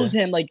follows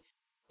him? Like,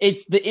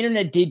 it's, the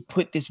internet did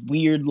put this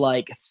weird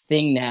like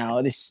thing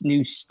now, this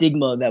new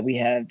stigma that we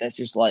have that's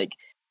just like,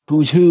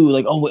 who's who?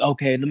 Like, oh,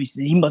 okay, let me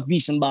see. He must be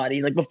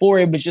somebody. Like, before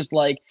it was just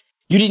like,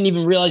 you didn't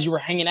even realize you were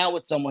hanging out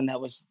with someone that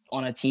was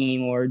on a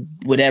team or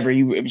whatever.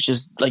 It was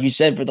just, like you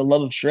said, for the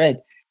love of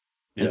shred.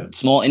 Yeah.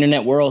 Small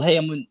internet world. Hey,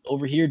 I'm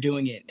over here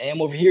doing it. Hey,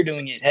 I'm over here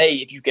doing it. Hey,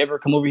 if you ever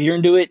come over here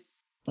and do it,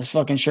 let's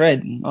fucking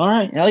shred. All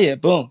right. Hell yeah.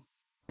 Boom.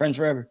 Friends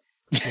forever.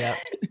 Yeah.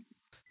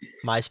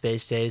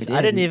 MySpace days.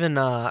 I didn't even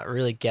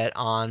really get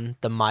on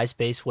the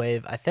MySpace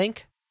wave. I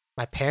think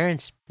my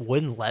parents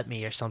wouldn't let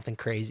me or something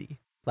crazy.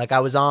 Like, I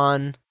was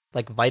on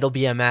like Vital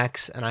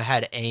BMX and I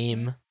had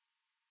AIM,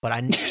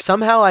 but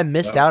somehow I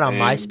missed out on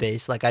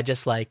MySpace. Like, I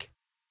just like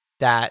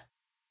that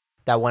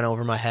went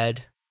over my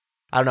head.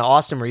 I don't know,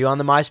 Austin, were you on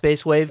the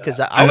MySpace wave? Because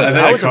I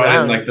was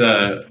around. Like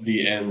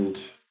the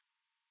end.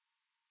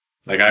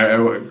 Like, I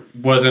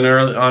wasn't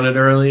on it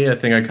early. I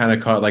think I kind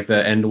of caught like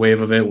the end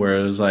wave of it, where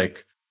it was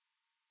like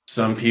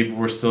some people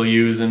were still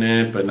using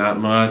it, but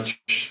not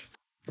much.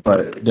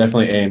 But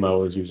definitely AIM, I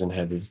was using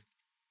heavy.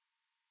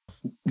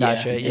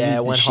 Gotcha. Yeah,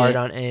 it went hard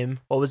on AIM.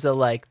 What was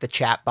the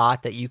chat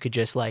bot that you could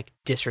just like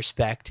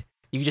disrespect?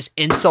 You could just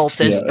insult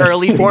this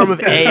early form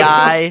of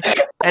AI,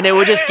 and it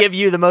would just give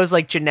you the most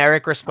like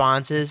generic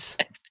responses.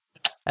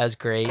 That was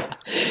great.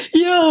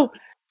 Yo,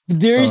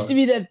 there used to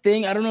be that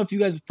thing. I don't know if you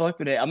guys fucked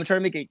with it. I'm gonna try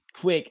to make it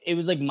quick. It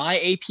was like my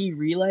AP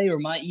relay or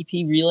my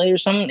EP relay or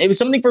something. It was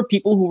something for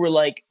people who were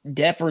like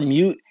deaf or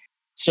mute.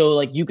 So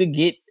like you could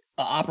get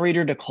an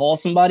operator to call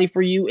somebody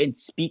for you and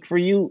speak for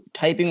you,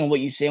 typing on what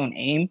you say on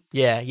AIM.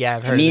 Yeah,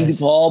 I've heard. Me and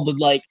DePaul would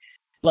like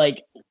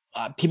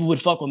people would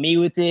fuck with me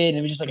with it, and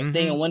it was just like a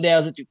thing. And one day I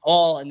was with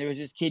DePaul, and there was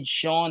this kid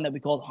Sean that we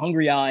called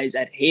Hungry Eyes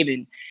at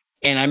Haven,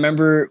 and I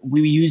remember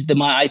we used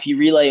my IP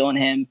relay on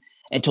him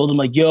and told him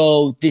like,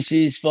 "Yo, this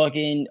is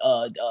fucking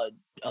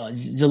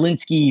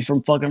Zelensky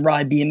from fucking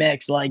Ride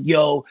BMX. Like,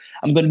 yo,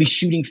 I'm gonna be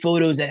shooting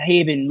photos at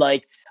Haven.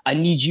 Like, I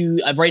need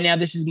you. Right now,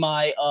 this is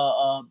my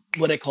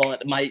what I call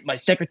it, my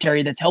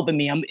secretary that's helping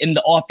me. I'm in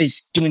the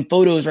office doing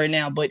photos right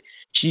now, but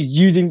she's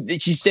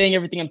saying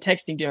everything I'm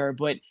texting to her.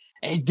 But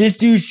this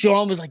dude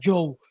Sean was like,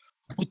 yo,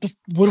 what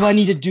do I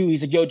need to do?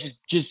 He's like, yo,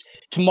 just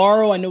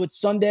tomorrow. I know it's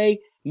Sunday.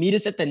 Meet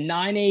us at the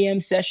 9 a.m.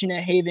 session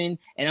at Haven,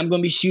 and I'm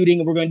gonna be shooting.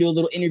 And we're gonna do a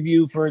little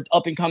interview for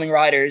up and coming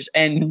riders.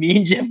 And me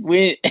and Jeff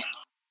went.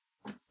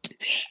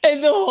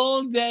 And the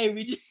whole day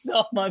we just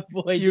saw my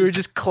boy. You were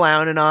just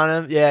clowning on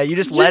him. Yeah, you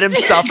just let him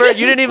suffer.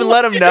 You didn't even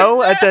let him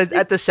know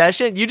at the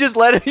session. You just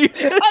let him.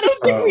 I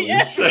don't think we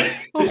ever.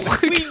 We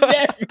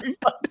never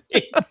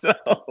fucking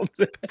told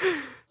him.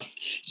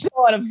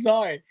 Sean, I'm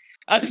sorry.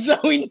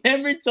 We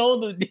never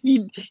told him.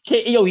 He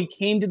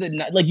came to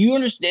the like. You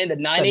understand the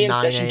 9 a.m.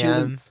 session too?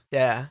 Was,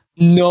 yeah.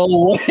 No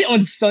one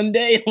on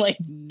Sunday. Like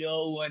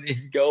no one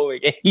is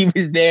going. And he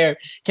was there.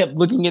 Kept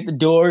looking at the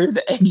door,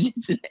 the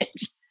exits and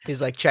exits. He's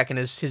like checking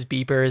his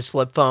beeper, his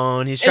flip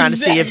phone. He's trying to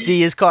see if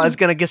Z is going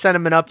to send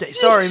him an update.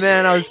 Sorry,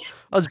 man, I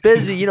was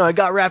busy. You know, I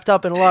got wrapped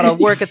up in a lot of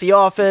work at the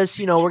office.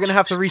 You know, we're gonna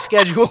have to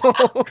reschedule.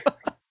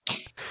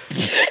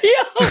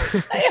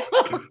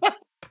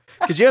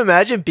 Could you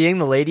imagine being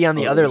the lady on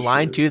the other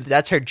line too?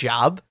 That's her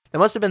job That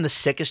must have been the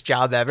sickest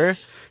job ever.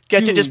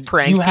 Get to just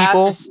prank you have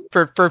people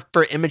to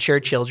for immature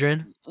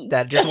children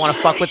that just want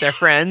to fuck with their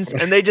friends,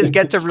 and they just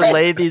get to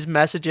relay these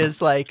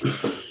messages like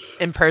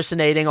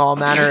impersonating all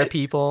manner of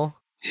people.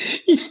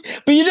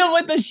 But you know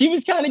what though? She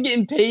was kind of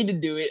getting paid to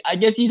do it. I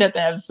guess you'd have to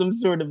have some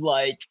sort of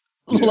like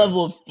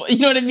level of, you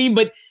know what I mean?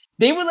 But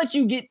they would let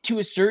you get to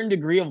a certain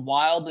degree of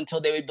wild until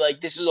they would be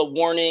like, this is a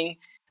warning.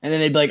 And then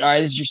they'd be like, all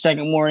right, this is your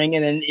second warning.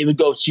 And then it would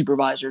go,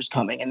 supervisor's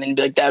coming. And then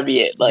be like, that'd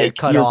be it. Like,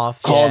 cut your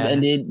off. calls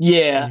ended.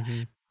 Yeah.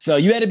 Mm-hmm. So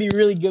you had to be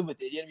really good with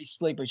it. You had to be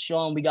slick. But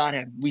Sean, we got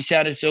him. We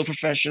sounded so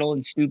professional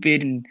and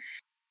stupid. And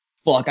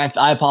fuck,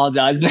 I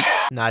apologize.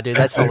 Nah, dude,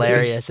 that's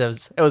hilarious.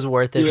 It was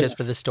worth it just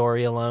for the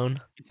story alone.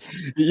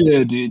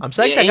 Yeah, dude. I'm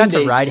psyched I got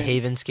to ride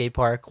Haven Skate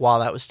Park while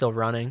that was still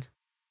running.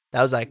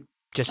 That was like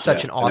just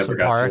such an awesome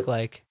park.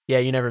 Like, yeah,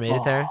 you never made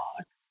it there?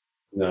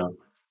 No.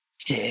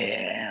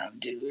 Damn,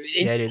 dude.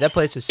 Yeah, dude, that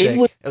place was sick.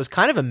 It was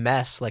kind of a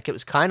mess. Like, it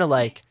was kind of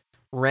like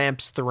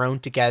ramps thrown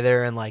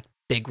together and like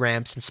big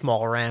ramps and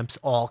small ramps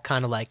all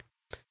kind of like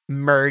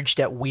merged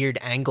at weird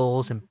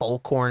angles and bowl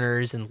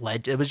corners and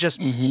ledge. It was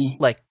just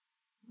like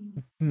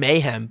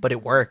mayhem, but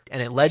it worked.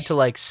 And it led to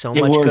like so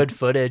much good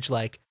footage.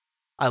 Like,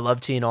 I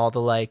loved seeing all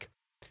the like,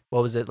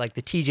 what was it? Like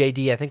the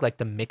TJD, I think like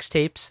the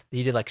mixtapes.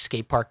 He did like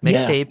skate park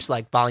mixtapes,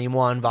 like volume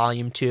 1,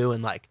 volume 2,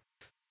 and like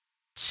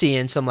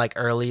seeing some like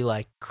early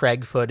like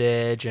Craig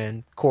footage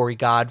and Corey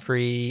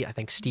Godfrey. I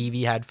think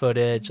Stevie had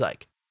footage.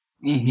 Like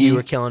you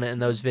were killing it in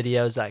those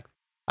videos. Like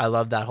I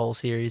love that whole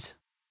series.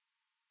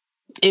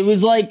 It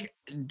was like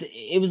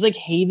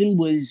Haven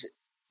was,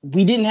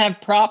 we didn't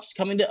have props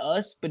coming to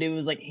us, but it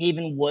was like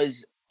Haven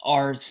was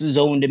our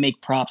zone to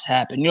make props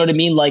happen. You know what I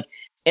mean? Like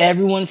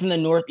everyone from the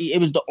North, it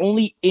was the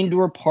only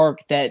indoor park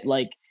that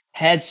like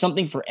had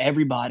something for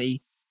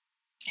everybody,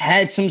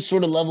 had some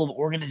sort of level of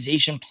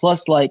organization.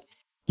 Plus like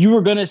you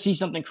were going to see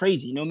something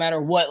crazy no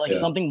matter what, like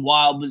something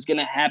wild was going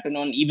to happen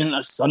on even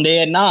a Sunday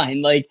at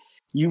 9. Like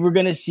you were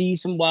going to see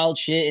some wild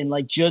shit, and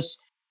like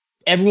just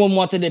everyone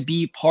wanted to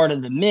be part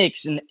of the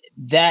mix, and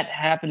that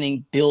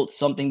happening built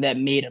something that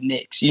made a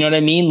mix. You know what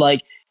I mean?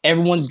 Like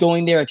everyone's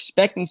going there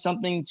expecting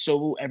something,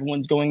 so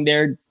everyone's going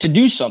there to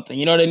do something.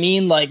 You know what I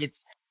mean? Like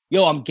it's,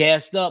 yo, I'm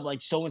gassed up.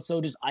 Like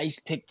so-and-so just ice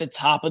picked the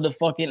top of the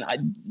fucking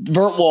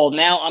vert wall.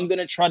 Now I'm going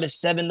to try to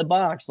 7 the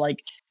box.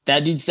 Like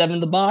that dude 7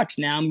 the box.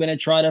 Now I'm going to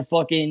try to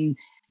fucking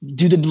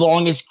do the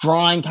longest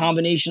grind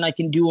combination I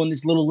can do on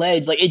this little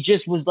ledge. Like it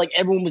just was like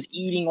everyone was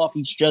eating off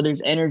each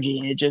other's energy,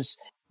 and it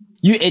just,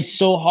 it's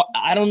so hard.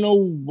 I don't know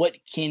what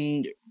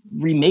can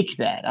remake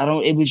that.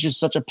 It was just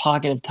such a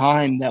pocket of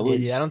time that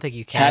was I don't think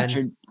you can.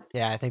 captured.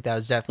 Yeah, I think that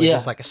was definitely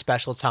just like a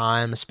special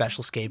time, a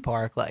special skate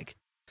park, like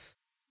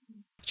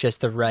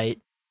just the right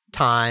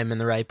time and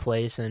the right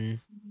place. And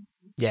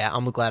yeah,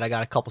 I'm glad I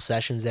got a couple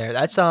sessions there.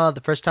 That's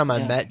the first time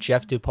I met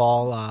Jeff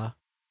DuPaul.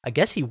 I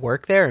guess he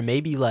worked there, and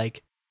maybe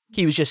like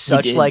he was just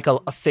such like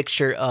a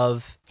fixture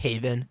of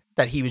Haven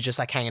that he was just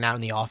like hanging out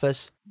in the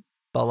office.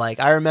 But like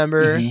I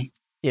remember,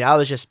 I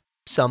was just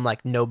some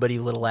like nobody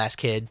little ass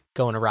kid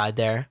going to ride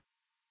there.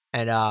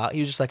 And he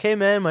was just like, hey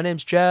man, my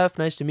name's Jeff.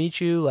 Nice to meet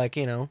you. Like,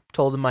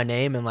 told him my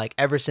name. And like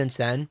ever since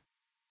then,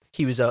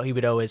 he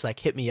would always like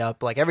hit me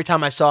up. Like every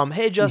time I saw him,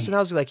 hey Justin, I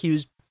was like, he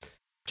was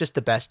just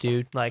the best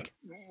dude. Like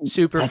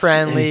super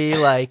friendly,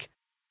 like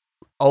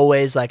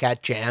always like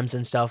at jams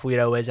and stuff. We'd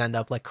always end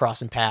up like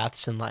crossing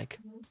paths, and like,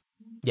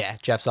 yeah,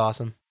 Jeff's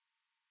awesome.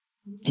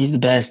 He's the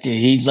best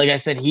dude. He, like I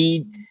said,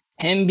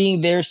 him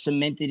being there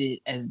cemented it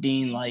as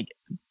being like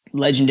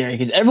legendary,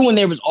 because everyone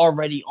there was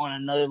already on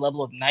another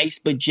level of nice,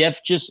 but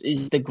Jeff just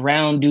is the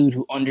ground dude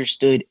who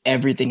understood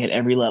everything at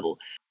every level.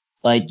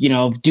 Like,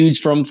 if dudes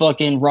from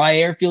fucking Rye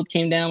Airfield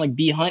came down, like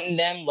be hunting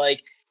them,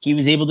 like he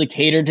was able to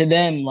cater to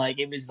them. Like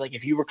it was like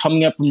if you were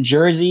coming up from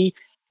Jersey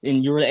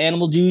and you were the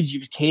animal dudes, he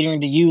was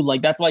catering to you.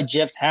 Like that's why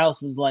Jeff's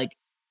house was like,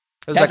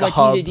 it was like a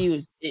hub,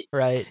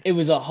 right? It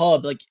was a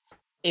hub. Like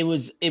it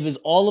was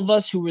all of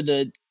us who were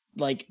the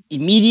like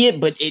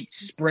immediate, but it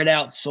spread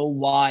out so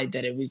wide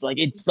that it was like,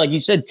 it's like you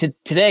said,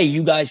 today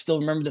you guys still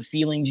remember the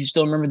feelings, you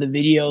still remember the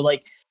video.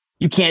 Like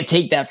you can't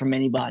take that from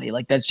anybody.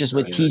 Like that's just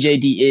what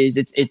TJD is.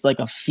 It's like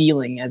a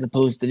feeling as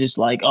opposed to just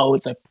like, oh,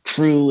 it's a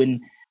crew, and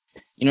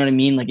you know what I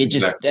mean? Like it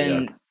just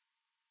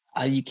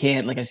you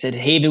can't, like I said,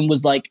 Haven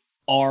was like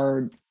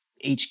our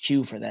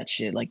HQ for that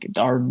shit, like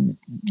our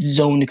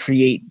zone to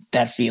create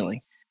that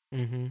feeling.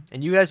 And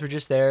you guys were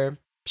just there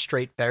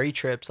straight ferry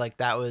trips. Like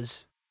that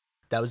was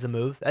the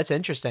move. That's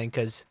interesting,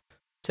 because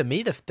to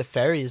me the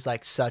ferry is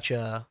like such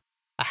a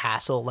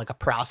hassle, like a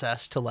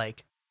process to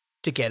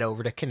get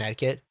over to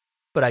Connecticut.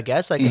 But I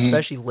guess like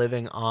especially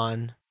living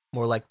on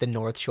more like the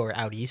North Shore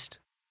out east,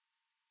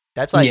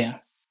 that's like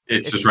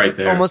it's just right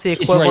there. Almost the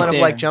equivalent of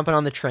like jumping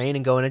on the train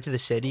and going into the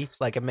city.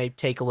 Like it may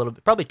take a little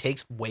bit, probably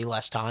takes way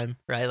less time,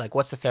 right? Like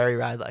what's the ferry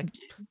ride, like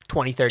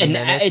 20-30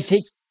 minutes? It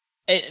takes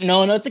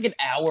no, it's like an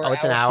hour. Oh,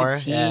 it's an hour.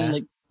 15, yeah.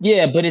 Like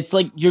Yeah, but it's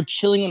like you're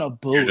chilling on a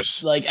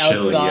boat, like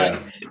chilling, outside.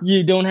 Yeah.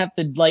 You don't have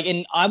to like,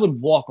 and I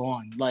would walk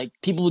on. Like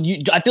people,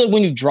 I feel like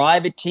when you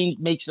drive,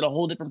 makes it a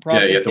whole different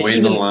process. Yeah, you have to wait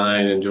in the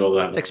line and do all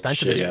that. It's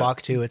expensive as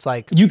fuck too. It's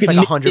like it's like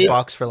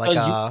 $100 for like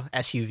a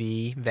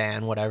SUV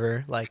van,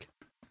 whatever. Like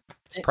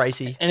it's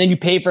pricey. And then you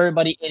pay for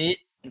everybody in it.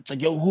 It's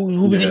like, yo,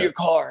 who was in your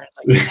car? It's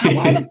like,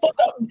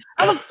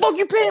 how the fuck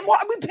you paying?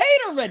 Why we paid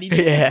already? Dude.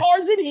 The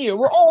car's in here.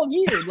 We're all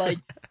here. Like,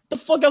 the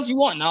fuck else you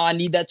want? No, I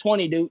need that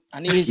 20, dude. I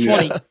need his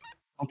 20. I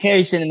don't care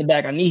he's sitting in the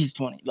back. I need his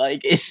 20.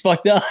 Like, it's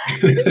fucked up.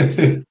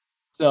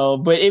 So,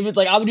 but it was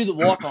like, I would do the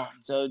walk on.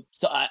 So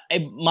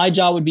my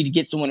job would be to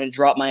get someone and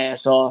drop my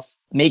ass off,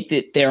 make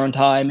it there on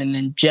time, and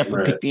then Jeff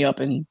would pick me up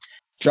and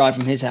drive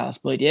from his house.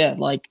 But yeah,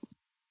 like,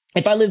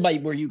 if I lived by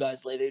where you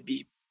guys live, it'd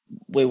be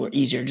way more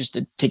easier just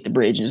to take the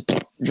bridge and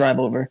just drive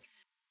over.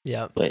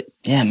 Yeah. But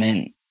yeah,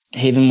 man,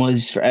 Haven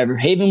was forever.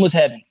 Haven was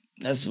heaven.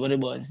 That's what it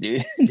was,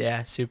 dude.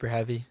 Yeah, super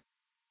heavy.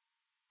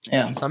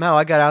 Yeah. Somehow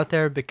I got out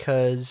there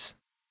because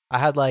I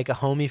had like a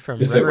homie from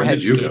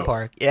Riverhead Skate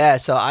Park. Yeah,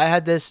 so I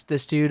had this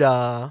dude,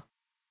 can't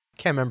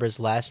remember his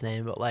last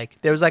name, but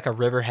like there was like a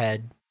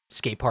Riverhead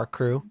skate park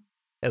crew.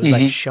 It was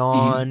like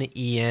Sean,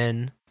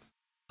 Ian,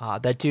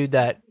 that dude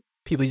that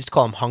people used to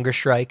call him Hunger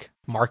Strike,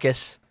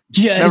 Marcus.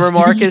 Yes, remember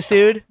Marcus,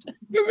 dude?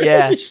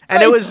 Yeah,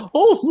 and it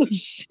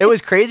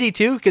was crazy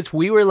too because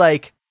we were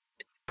like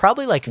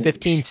probably like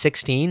 15,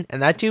 16,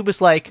 and that dude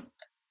was like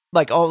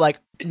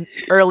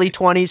early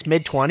 20s,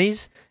 mid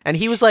 20s, and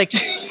he was like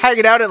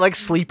hanging out at like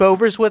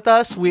sleepovers with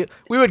us. We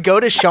would go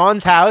to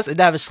Sean's house and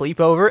have a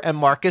sleepover, and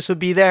Marcus would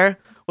be there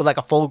with like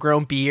a full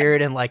grown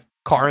beard and like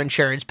car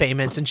insurance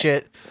payments and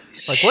shit.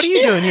 Like, what are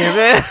you doing here,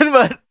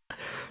 man?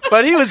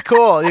 But he was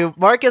cool. Dude,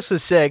 Marcus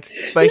was sick,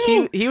 but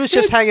he was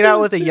just hanging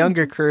out with a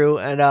younger crew,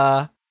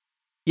 and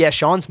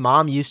Sean's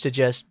mom used to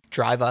just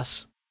drive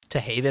us to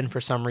Haven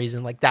for some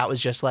reason. Like that was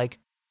just like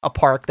a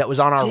park that was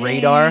on our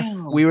radar.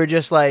 We were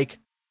just like,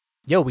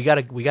 yo, we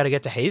gotta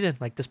get to Haven.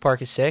 Like this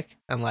park is sick.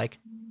 And like,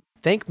 I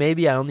think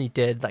maybe I only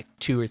did like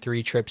 2 or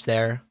 3 trips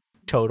there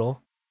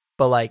total,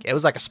 but like it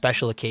was like a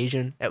special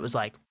occasion. It was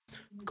like,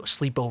 go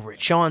sleep over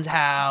at Sean's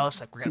house.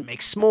 Like we're gonna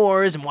make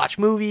s'mores and watch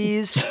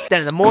movies.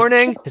 Then in the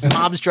morning, his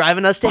mom's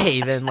driving us to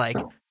Haven. Like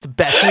it's the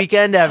best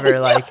weekend ever.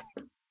 Like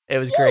it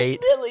was great.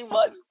 It really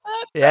was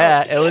that.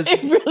 Yeah, it was.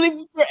 It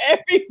really, for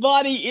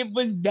everybody, it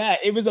was that.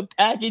 It was a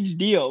package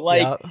deal.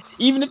 Like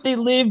even if they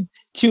lived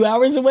 2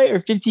 hours away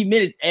or 15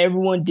 minutes,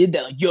 everyone did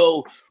that. Like,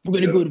 yo, we're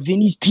gonna go to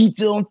Vinny's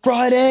Pizza on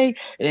Friday,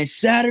 and then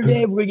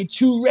Saturday we're gonna get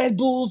 2 Red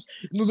Bulls.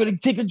 And we're gonna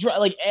take a drive.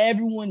 Like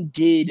everyone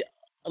did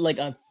like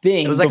a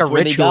thing. It was like a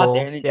ritual.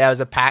 Yeah, it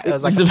was a It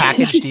was like a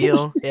package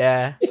deal.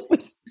 Yeah, it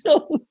was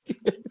so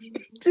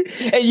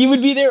good. And you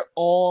would be there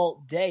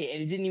all day,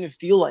 and it didn't even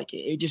feel like it.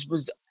 It just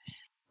was.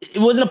 It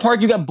wasn't a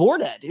park you got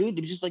bored at, dude. It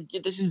was just like,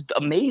 this is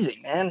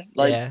amazing, man.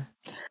 Like,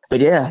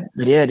 but yeah,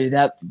 dude,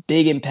 that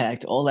big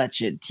impact, all that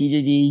shit.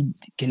 TJD,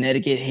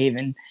 Connecticut,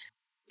 Haven.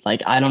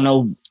 Like, I don't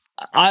know.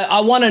 I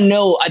want to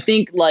know. I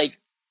think like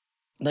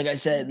I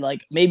said,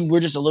 like maybe we're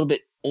just a little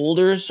bit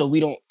older, so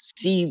we don't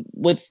see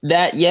what's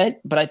that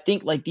yet. But I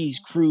think like these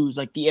crews,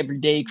 like the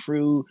Everyday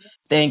Crew,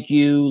 Thank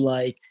You,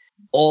 like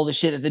all the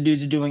shit that the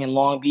dudes are doing in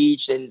Long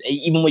Beach, and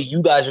even what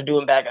you guys are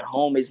doing back at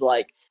home is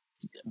like,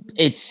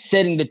 it's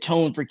setting the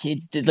tone for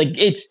kids to like,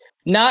 it's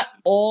not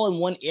all in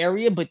one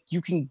area, but you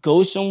can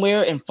go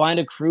somewhere and find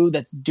a crew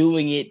that's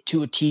doing it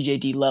to a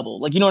TJD level.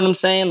 Like, you know what I'm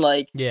saying?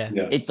 Like, yeah.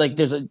 It's like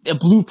there's a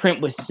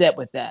blueprint was set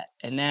with that.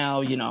 And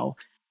now, you know,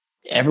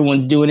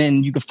 everyone's doing it,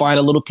 and you can find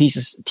a little piece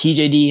of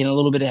TJD and a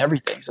little bit of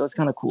everything. So it's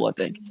kind of cool, I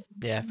think.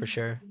 Yeah, for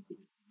sure.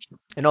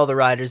 And all the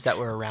riders that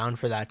were around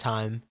for that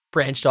time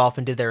branched off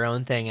and did their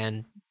own thing,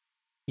 and,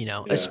 you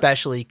know,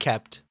 especially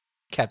kept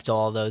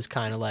all those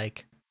kind of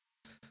like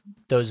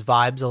those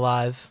vibes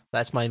alive.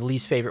 That's my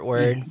least favorite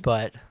word,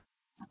 but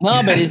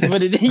no, but it's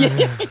what it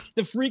is.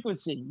 The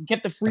frequency. You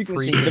kept the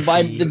frequency, the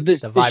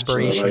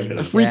vibration,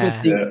 the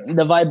frequency,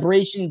 the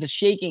vibration, the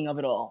shaking of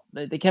it all.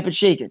 They kept it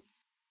shaking.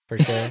 For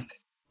sure.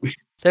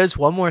 There's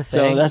one more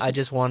thing I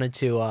just wanted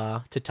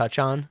to touch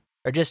on,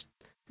 or just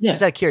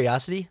out of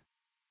curiosity.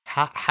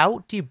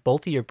 How do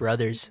both of your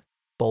brothers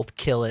both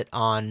kill it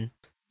on?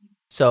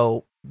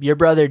 So your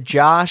brother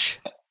Josh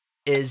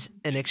is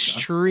an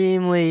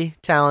extremely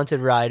talented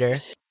rider,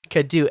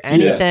 could do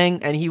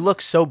anything, and he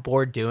looks so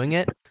bored doing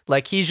it.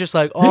 Like he's just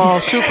like, oh,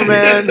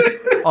 Superman,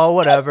 oh,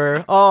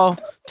 whatever, oh,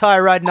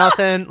 tire ride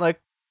nothing,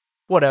 like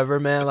whatever,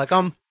 man, like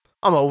I'm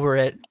over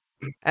it.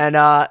 And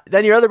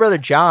then your other brother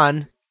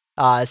John,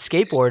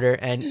 skateboarder,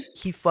 and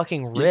he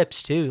fucking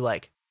rips too.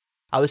 Like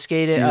I was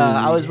skating,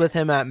 I was with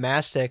him at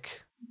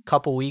Mastic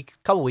couple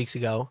weeks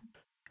ago,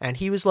 and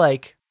he was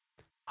like,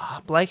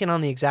 blanking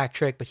on the exact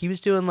trick, but he was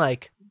doing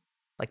like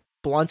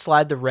blunt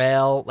slide the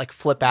rail, like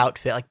flip out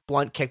fit, like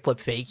blunt kickflip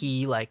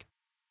fakie, like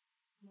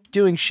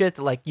doing shit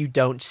that like you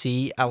don't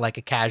see at like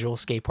a casual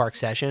skate park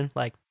session.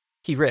 Like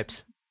he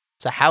rips.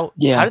 So how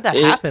did that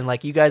happen?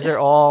 Like you guys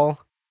all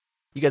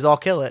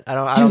kill it. I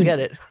don't get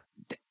it.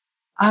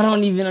 I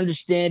don't even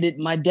understand it.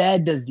 My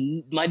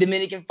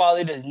Dominican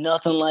father does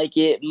nothing like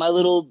it. My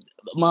little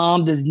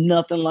mom does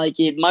nothing like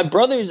it. My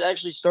brothers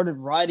actually started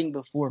riding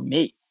before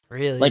me.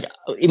 Really? Like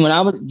when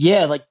I was,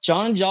 like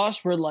John and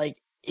Josh were like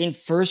in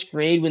first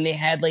grade when they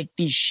had like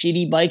these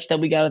shitty bikes that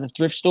we got at the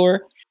thrift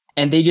store,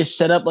 and they just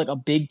set up like a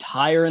big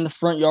tire in the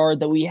front yard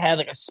that we had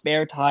like a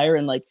spare tire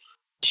and like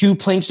 2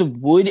 planks of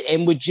wood,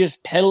 and would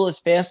just pedal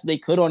as fast as they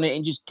could on it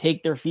and just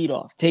take their feet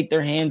off, take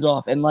their hands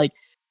off. And like,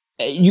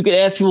 you could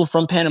ask people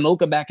from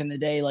Panamoka back in the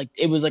day, like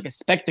it was like a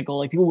spectacle.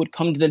 Like people would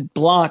come to the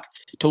block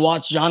to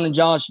watch John and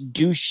Josh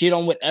do shit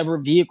on whatever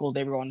vehicle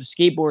they were on, the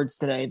skateboards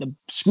today, the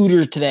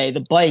scooter today,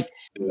 the bike.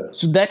 Yeah.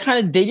 So that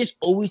kind of, they just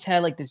always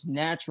had like this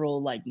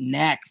natural like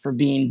knack for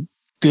being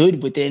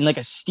good with it, and like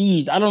a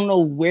steez. I don't know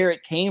where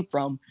it came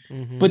from,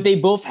 but they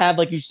both have,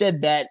 like you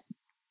said, that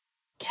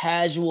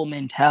casual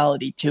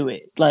mentality to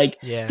it. Like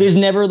there's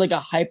never like a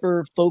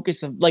hyper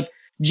focus of like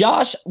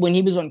Josh when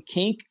he was on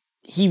Kink.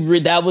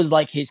 That was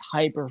like his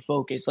hyper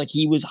focus. Like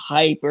he was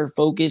hyper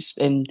focused,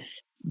 and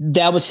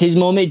that was his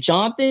moment.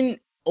 Jonathan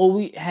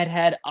always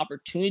had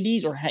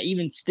opportunities, or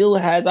even still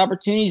has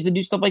opportunities to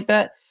do stuff like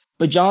that.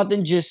 But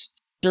Jonathan just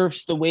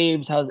surfs the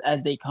waves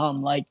as they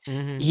come. Like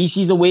he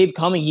sees a wave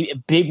coming, a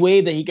big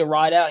wave that he could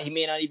ride out. He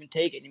may not even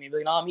take it. He may be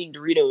like, "No, I'm eating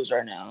Doritos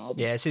right now."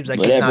 Yeah, it seems like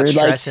Whatever. he's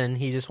not stressing.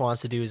 He just wants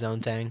to do his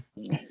own thing,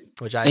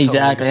 which I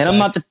exactly. Totally and I'm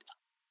not the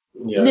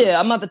Yeah.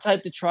 I'm not the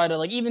type to try to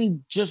like.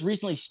 Even just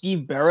recently,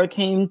 Steve Berra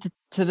came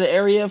to the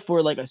area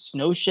for like a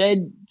snow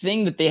shed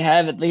thing that they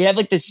have. They have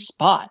like this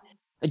spot.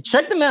 Like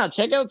check them out.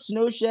 Check out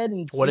Snow Shed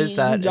and What is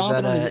that? Is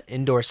that an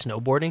indoor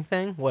snowboarding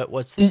thing?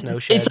 What's the Snow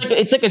Shed?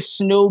 It's like a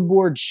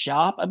snowboard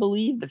shop, I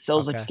believe, that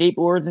sells like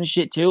skateboards and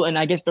shit too. And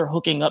I guess they're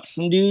hooking up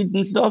some dudes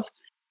and stuff.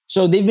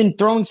 So they've been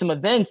throwing some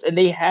events, and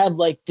they have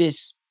like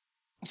this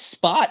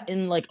spot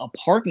in like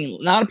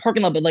not a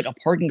parking lot, but like a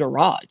parking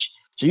garage.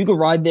 So you could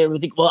ride there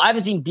with, I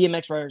haven't seen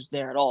BMX riders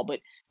there at all,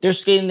 but they're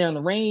skating there in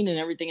the rain and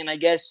everything. And I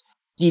guess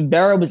Steve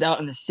Berra was out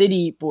in the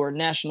city for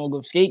National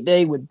Go Skate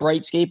Day with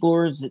Bright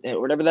Skateboards,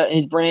 or whatever that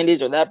his brand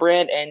is, or that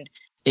brand. And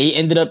they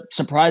ended up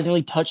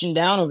surprisingly touching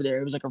down over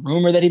there. It was like a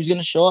rumor that he was going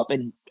to show up,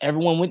 and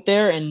everyone went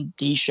there, and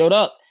he showed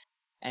up.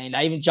 And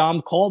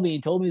John called me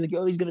and told me, like,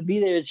 "Yo, he's going to be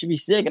there. It should be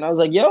sick." And I was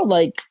like, "Yo,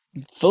 like,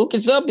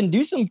 focus up and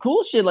do some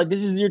cool shit. Like,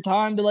 this is your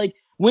time to like,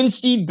 when's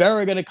Steve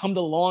Berra going to come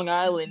to Long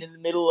Island in the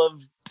middle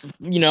of,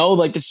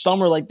 like the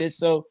summer like this?"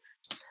 So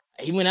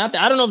he went out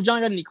there. I don't know if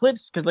John got any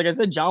clips, because like I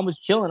said, John was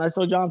chilling. I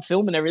saw John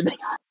filming everything.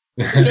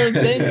 You know what I'm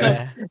saying?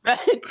 Yeah.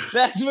 So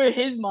that's where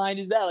his mind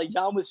is at. Like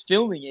John was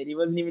filming it. He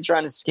wasn't even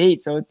trying to skate.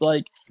 So it's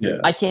like,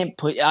 I can't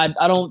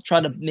I don't try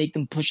to make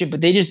them push it,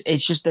 but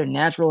it's just their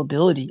natural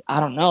ability. I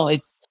don't know.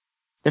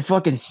 They're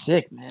fucking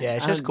sick, man. Yeah,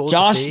 it's just cool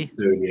Josh, to see.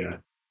 Dude, yeah.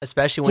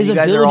 Especially when you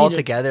guys are all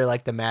together,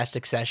 like the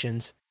Mastic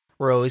sessions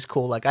were always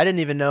cool. Like I didn't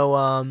even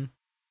know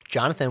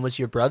Jonathan was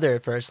your brother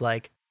at first.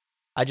 Like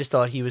I just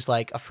thought he was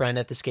like a friend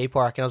at the skate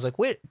park, and I was like,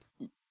 wait,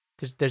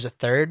 there's a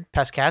third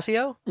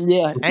Pascasio?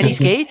 Yeah. And he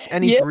skates,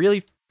 and he's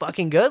really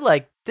fucking good.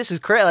 Like this is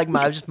crazy. Like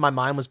my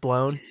mind was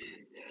blown.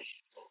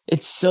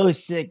 It's so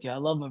sick, dude. I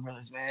love my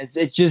brothers, man.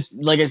 It's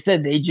just like I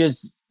said, they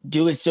just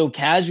do it so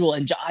casual,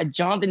 and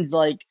Jonathan's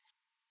like,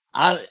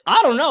 I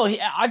don't know.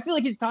 I feel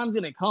like his time's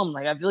gonna come.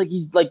 Like I feel like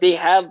he's like, they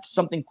have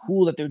something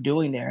cool that they're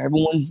doing there.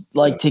 Everyone's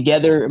like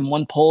together in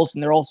one pulse,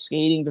 and they're all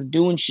skating. They're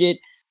doing shit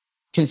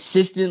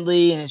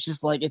consistently, and it's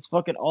just like, it's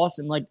fucking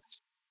awesome. Like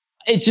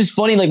it's just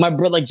funny. Like my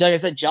brother, like I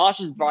said,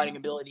 Josh's riding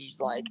abilities,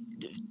 like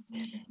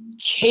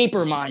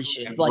caper mine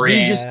shit. It's like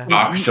he just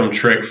box jump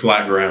trick,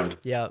 flat ground.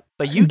 Yeah,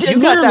 but you got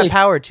that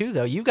power too,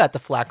 though. You got the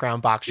flat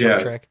ground box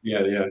jump trick.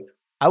 Yeah.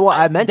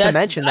 I meant to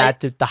mention that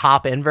the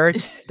hop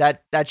inverts.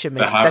 That shit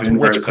makes that's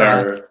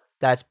witchcraft.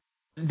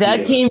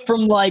 That came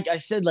from, like I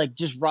said, like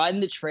just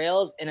riding the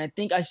trails, and I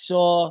think I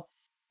saw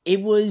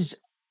it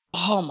was,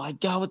 oh my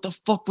god, what the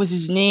fuck was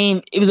his name?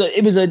 It was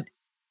a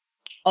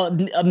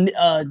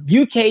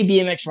UK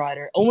BMX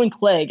rider, Owen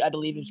Clegg, I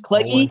believe. It was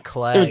Cleggy. Owen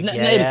Clegg,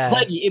 it was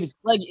Cleggy. It was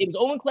Cleggy. It was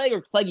Owen Clegg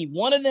or Cleggy.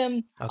 One of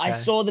them. Okay. I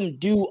saw them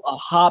do a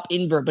hop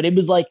invert, but it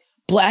was like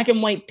black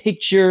and white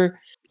picture,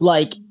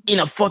 like in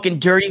a fucking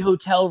dirty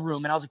hotel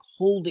room, and I was like,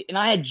 hold it. And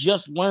I had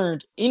just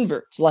learned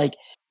inverts, like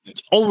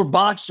over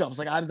box jumps.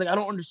 Like I was like, I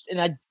don't understand.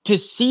 And to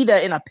see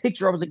that in a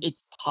picture, I was like,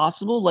 it's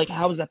possible. Like,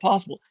 how is that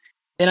possible?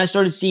 Then I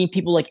started seeing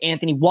people like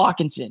Anthony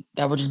Watkinson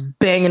that were just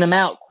banging them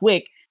out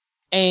quick,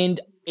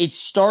 and it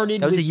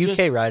started. That was a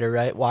UK rider,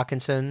 right?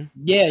 Watkinson.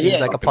 Yeah, he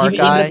was like a park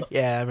guy.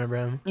 Yeah, I remember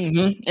him.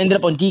 Mm-hmm. Ended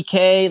up on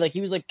DK. Like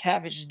he was like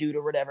Catfish dude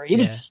or whatever. He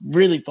was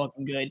really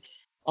fucking good.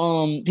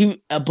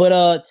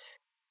 But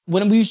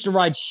when we used to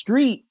ride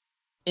street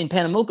in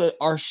Panamoka,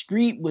 our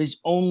street was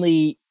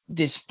only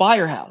this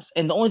firehouse,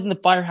 and the only thing the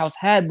firehouse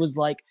had was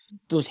like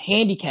those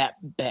handicap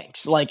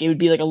banks. Like it would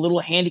be like a little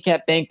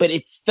handicap bank, but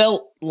it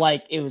felt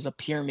like it was a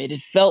pyramid. It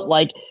felt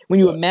like when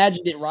you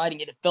imagined it riding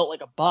it, it felt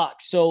like a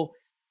box. So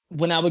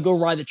when I would go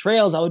ride the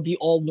trails, I would be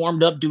all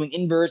warmed up doing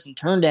inverts and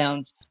turn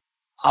downs.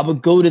 I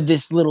would go to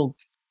this little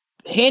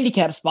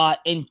handicap spot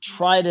and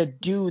try to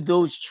do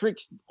those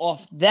tricks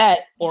off that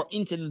or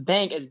into the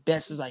bank as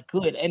best as I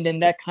could. And then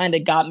that kind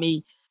of got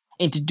me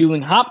into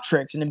doing hop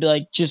tricks and it'd be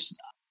like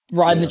just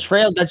riding the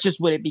trails. That's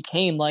just what it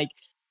became, like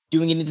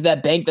doing it into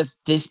that bank that's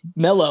this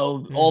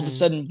mellow. All of a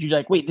sudden you're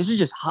like, wait, this is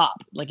just hop.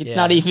 Like it's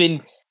not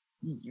even.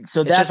 So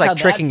it's that's just like how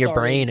tricking that your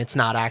started. brain. It's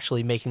not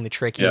actually making the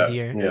trick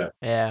easier.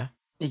 Yeah.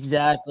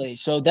 Exactly.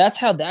 So that's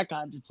how that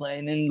got into play.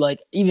 And then like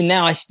even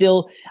now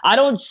I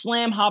don't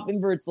slam hop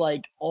inverts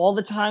like all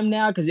the time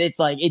now because it's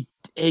like it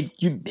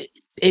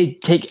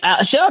take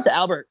shout out to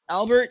Albert.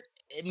 Albert,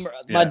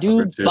 my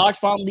dude, box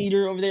bomb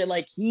leader over there,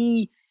 like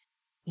he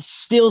is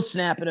still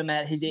snapping them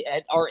at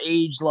our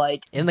age,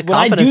 like in the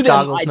confidence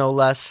goggles, no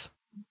less.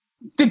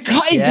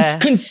 The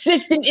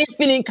consistent,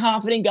 infinite,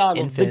 confident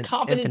goggles. The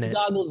confidence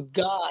goggles,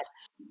 God,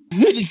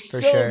 it's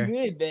For so sure.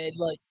 good, man.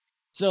 Like,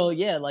 so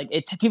yeah, like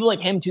it's people like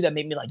him too that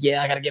made me like,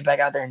 yeah, I gotta get back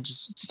out there and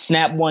just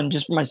snap one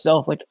just for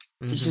myself. Like,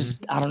 it's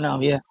just, I don't know,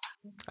 yeah.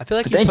 I feel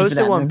like you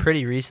posted one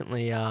pretty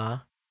recently. I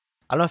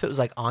don't know if it was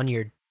like on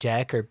your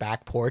deck or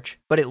back porch,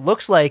 but it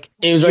looks like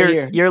it was right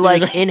here. You're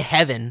like in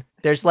heaven.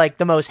 There's like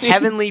the most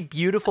heavenly,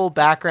 beautiful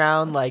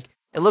background. Like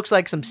it looks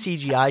like some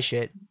CGI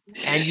shit.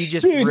 And you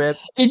just rip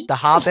the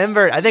hop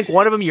invert. I think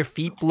one of them, your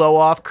feet blow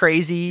off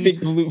crazy.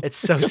 It's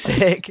so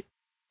sick.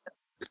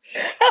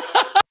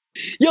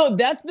 Yo,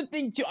 that's the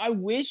thing too.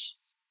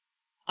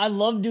 I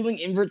love doing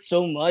inverts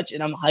so much,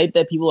 and I'm hyped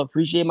that people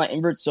appreciate my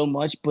inverts so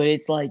much, but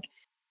it's like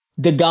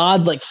the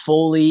gods like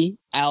Foley,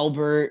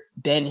 Albert,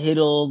 Ben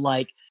Hiddle,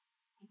 like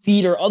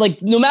feeder,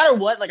 like no matter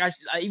what, like I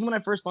even when I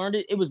first learned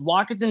it, it was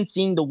Watkinson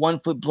seeing the 1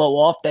 foot blow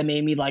off that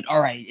made me like, all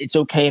right, it's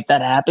okay if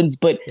that happens.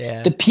 But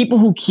the people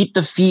who keep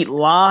the feet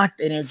locked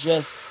and are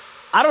just,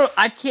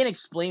 I can't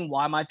explain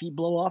why my feet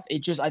blow off.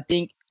 It just, I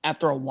think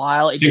after a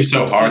while, it's just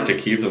so hard to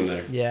keep them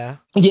there. Yeah,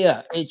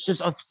 it's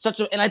just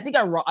and I think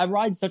I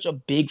ride such a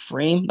big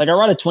frame. Like I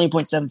ride a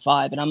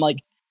 20.75 and I'm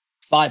like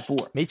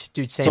 5'4". Me too,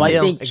 dude, same deal. I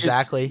think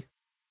exactly.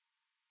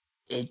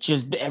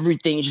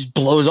 Everything just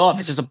blows off.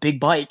 It's just a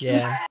big bike.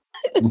 Yeah.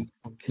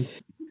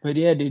 But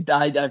yeah, dude,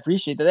 I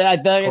appreciate that.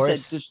 Like I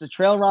said, just the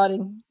trail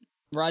riding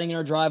in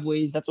our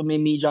driveways. That's what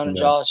made me, John, and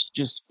Josh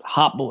just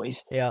hot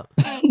boys. Yeah,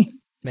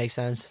 makes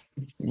sense.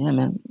 Yeah,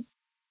 man.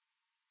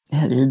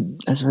 Yeah, dude.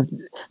 That's what.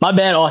 My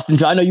bad, Austin.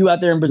 Too. I know you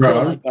out there in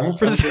Brazil.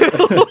 Brazil.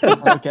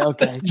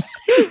 Okay.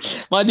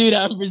 My dude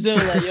out in Brazil,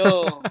 like,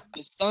 yo,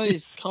 the sun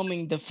is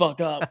coming the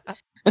fuck up.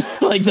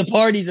 Like the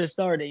parties are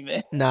starting,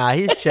 man. Nah,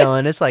 he's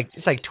chilling. It's like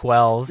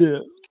 12. Yeah.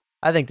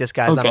 I think this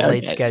guy's on a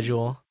late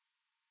schedule.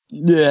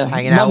 Yeah,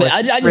 hanging out with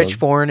Rich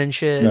Foreign and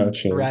shit,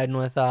 riding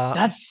with.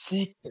 That's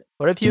sick.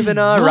 What have you been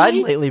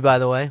riding lately? By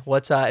the way,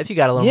 what's if you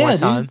got a little more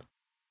time,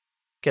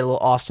 get a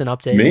little Austin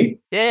update. Me?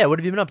 Yeah. What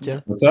have you been up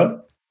to? What's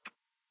up?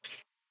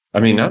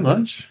 I mean, not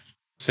much.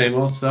 Same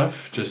old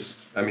stuff. Just,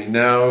 I mean,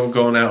 now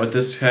going out with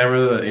this camera,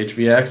 the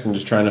HVX, and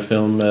just trying to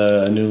film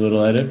a new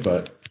little edit,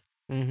 but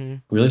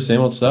really same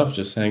old stuff.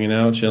 Just hanging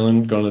out,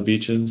 chilling, going to the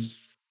beaches.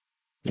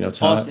 You know, it's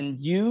hot.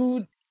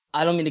 Austin,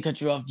 I don't mean to cut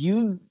you off.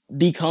 You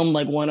become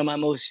like one of my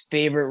most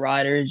favorite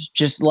riders,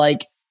 just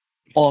like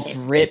off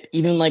rip.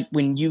 Even like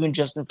when you and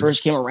Justin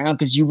first came around,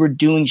 because you were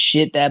doing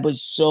shit that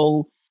was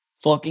so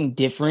fucking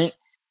different.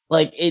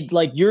 Like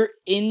you're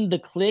in the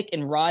clique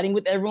and riding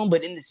with everyone,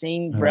 but in the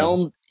same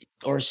realm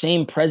or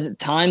same present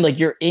time. Like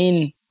you're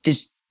in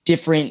this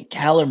different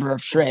caliber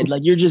of shred.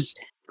 Like you're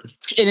just,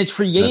 and it's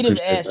creative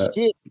ass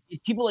shit.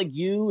 It's people like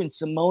you and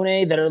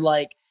Simone that are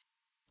like,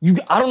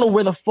 I don't know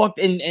where the fuck,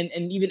 and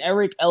even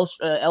Eric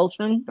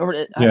Elstrom, or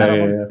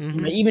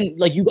even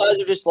like you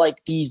guys are just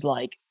like these,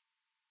 like,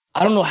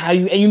 I don't know how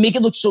you make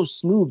it look so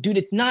smooth, dude.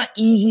 It's not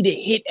easy to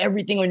hit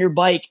everything on your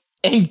bike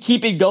and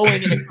keep it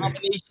going in a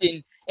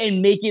combination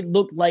and make it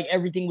look like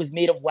everything was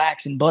made of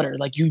wax and butter.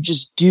 Like you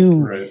just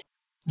do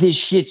this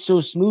shit so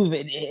smooth.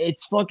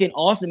 It's fucking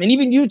awesome. And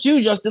even you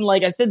too, Justin,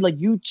 like I said, like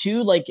you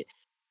too, like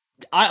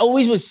I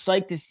always was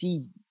psyched to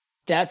see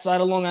that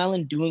side of Long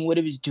Island doing what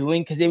it was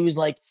doing. Cause it was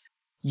like,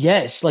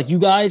 yes, like you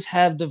guys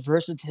have the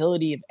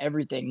versatility of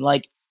everything.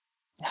 Like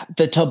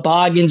the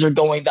toboggans are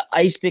going, the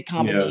ice pick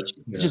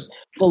combination, just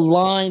the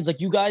lines.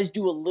 Like you guys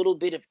do a little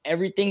bit of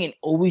everything and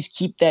always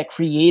keep that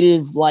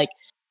creative like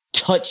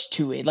touch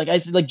to it. Like I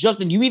said, like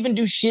Justin, you even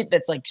do shit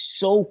that's like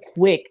so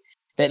quick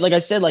that, like I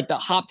said, like the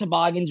hop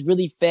toboggans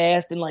really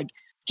fast and like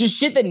just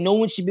shit that no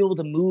one should be able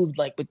to move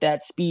like with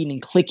that speed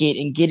and click it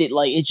and get it.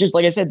 Like it's just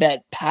like I said,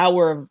 that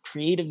power of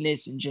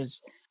creativeness and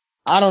just.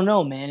 I don't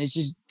know, man. It's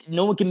just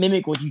no one can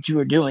mimic what you two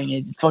are doing.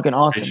 It's fucking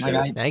awesome.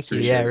 Thank you.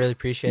 Yeah, I really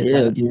appreciate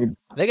that. Dude.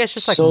 I think it's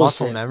just like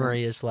muscle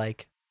memory is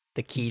like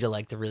the key to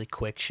like the really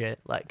quick shit.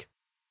 Like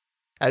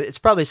it's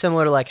probably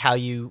similar to like how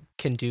you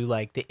can do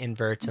like the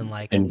inverts and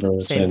like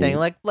same thing.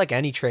 Like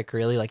any trick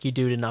really. Like you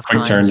do it enough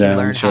times, you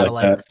learn how to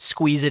like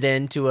squeeze it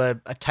into a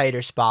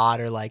tighter spot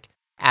or like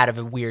out of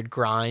a weird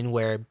grind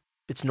where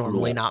it's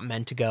normally not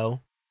meant to go.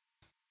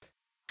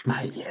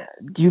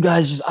 Do you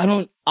guys just?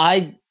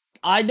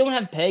 I don't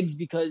have pegs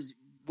because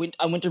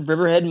I went to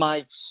Riverhead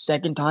my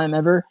second time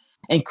ever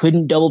and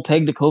couldn't double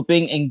peg the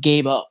coping and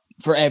gave up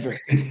forever.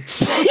 Really?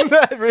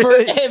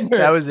 Forever.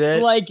 That was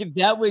it? Like,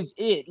 that was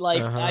it.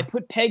 Like, I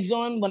put pegs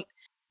on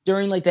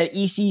during like that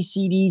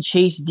ECCD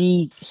Chase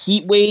D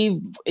heat wave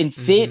and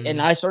fit,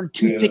 and I started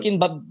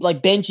toothpicking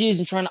like benches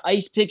and trying to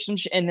ice pick some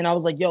shit. And then I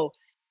was like, yo,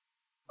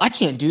 I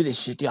can't do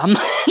this shit, dude. I'm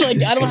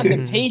like, I don't have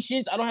the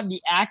patience. I don't have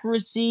the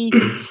accuracy.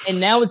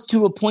 And now it's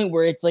to a point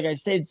where it's like I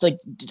said, it's like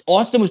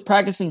Austin was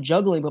practicing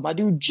juggling, but my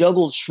dude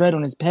juggles shred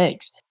on his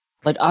pegs.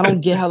 Like, I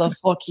don't get how the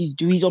fuck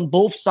he's on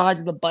both sides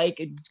of the bike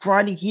and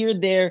grinding here,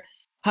 there.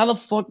 How the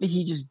fuck did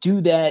he just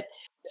do that?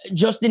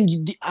 Justin,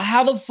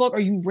 how the fuck are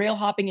you rail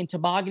hopping and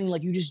tobogganing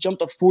like you just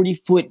jumped a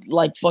 40-foot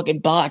like fucking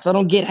box? I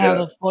don't get how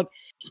the fuck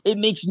it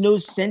makes no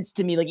sense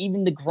to me. Like,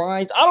 even the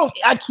grinds,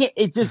 I can't.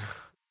 It just.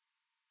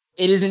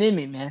 It isn't in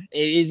me, man.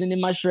 It isn't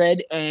in my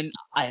shred, and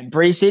I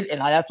embrace it,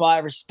 and that's why I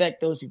respect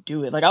those who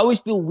do it. Like, I always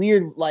feel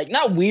weird, like,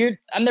 not weird.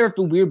 I never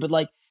feel weird, but,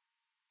 like,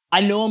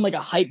 I know I'm, like,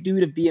 a hype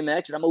dude of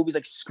BMX, and I'm always,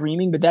 like,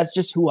 screaming, but that's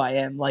just who I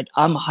am. Like,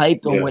 I'm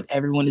hyped on what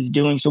everyone is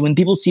doing. So when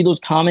people see those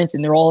comments,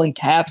 and they're all in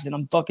caps, and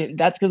I'm fucking,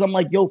 that's because I'm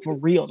like, yo, for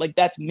real. Like,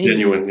 that's me.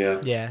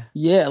 Genuine,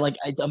 Yeah, like,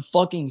 I'm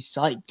fucking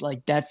psyched.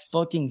 Like, that's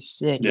fucking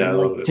sick. Yeah, and,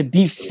 like, to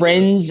be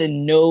friends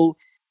and know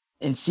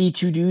and see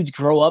two dudes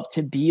grow up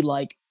to be,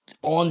 like,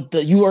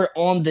 you are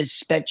on the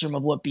spectrum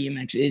of what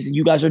BMX is, and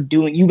you guys are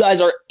in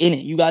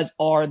it. You guys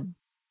are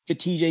the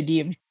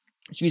TJD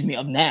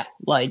of now.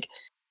 Like,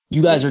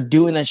 you guys are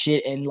doing that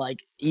shit and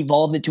like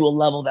evolved it to a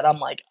level that I'm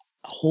like,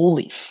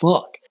 holy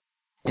fuck.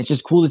 It's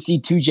just cool to see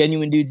two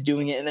genuine dudes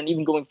doing it, and then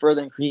even going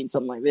further and creating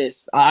something like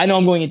this. I know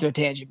I'm going into a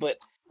tangent, but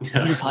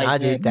I'm just hyped.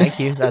 Dude, thank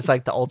you. That's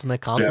like the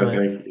ultimate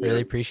compliment.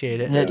 Really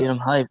appreciate it. Yeah, dude, I'm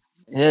hyped.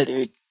 Yeah,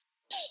 dude.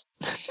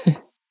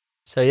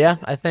 So yeah,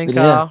 I think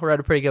we're at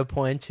a pretty good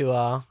point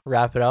to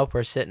wrap it up.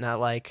 We're sitting at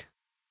like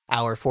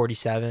hour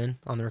 47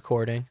 on the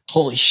recording.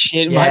 Holy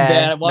shit, my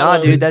bad.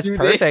 No, dude, that's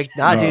perfect.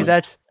 Dude,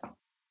 that's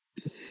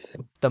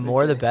the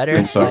more the better.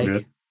 It's so like,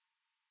 good.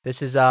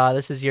 This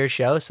is your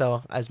show,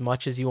 so as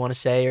much as you want to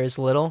say or as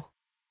little.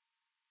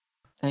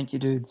 Thank you,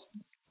 dudes.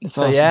 It's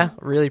so awesome. Yeah,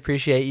 really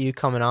appreciate you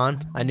coming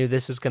on. I knew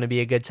this was going to be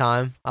a good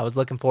time. I was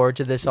looking forward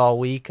to this all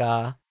week.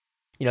 There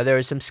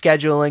was some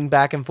scheduling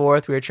back and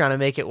forth. We were trying to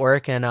make it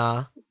work,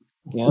 and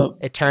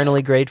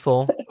eternally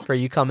grateful for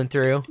you coming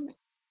through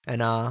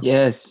and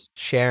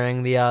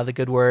sharing the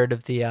good word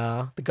of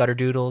the gutter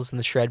doodles and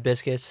the shred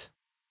biscuits.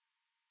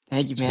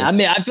 Thank you,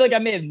 man. I feel like I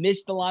may have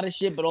missed a lot of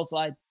shit, but also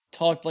I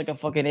talked like a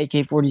fucking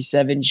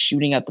AK-47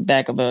 shooting at the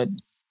back of a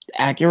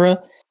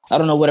Acura. I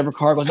don't know whatever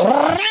car goes.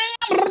 I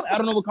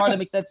don't know what car that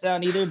makes that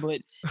sound either,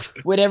 but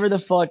whatever the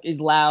fuck is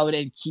loud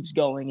and keeps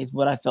going is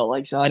what I felt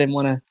like. So I didn't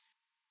want to,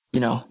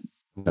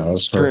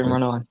 screw it and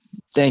run on.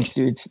 Thanks,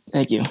 dudes.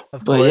 Thank you.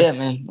 Yeah,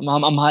 man,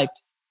 I'm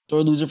hyped.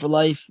 Sore loser for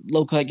life.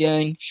 Low cut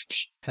gang.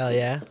 Hell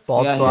yeah.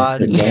 Bald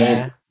squad.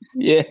 Yeah.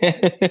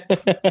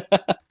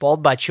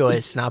 Bald by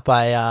choice, not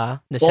by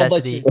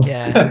necessity.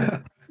 Yeah.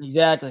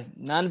 Exactly.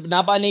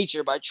 Not by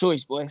nature, by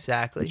choice, boy.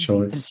 Exactly.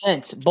 Choice.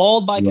 Consent.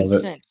 Bald by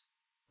consent.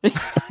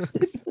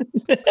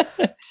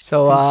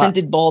 So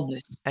consented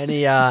baldness.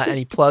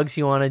 Any plugs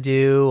you want to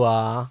do?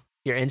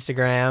 Your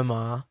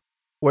Instagram,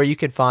 where you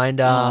could find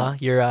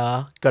your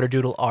gutter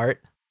doodle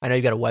art. I know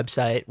you got a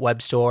website,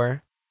 web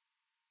store,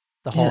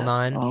 the whole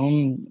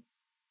nine.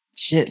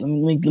 Shit. Let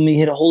me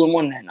hit a hole in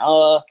one then.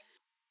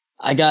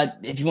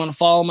 If you want to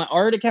follow my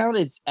art account,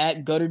 it's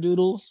at Gutter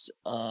Doodles.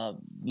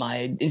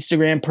 My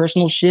Instagram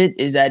personal shit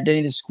is at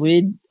Denny the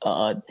Squid.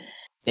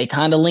 They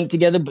kind of link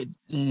together, but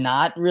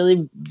not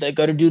really. The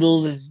Gutter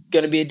Doodles is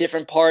going to be a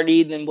different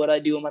party than what I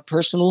do on my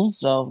personal.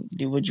 So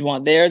do what you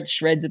want there. The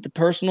shreds at the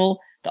personal,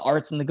 the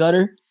art's in the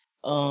gutter.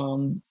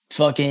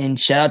 Fucking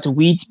shout out to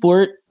Weed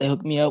Sport. They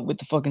hooked me up with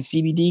the fucking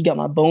CBD. Got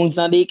my bones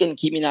not aching,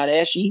 keep me not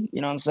ashy.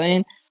 You know what I'm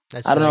saying?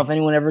 I don't know if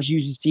anyone ever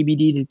uses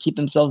CBD to keep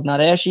themselves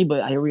not ashy,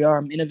 but here we are.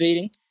 I'm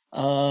innovating.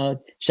 Shout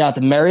out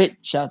to Merit.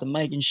 Shout out to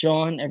Mike and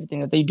Sean. Everything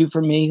that they do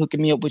for me,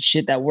 hooking me up with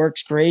shit that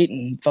works great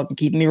and fucking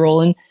keeping me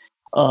rolling.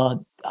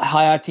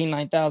 High Octane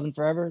 9000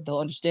 forever. They'll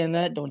understand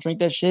that. Don't drink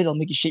that shit. It'll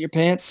make you shit your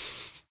pants.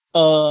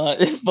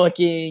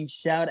 Fucking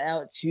shout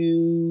out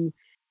to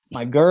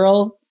my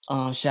girl.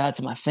 Shout out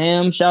to my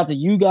fam. Shout out to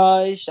you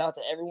guys. Shout out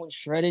to everyone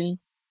shredding.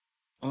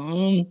 I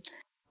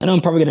know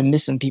I'm probably gonna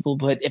miss some people,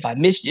 but if I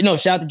missed you,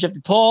 shout out to Jeff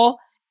DePaul.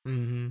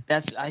 Mm-hmm.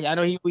 I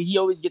know he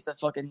always gets a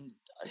fucking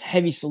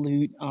heavy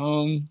salute.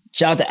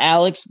 Shout out to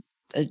Alex,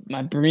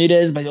 my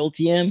Bermudez, my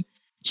OTM.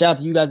 Shout out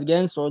to you guys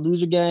again, Sore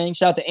Loser Gang.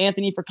 Shout out to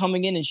Anthony for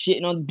coming in and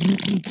shitting on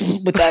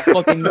with that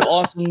fucking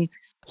awesome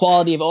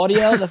quality of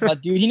audio. That's my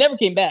dude. He never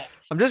came back.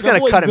 I'm just gonna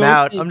cut him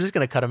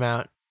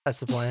out. That's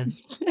the plan.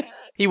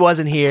 He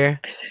wasn't here.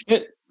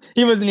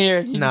 He wasn't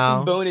here. He's just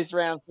some bonus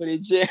round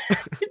footage.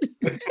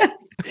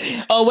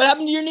 Oh, what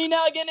happened to your knee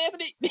now again,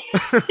 Anthony?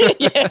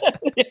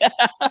 yeah.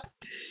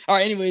 All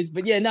right, anyways,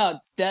 but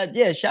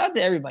shout out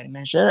to everybody,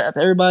 man. Shout out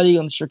to everybody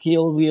on the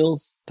Shaquille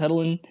wheels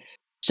pedaling.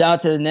 Shout out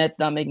to the Nets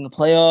not making the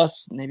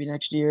playoffs. Maybe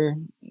next year.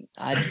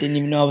 I didn't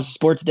even know I was a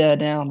sports dad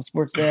now. I'm a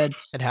sports dad.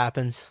 It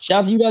happens. Shout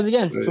out to you guys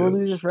again. Sore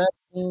Losers for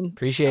everything.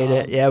 Appreciate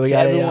it. Yeah, we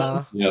got it.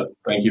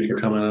 Thank you for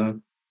coming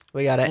on.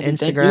 We got an Thank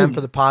Instagram you.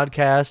 for the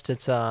podcast.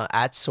 It's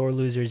at Sore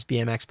Losers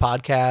BMX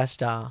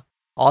Podcast.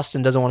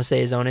 Austin doesn't want to say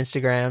his own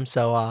Instagram,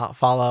 so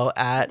follow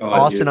at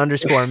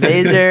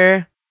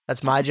Austin_Mazer.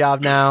 That's my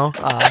job now.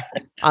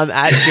 I'm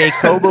at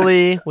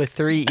Jacobely with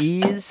 3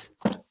 E's.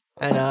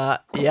 And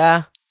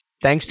yeah,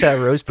 thanks to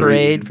Rose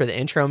Parade for the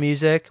intro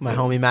music. My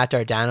homie Matt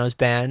Dardano's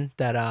band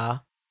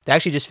that they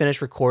actually just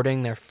finished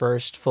recording their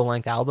first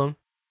full-length album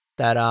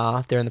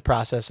that they're in the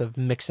process of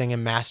mixing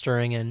and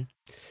mastering and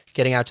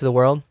getting out to the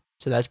world.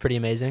 So that's pretty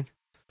amazing.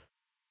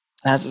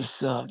 That's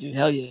what's up, dude.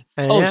 Hell yeah.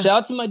 And shout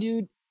out to my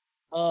dude,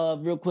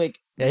 real quick.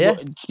 Yeah.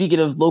 Speaking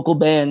of local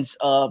bands,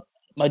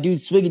 my dude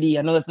Swiggity,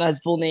 I know that's not his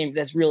full name.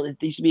 That's real. It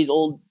used to be his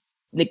old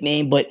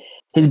nickname, but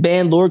his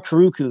band Lord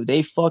Karuku,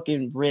 they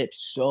fucking rip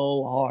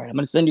so hard. I'm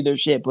gonna send you their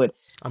shit, but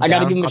I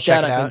gotta give him a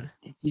shout out because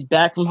he's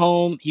back from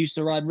home. He used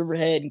to ride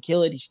Riverhead and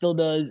kill it. He still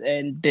does,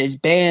 and his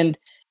band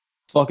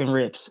fucking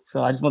rips.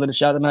 So I just wanted to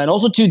shout them out. And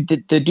also too,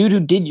 the dude who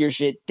did your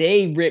shit,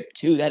 they rip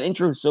too. That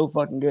intro is so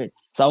fucking good.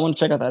 So I want to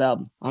check out that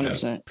album.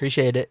 100%.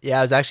 Appreciate it. Yeah,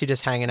 I was actually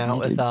just hanging out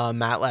with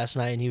Matt last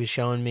night, and he was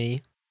showing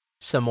me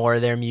some more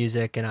of their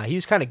music, and he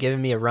was kind of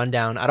giving me a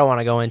rundown. I don't want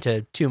to go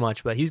into too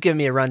much, but he was giving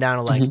me a rundown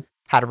of like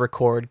how to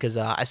record because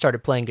I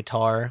started playing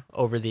guitar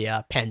over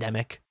the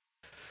pandemic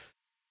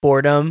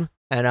boredom.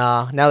 And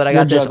now that I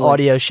got this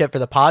audio shit for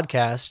the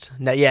podcast,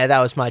 that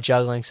was my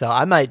juggling. So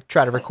I might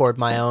try to record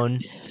my own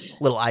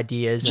little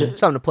ideas and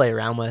something to play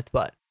around with.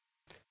 But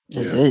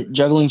that's it.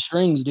 Juggling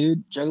strings,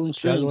 dude. Juggling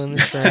the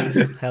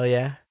strings. Hell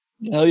yeah.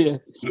 Hell yeah.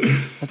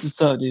 That's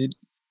what's up, dude.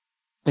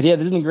 But yeah,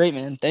 this has been great,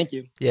 man. Thank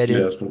you. Yeah, dude.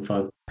 Yeah, it's been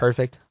fun.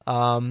 Perfect.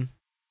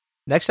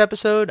 Next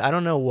episode, I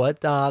don't know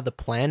what the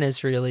plan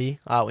is really.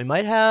 We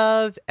might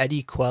have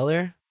Eddie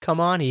Queller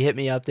come on. He hit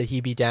me up that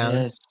he'd be down.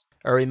 Yes.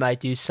 Or we might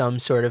do some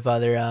sort of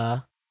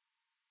other,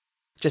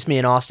 just me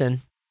and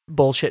Austin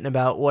bullshitting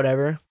about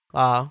whatever.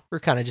 We're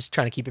kind of just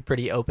trying to keep it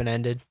pretty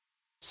open-ended.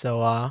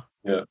 So,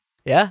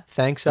 yeah.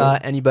 Thanks,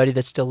 anybody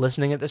that's still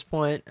listening at this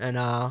point. And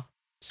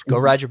just go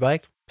ride your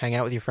bike, hang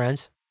out with your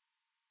friends,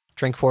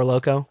 drink Four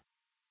Loko.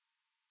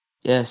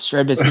 Yes,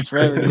 shred biscuits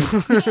forever.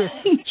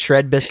 Dude.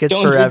 Shred biscuits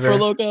Don't forever.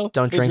 Drink Four Loko.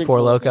 Don't drink Four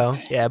Loko.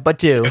 Yeah, but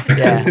do.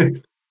 Yeah.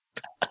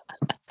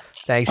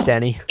 Thanks,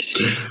 Danny.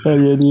 Hell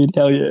yeah, dude.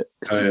 Hell yeah.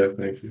 Oh, yeah,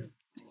 thank you.